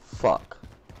Nova. Fuck.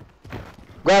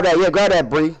 Grab that. Yeah, grab that,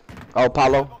 Bree. Oh,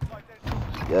 Paulo.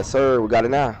 Yes, sir. We got it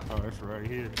now. Oh, it's right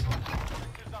here.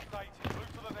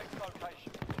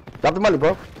 Drop the money,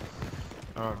 bro.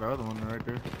 Oh, the other one right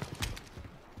there.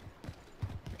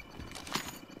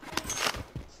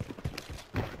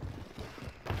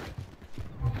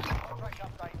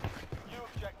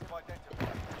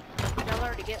 Y'all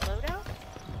already get loadout?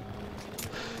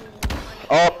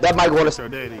 Oh, that might go on Get the... your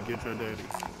daddy. Get your daddy.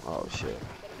 Oh, shit.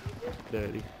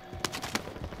 Daddy.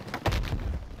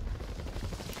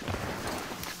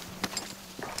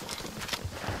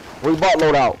 We bought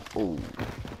loadout. Ooh.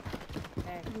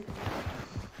 Hey.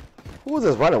 Who was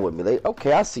this running with me?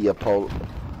 Okay, I see a pole.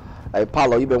 Hey,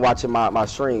 Paulo, you been watching my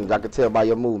streams. I can tell by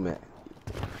your movement.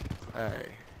 Hey.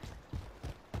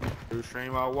 Every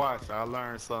stream I watch, I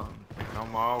learn something.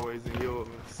 I'm always in yours.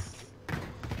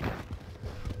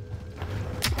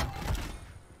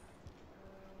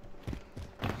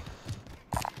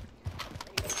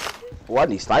 Oh, I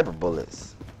need sniper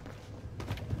bullets.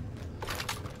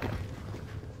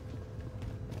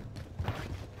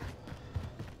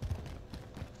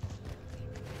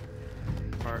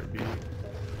 Heartbeat.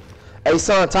 Hey,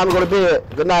 son, time to go to bed.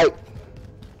 Good night.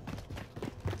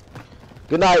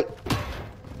 Good night.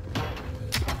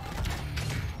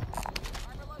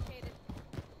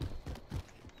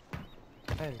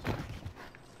 Hey.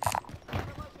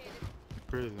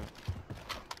 Prison.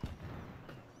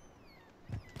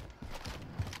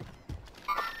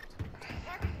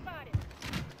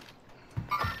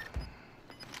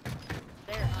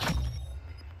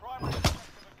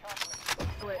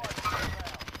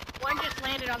 One just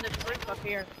landed on this roof up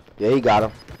here. Yeah, he got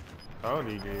him. Oh,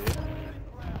 he did.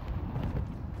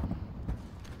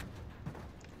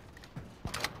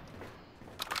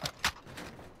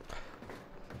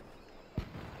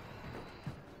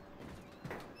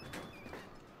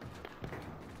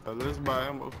 Let's buy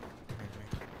him a...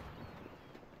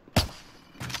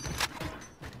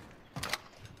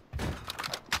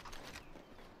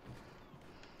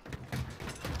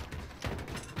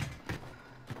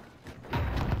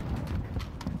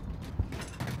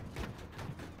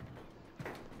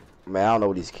 Man, I don't know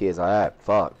what these kids are at.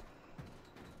 Fuck.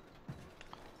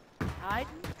 Hiding?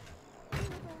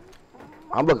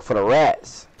 I'm looking for the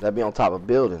rats that be on top of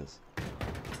buildings.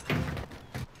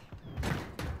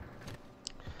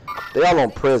 They all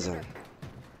on prison.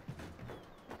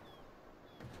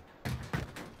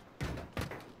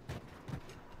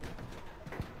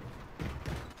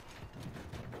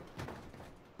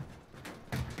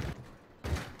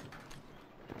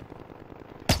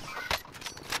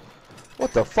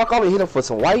 What the fuck? I'm hitting for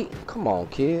some white? Come on,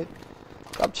 kid.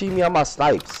 Stop cheating me on my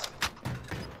snipes.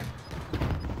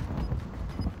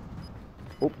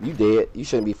 Oh, you dead. You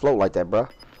shouldn't be floating like that, bruh.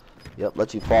 Yep,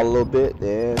 let you fall a little bit,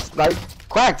 then snipe.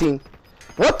 Cracked him.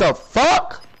 What the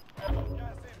fuck?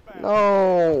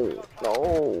 No,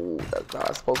 no, that's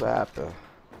not supposed to happen.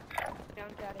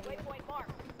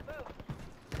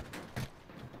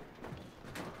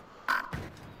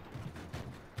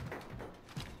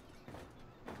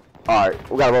 Alright,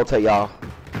 we gotta rotate, y'all.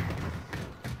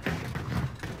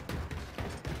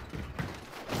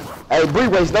 Hey, Bree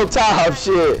waste no time,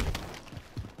 shit.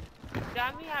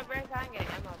 Got me out break, I can get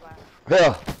ammo back.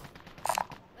 Yeah.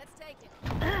 Let's take it.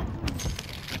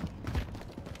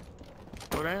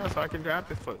 Well, damn, so I can drop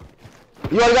it for...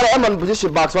 You already got an ammo in the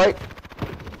position box, right?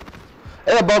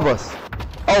 Hey, above us.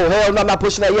 Oh, hell no, I'm not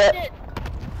pushing that yet.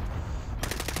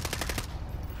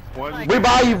 Bree,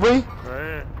 behind you, Bree.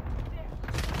 Right.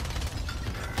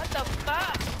 What the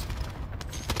fuck?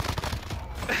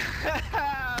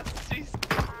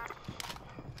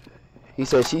 He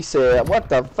said, she said, what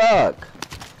the fuck?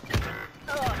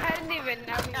 Oh, I didn't even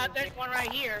know. There's one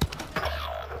right here.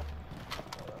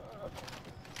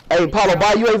 Hey, Paulo,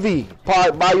 buy UAV. Buy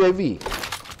UAV.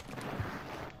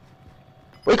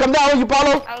 Wait, come down on you,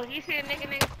 Paulo. Oh, you see a nigga?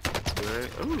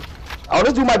 Right. Ooh. Oh,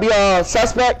 this dude might be a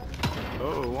suspect.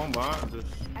 Oh, one behind us.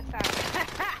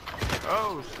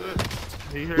 Oh, shit.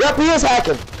 He here. Yep, he is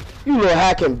hacking. You little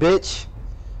hacking bitch.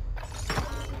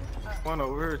 One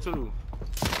over here, too.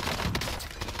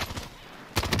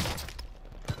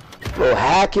 Little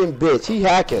hacking bitch. He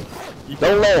hacking.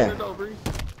 Don't land.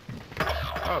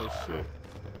 Oh, shit.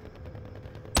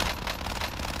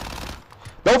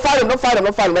 Don't fight him. Don't fight him.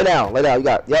 Don't fight him. Lay down. Lay down. You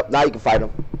got. Yep. Now you can fight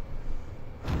him.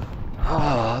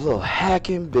 Oh, little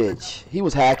hacking bitch. He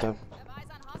was hacking.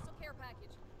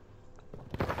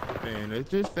 Man, if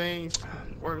this thing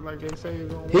work like they say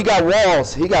it's gonna work. He got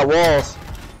walls. He got walls.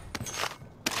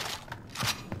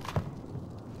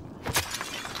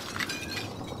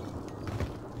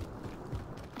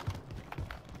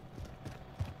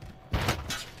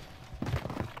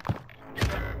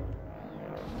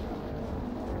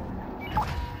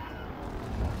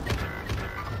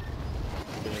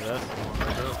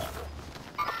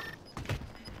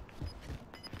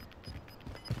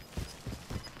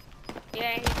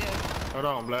 Yeah, he did. Hold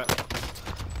on, Black.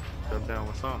 Step down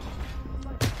with something.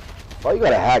 Oh, you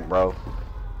got a hack, bro.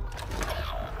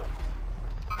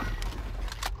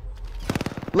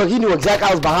 Look, he knew exactly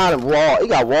I was behind him. Wall. He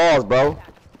got walls, bro.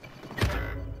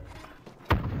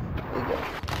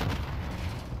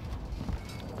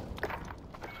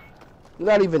 You're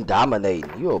not even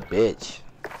dominating. You a bitch.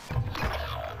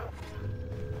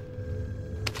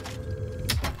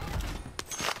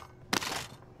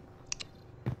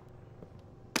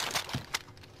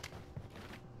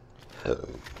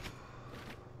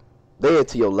 They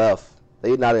to your left.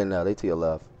 They not in there. They to your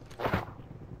left.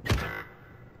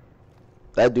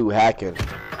 That dude hacking.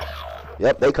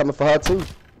 Yep, they coming for her too.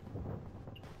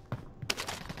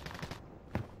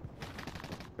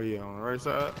 Are you on the right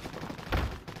side?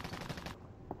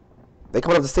 They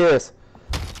coming up the stairs.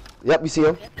 Yep, you see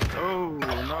him. Oh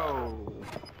no.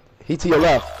 He to your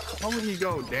left. How would he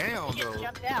go down He though?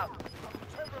 jumped out.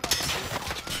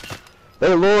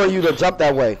 They lure you to jump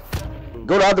that way.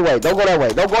 Go the other way. Don't go that way.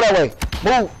 Don't go that way.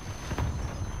 Move.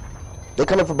 They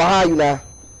coming from behind you now.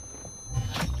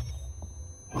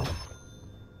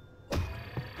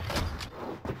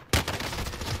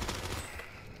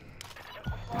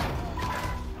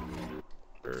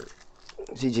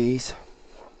 GG's.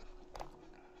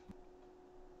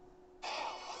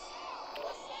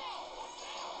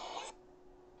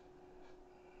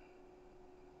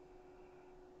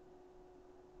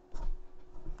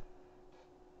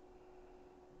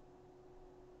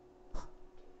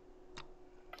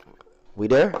 We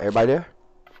there? Everybody there?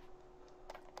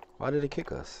 Why did it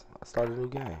kick us? I started a new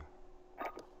game.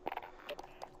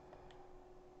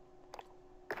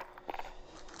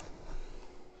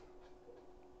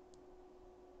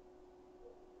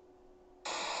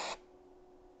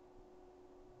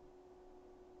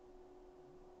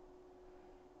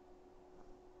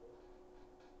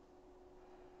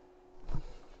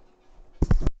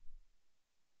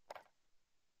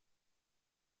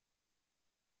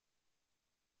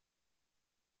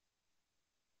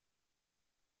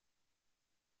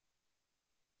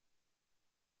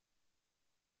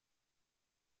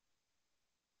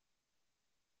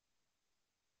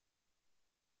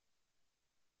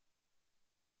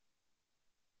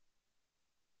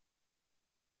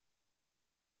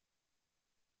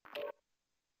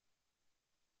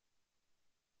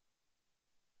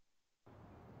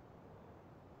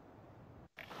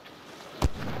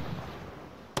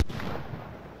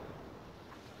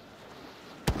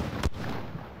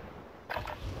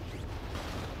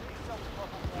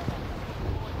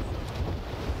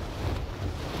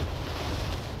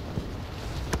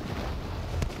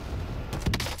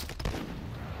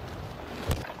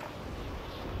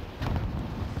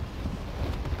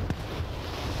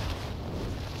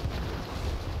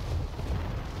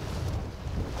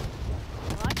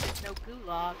 Well, there's no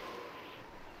gulag.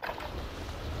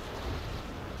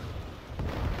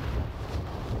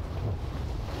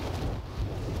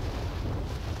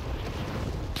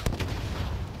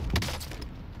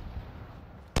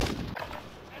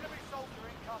 Enemy soldier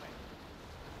incoming.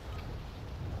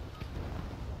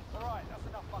 Alright, that's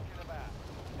enough fucking about.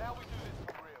 Now we do this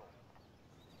for real.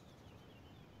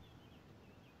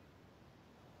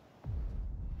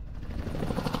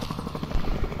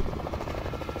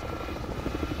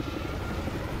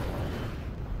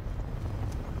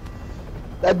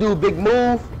 That dude, Big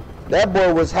Move, that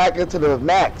boy was hacking to the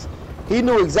max. He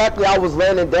knew exactly I was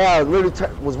landing down, really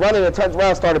was running and turned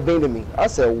around, started beaming me. I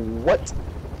said, what?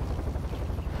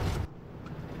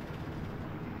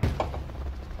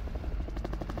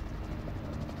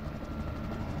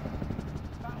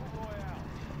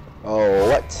 Oh,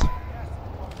 what?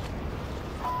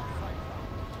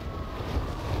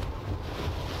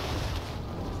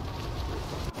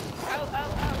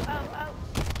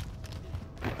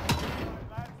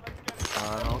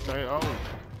 I don't say oh.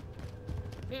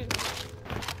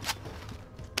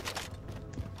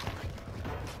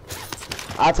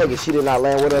 I take it she did not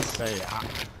land with us. Say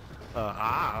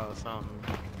or something.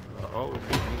 Oh,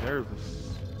 make me nervous.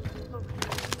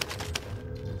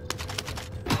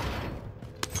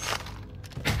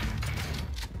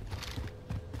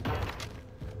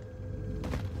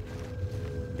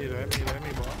 Hey, let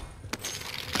me, boy.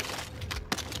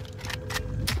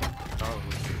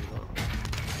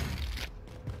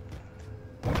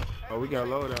 Oh, we got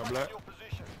low down, Black.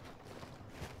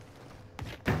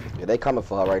 Yeah, they coming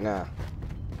for her right now.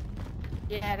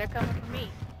 Yeah, they're coming for me.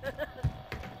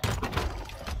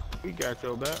 We got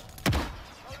your back.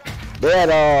 They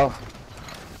at,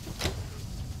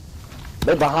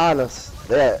 they behind us.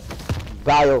 They at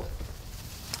Bio.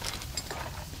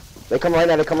 They come right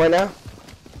now, they come right now.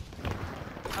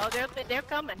 Oh, they're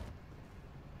coming.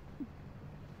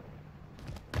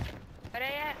 Where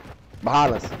they at?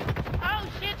 Behind us. Oh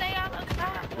shit, they all on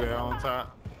top. We're on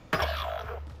top.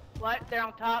 What? They're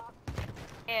on top?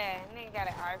 Yeah, nigga got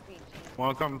an RPG.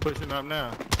 One coming pushing up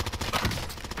now.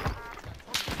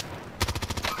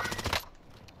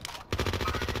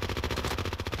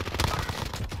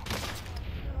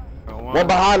 One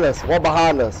behind us, one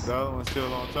behind us. The other one's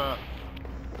still on top.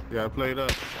 You gotta play it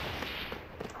up.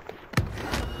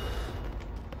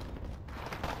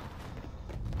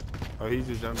 Oh, he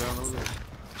just jumped down over there.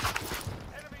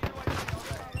 Enemy UAV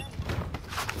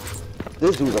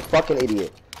This dude's a fucking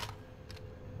idiot.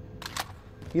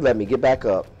 He let me get back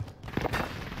up.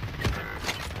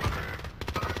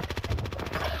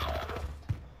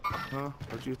 Huh?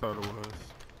 What you thought it was?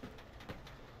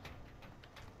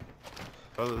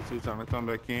 Other two trying to come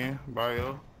back in.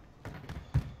 Bio.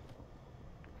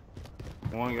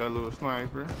 One got a little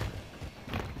sniper.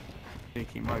 Think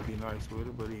he might be nice with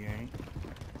it, but he ain't.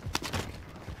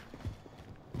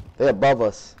 They above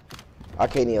us. I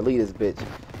can't even lead this bitch.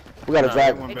 We gotta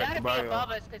drag. They gotta be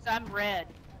above us because I'm red.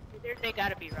 They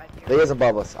gotta be right here. They is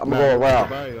above us. I'm gonna go around.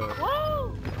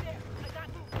 Whoa!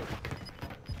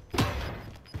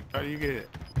 How do you get it?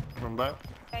 From back?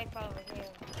 Safe over here.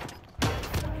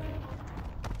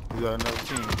 You got another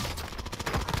team.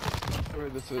 Where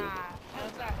this is? Nah, it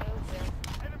was them.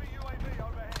 Enemy UAV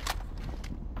overhead.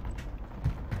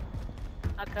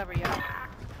 I'll cover you.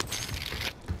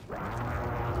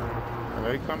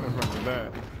 They coming from the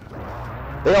back.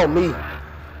 They on me.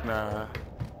 Nah.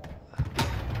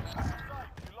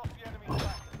 You lost the enemy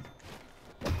track.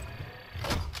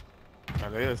 Nah,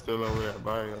 they are still over there,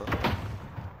 bio.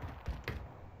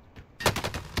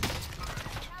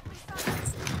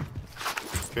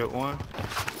 Killed one.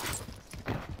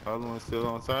 Other one's still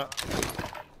on top.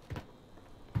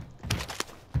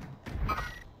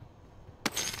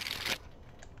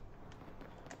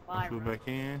 Two back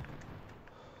in.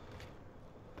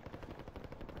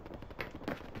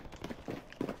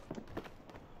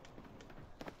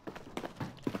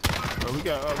 Oh, we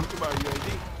can buy UAV.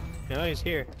 No, he's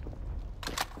here.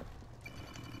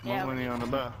 Yeah, More money on the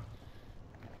back.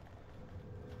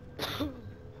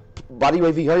 Body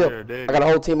UAV, hurry up. There, I got a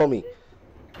whole team on me.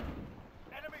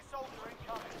 Enemy soldier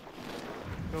incoming.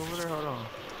 Over there, hold on.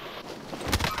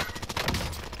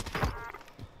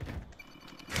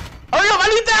 Hurry up, I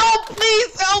need the help,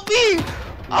 please help me.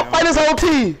 I'll fight this whole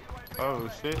team. Oh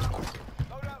shit.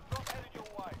 Loadout drop headed your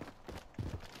way.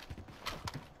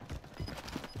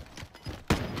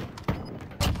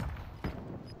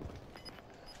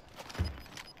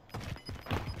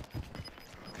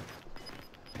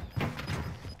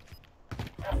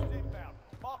 Gas is inbound.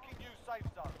 Marking new safe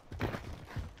zone.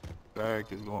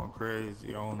 Back is going crazy.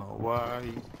 I don't know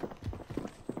why.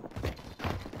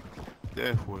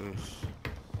 Death wish.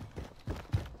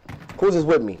 Who's this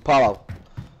with me? Paulo.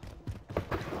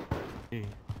 Yeah.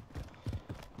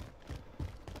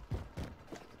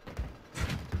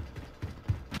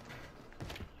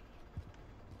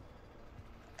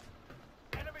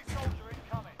 Enemy soldier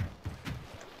incoming.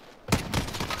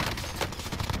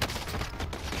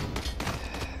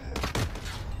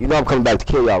 You know I'm coming back to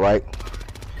kill y'all, right?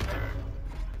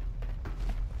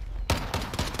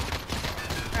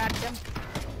 Cracked him.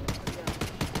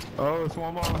 Oh, it's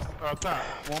one more on top.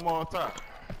 One more on top.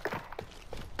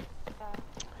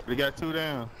 We got two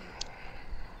down.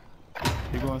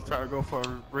 He gonna try to go for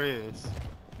res.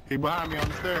 He behind me on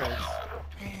the stairs.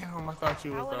 Damn, I thought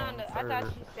you I was went on on the. I thought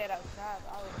you said outside.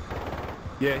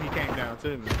 Yeah, he came down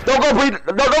to me. Don't go, Bree.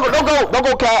 Don't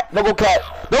go, cat. Don't go, cat.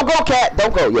 Don't go, cat.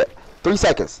 Don't go yet. 3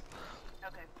 seconds.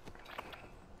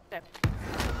 Okay.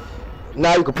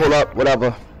 Now you can pull up,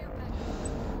 whatever.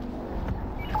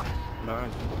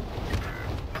 Nice.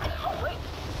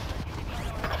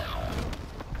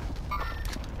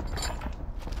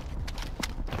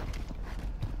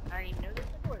 I didn't even know there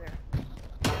was a door there.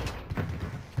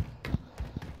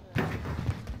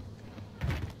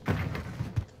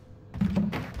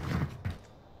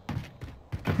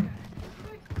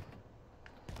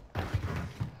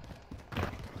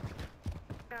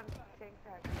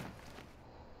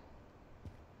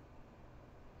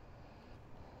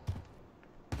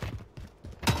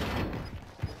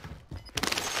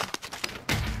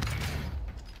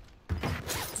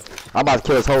 I'm about to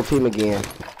kill his whole team again.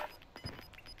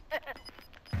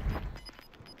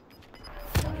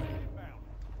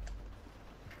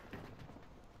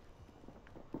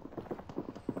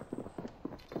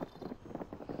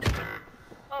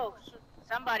 Oh,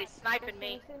 somebody's sniping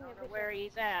me. I don't know where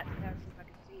he's at. I gotta see if I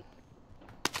can see.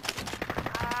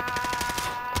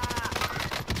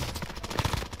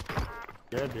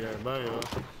 Yeah, dear, bio.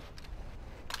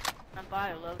 I'm by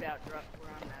a loadout truck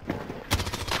where I'm at.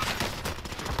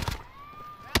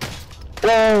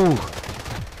 Whoa!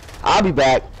 I'll be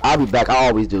back. I'll be back. I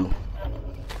always do.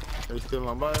 They still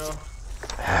on bio?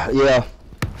 Yeah.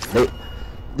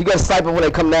 You gotta snipe them when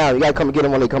they come down. You gotta come and get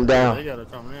them when they come down. They gotta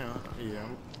come down. Yeah.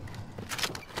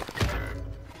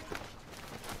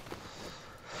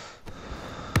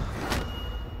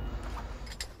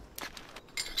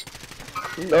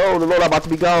 No, the loadout about to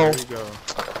be gone. There you go.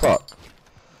 Fuck.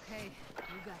 Okay,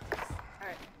 you got this.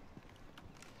 Alright.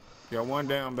 Got one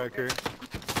down back here.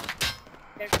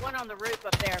 There's one on the roof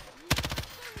up there.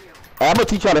 Hey, I'm gonna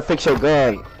teach you how to fix your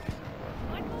gun.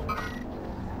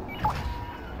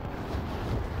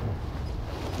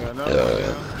 Got another one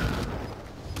down.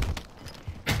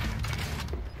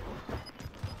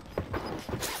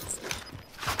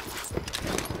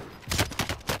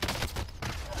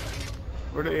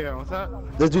 Where they at? What's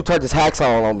up? This dude turned his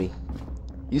hacksaw on me.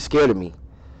 You scared of me.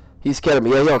 He's scared of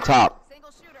me. Yeah, he on top.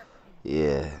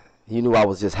 Yeah. You knew I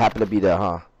was just happened to be there,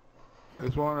 huh?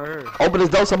 There's one right here. Open this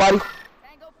door, somebody.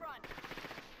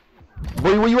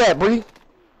 Bree, where you at, Bree?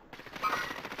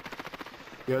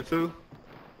 You got two?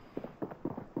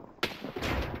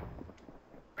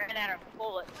 Ran out of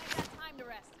bullets.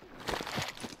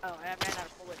 Oh, I ran out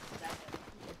of bullets.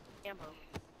 Ammo.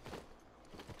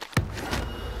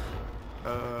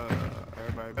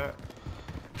 Everybody back.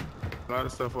 A lot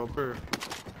of stuff up here.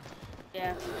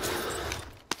 Yeah.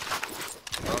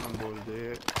 All them boys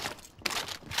dead.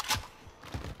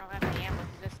 I don't have any ammo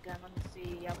for this gun. Let me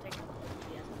see. I'll take it.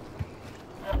 Yes.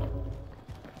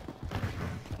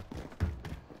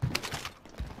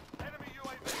 Enemy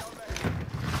UAV overhead.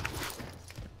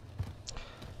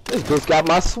 This bitch got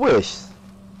my swish.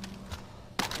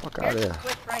 Fuck out of Here's there. the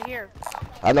switch right here.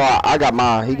 I know I got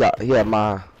mine. He had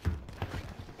mine.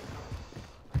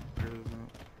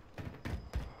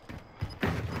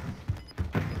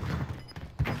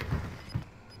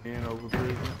 In over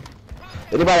prison.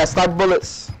 Anybody got sniper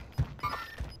bullets?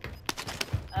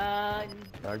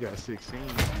 I got 16.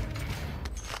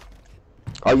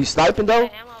 Are you sniping though?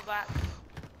 Ammo box.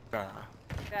 Nah.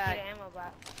 Got, Ammo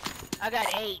box. I got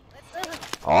 8.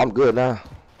 Oh, I'm good now.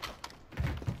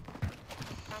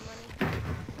 How many?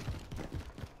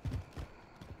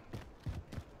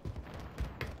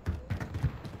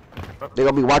 They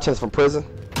gonna be watching us from prison.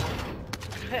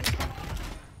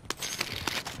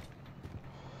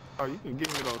 Oh, you can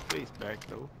give me those face back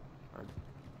though. A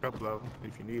couple of them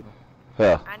if you need them.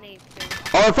 Yeah. I need to.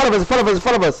 Oh, in front of us! In front of us! In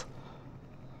front of us!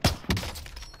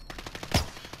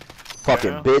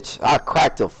 Fucking Yeah. bitch! I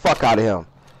cracked the fuck out of him.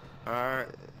 All right.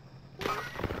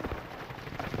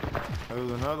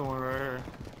 There's another one right here.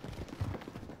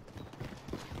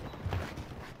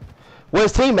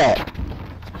 Where's team at?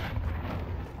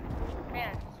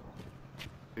 Man,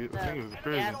 I think it was a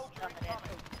prison.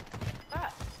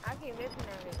 fuck. I keep missing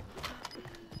everything.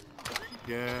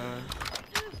 Yeah.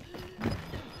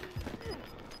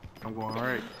 I'm going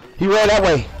right. He ran that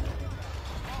way.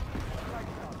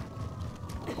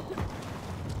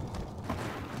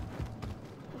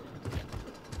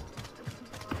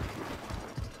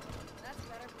 That's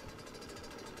better.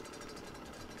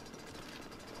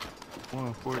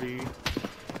 140.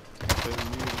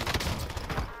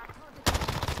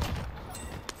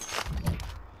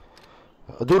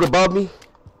 A dude above me.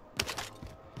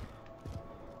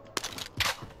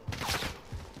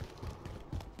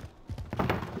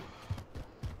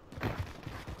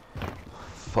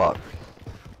 Fuck.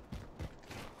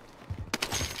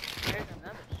 There's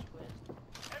another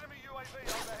switch. Enemy UAV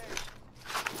overhead.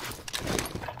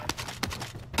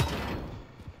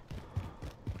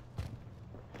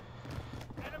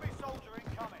 Enemy soldier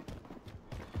incoming.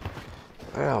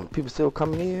 Damn, people still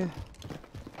coming in.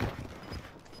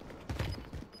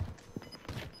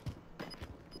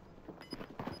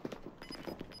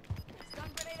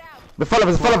 In front of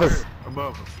us, in front of us.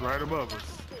 Above us, right above us.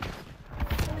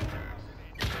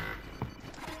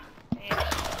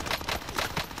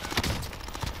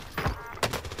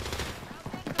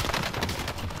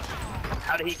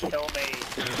 How did he kill me?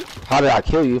 How did I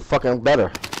kill you? Fucking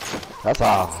better. That's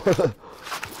all.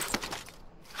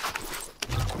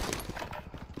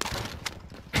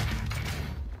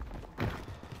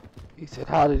 He said,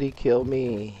 how did he kill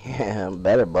me?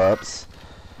 Better, Bubs.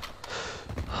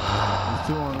 There's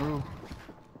two on the roof.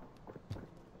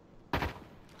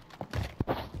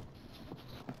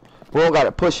 We don't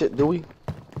gotta push it, do we?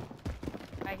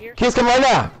 Right here. Kids, come right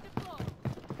now.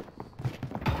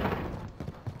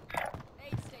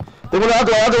 They went the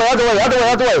other way, other way, other way, other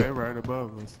way, other way. They're right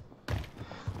above us.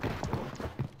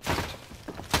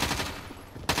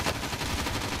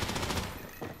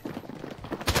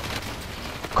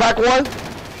 Crack one.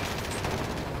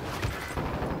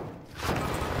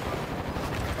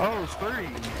 Oh, it's three.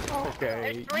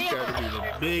 Okay, There's 3 you of gotta them. be the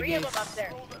There's 3 of them up biggest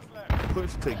there.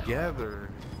 push together.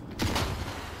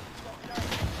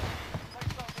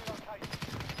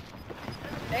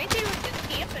 They two were just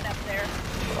camping up there.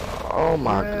 Oh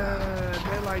my god. Yeah,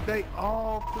 they're like they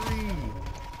all three.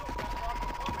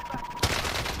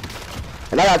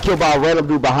 And I got killed by a random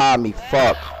dude behind me.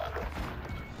 Fuck.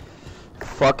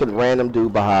 Fucking random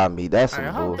dude behind me. That's I some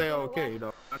hope bull. they okay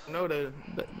though. I know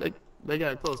they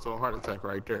got close to a heart attack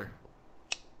right there.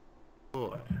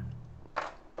 Boy.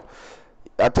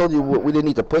 I told you we didn't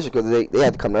need to push it because they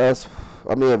had to come to us.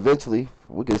 I mean, eventually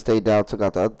we could stay down, took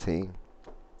out the other team.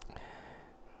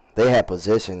 They had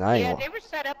position. Yeah, they were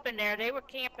set up in there. They were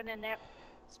camping in that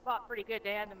spot pretty good.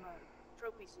 They had them a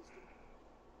trophy system.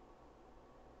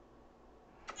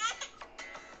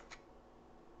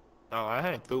 Oh, I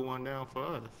had threw one down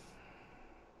for us.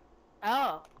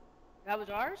 Oh, that was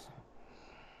ours?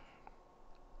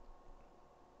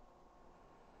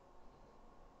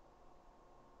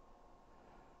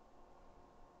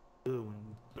 Good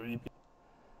one. 3 people.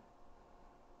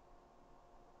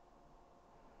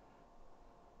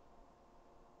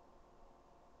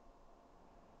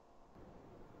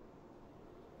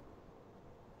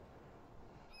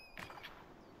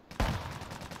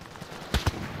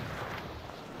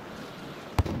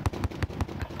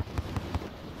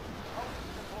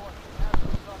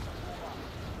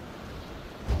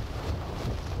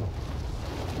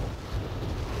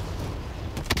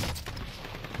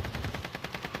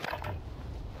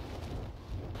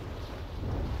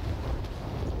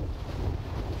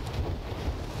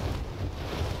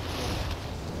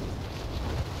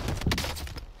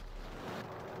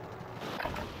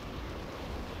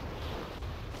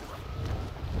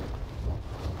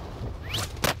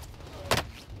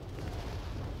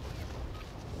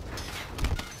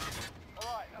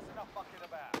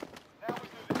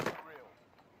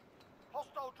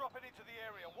 Dropping into the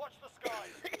area. Watch the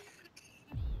skies.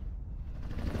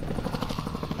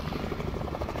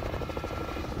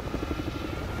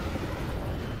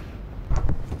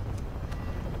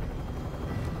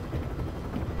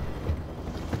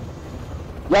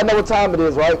 Y'all know what time it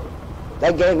is, right?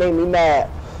 That game made me mad.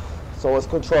 So it's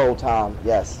control time.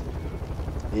 Yes.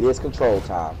 It is control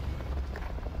time.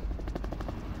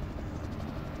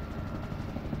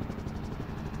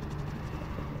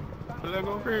 Let's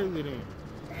go crazy then.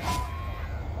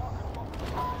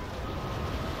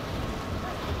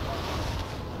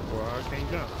 Well, I can't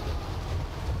jump.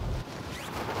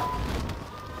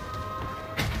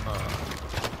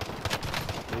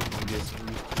 We can get some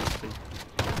used to this thing.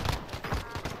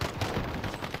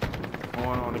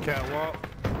 Going on the catwalk.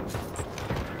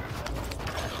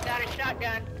 Got a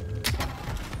shotgun.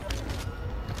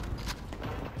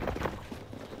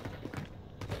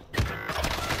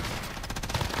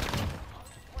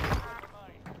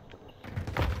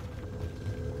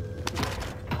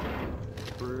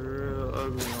 Real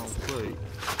ugly on plate.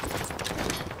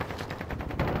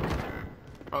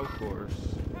 Of course.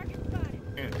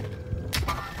 Yeah.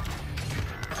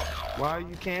 Why are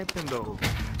you camping though?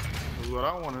 Is what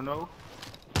I want to know.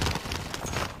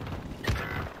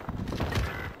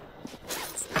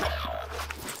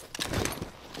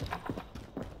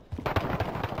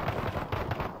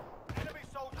 Enemy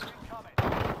soldiers incoming.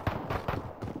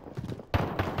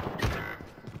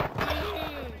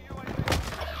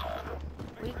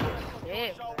 We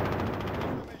did.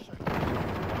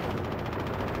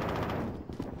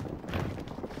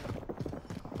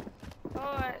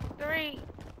 4, 3.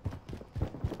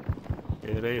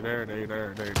 Yeah, they there.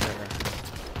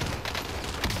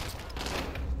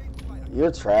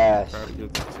 You're trash. Try to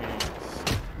get the chance.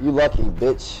 You lucky,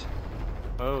 bitch.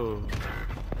 Oh.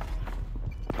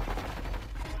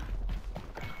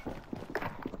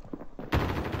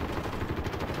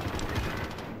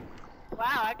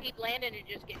 Wow, I keep landing and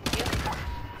just getting killed.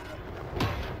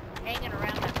 Hanging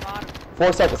around that bottom.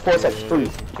 4 seconds, 4 seconds. 3,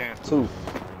 2.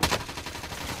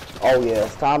 Oh yeah,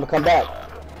 it's time to come back.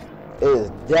 It is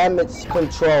damage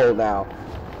control now.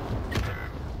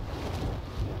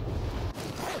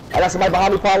 I got somebody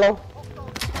behind me, Paulo.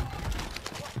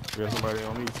 Got somebody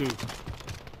on me too.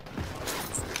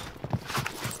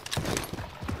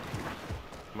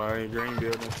 Somebody in green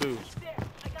building too.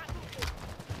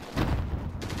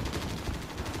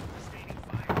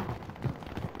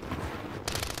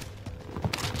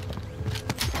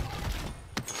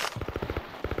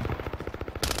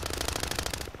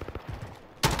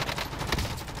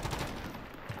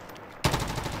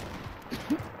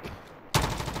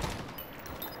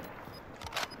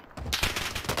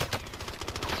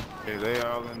 Yeah, they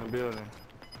all in the building.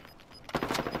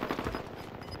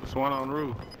 There's one on the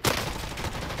roof.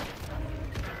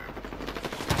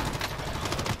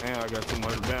 Man, I got too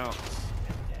much bounce.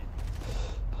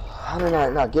 How did I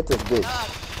not get this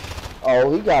bitch?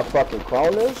 Oh, he got fucking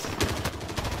Cronus?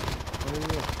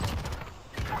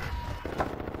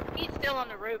 He's still on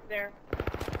the roof there.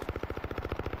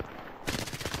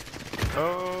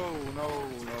 Oh, no.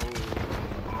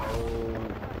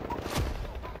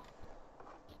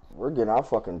 We're getting our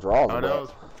fucking draws. Oh, that back.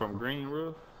 was from Green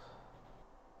Roof?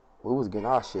 We was getting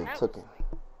our shit taken.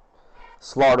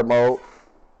 Slaughter mode.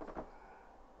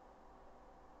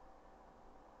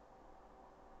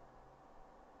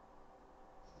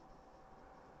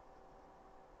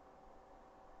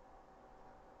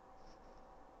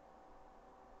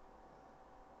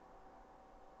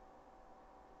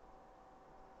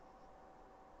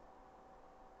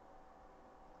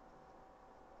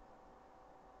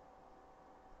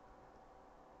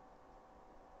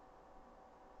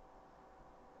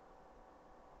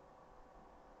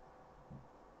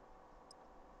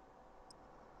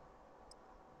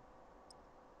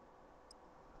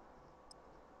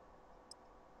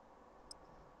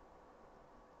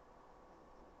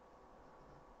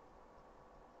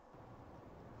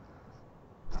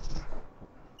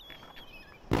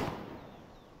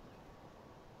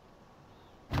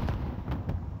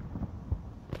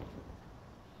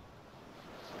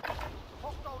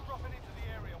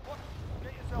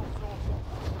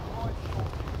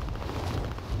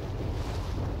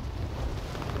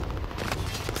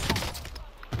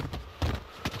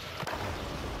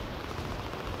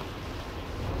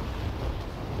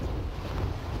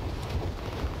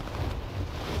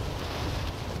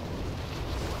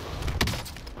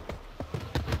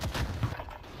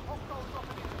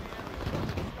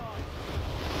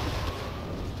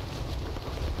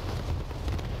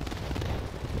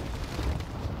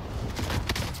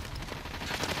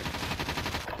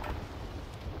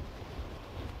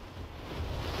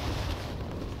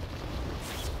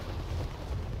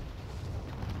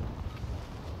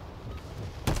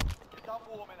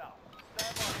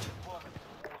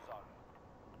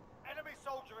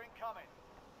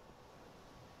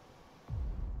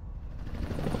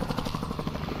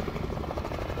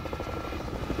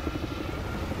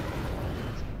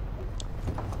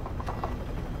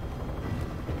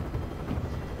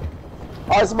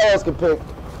 Alright, somebody else can pick.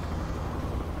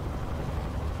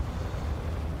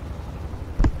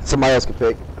 Somebody else can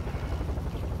pick.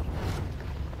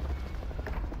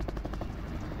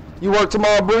 You work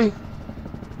tomorrow, Bree?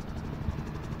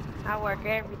 I work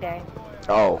every day.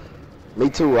 Oh, me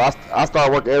too. I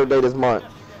start working every day this month.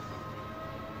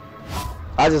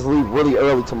 I just leave really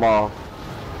early tomorrow.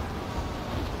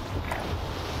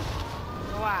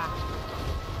 Why?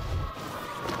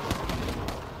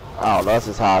 Oh, that's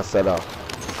just how I set up.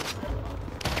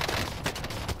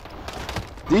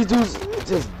 These dudes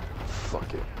just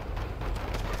fuck it.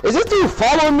 Is this dude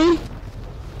following me?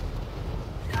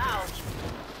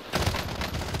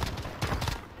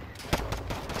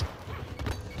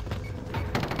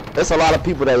 There's a lot of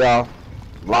people there, y'all.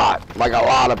 Like a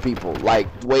lot of people. Like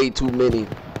way too many.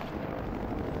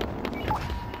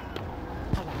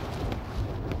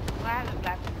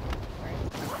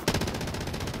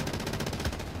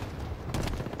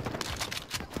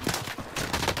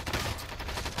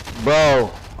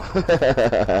 Bro.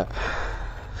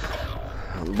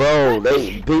 Bro,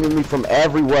 they beating me from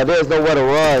everywhere. There's nowhere to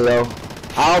run, yo.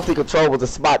 I don't think Control was to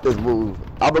spot this move.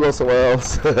 I'm gonna go somewhere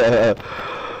else.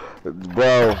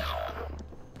 Bro.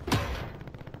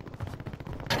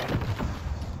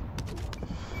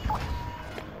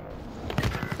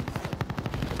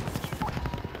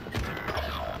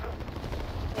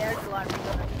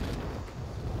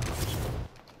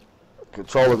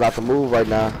 Control is not the move right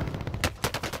now.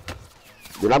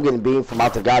 Dude, I'm getting beamed from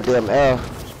out the goddamn air.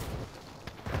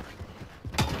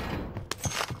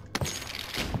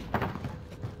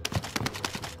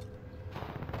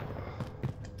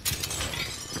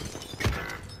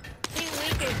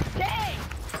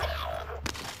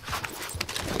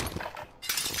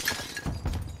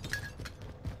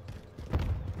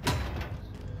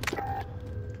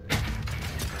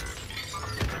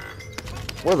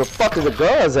 Where the fuck is the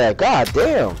guns at? God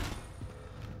damn.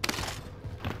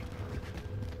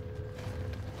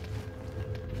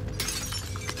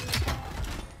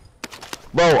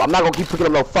 Bro, I'm not gonna keep picking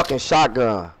up no fucking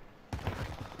shotgun.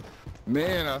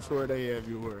 Man, I swear they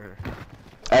everywhere.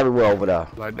 Everywhere over there.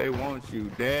 Like they want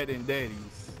you, dad and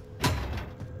daddies.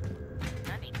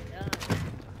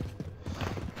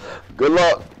 Good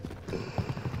luck.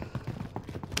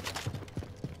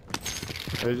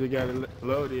 They just got a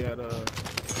loadie at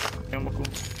chemical.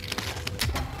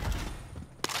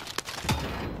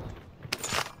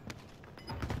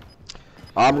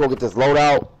 I'm gonna get this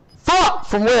loadout. Fuck!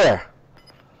 From where?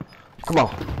 Come on.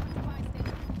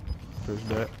 Push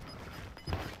that.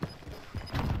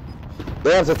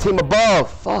 There's a team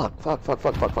above. Fuck.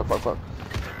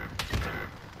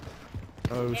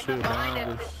 Oh shit, behind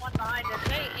us.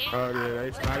 Oh yeah,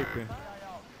 they sniping.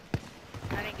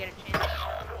 I didn't get a chance.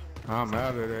 I'm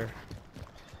out of there.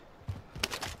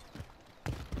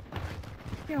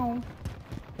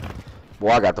 Boy,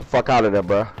 I got the fuck out of there,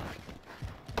 bro.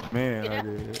 Man, I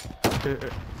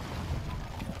did.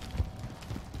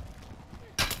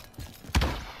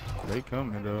 They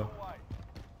coming though.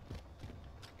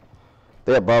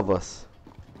 They're above us.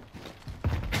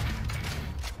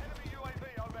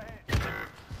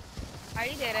 Are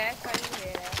you dead ass? Are you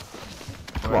dead ass?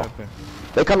 Come on.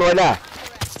 They coming right now.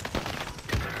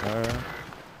 Man,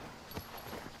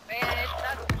 it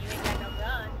sucks when you ain't got no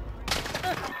gun.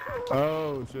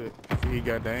 Oh shit, he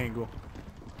got the angle.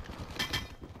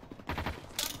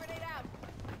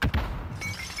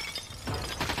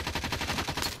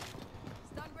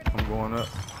 I'm going up.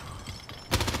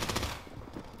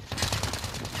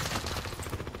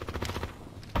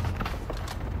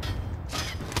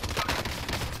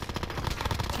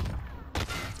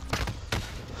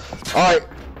 Alright.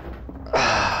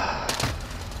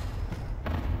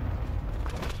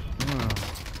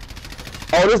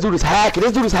 Oh, this dude is hacking.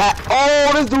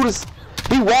 Oh, this dude is...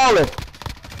 He walling.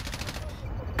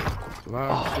 A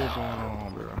lot of shit going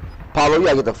on, bro. Paulo, you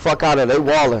gotta get the fuck out of there. They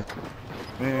walling.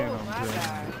 Man, I'm telling you.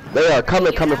 They are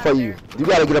coming for you. You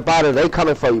gotta get up out of there. They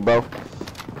coming for you, bro.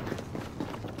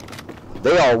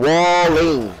 They are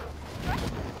walling.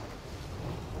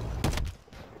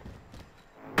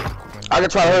 I can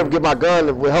try to hurry up and get my gun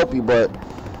and will help you, but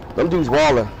them dudes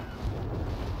walling.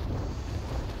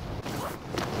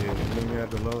 Yeah, let me have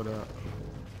to load up.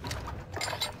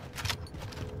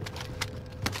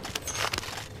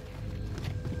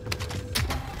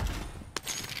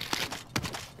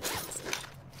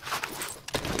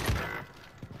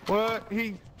 What?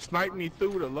 He sniped me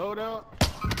through the loadout?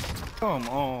 Come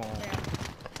on.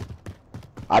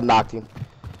 I knocked him.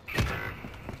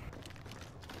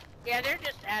 Yeah,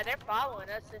 they're following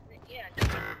us. Yeah.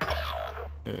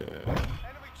 Enemy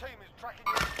team is tracking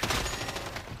you.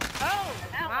 Oh,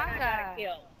 now I got a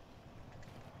kill.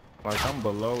 Like I'm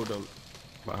below the,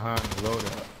 behind the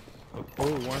loadout.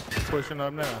 Oh, one's pushing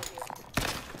up now.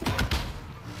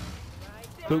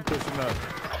 Two pushing up.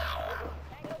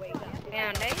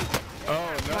 Damn, they.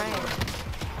 Oh, no.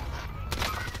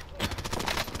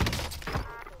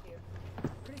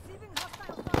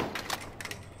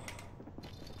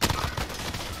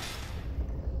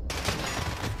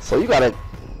 So you gotta,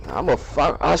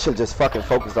 I should just fucking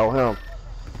focus on him.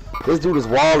 This dude is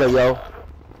walling, yo.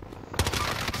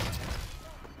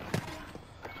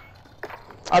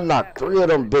 I knocked 3 of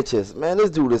them bitches. Man, this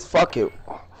dude is fucking,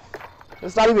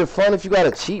 it's not even fun if you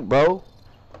gotta cheat, bro.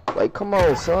 Like, come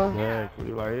on, son.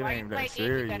 Exactly, like it ain't that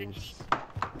serious.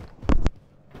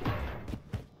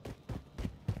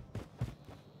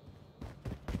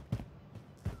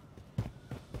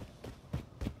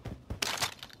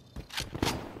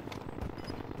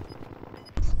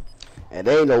 And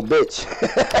they ain't no bitch.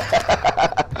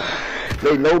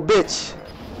 They no bitch.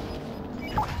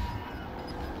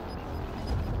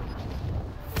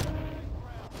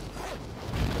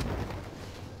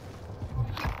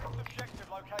 Objective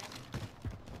located.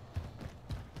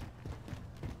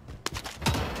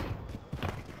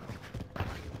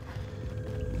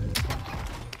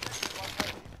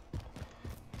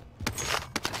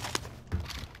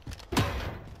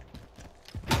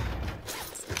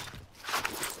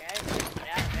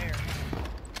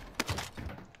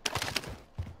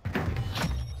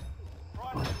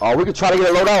 Oh, we could try to get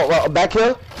a load out back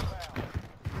here.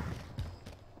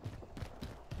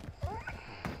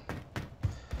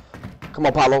 Come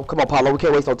on, Paulo. Come on, Paulo. We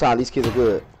can't waste no time. These kids are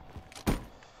good.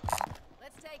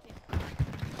 Let's take it.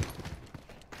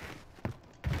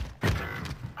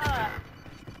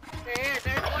 There's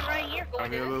one right here going I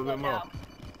need to a little this bit more.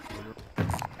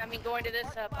 I mean, going to this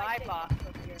buy box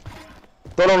over here.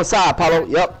 Throw it on the side, Paulo.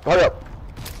 Yep. Hurry up.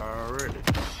 Already.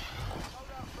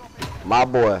 My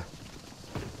boy.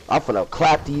 I'm finna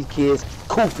clap these kids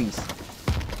koofies.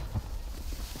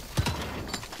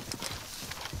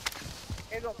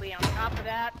 They're gonna be on top of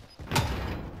that.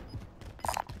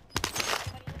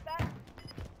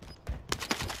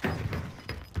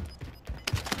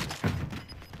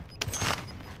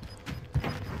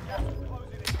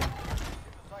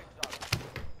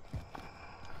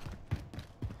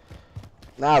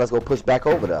 Now let's go push back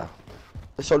over there.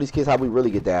 Let's show these kids how we really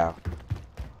get down.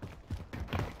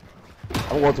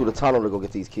 I'm going through the tunnel to go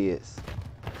get these kids.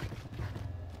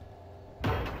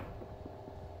 Enemy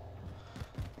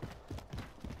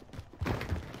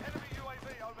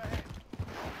UAV overhead.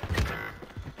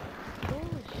 Oh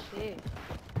shit.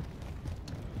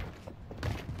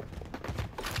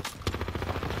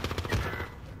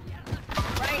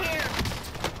 Right here.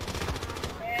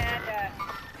 And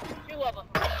 2 of them.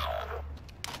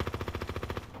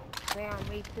 They on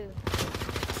me too.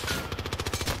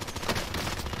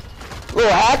 Little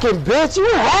hacking bitch, you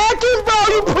hacking,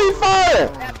 bro? You pre-fire.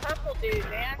 That purple dude,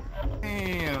 man.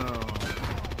 Damn.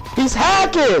 He's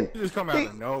hacking. You just come out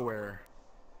of nowhere.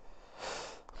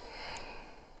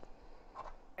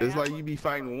 It's like you be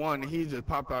fighting one and he just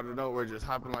popped out of nowhere just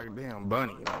hopping like a damn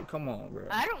bunny. Like, come on, bro.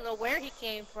 I don't know where he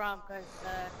came from, because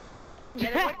there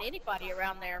wasn't anybody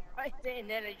around there. Right? And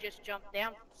then it just jumped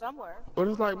down from somewhere. But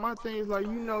it's like my thing is like,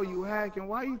 you know you hacking.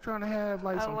 Why you trying to have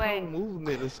like some wait. pro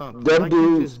movement or something? Them like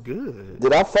you dudes- just good.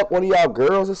 Did I fuck one of y'all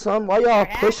girls or something? Why y'all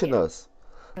pushing us?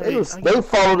 They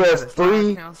followed us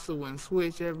 3. Cancel and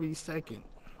switch every second.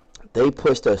 They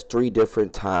pushed us 3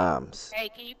 different times. Hey,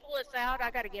 can you pull us out?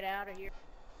 I gotta get out of here.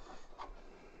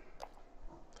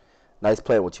 Nice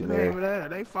playing with you, Name man. of that.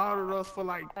 They followed us for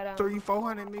like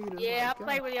 300-400 meters. Yeah, Like, I'll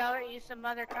play with y'all some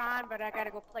other time, but I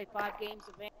gotta go play 5 games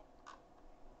of it.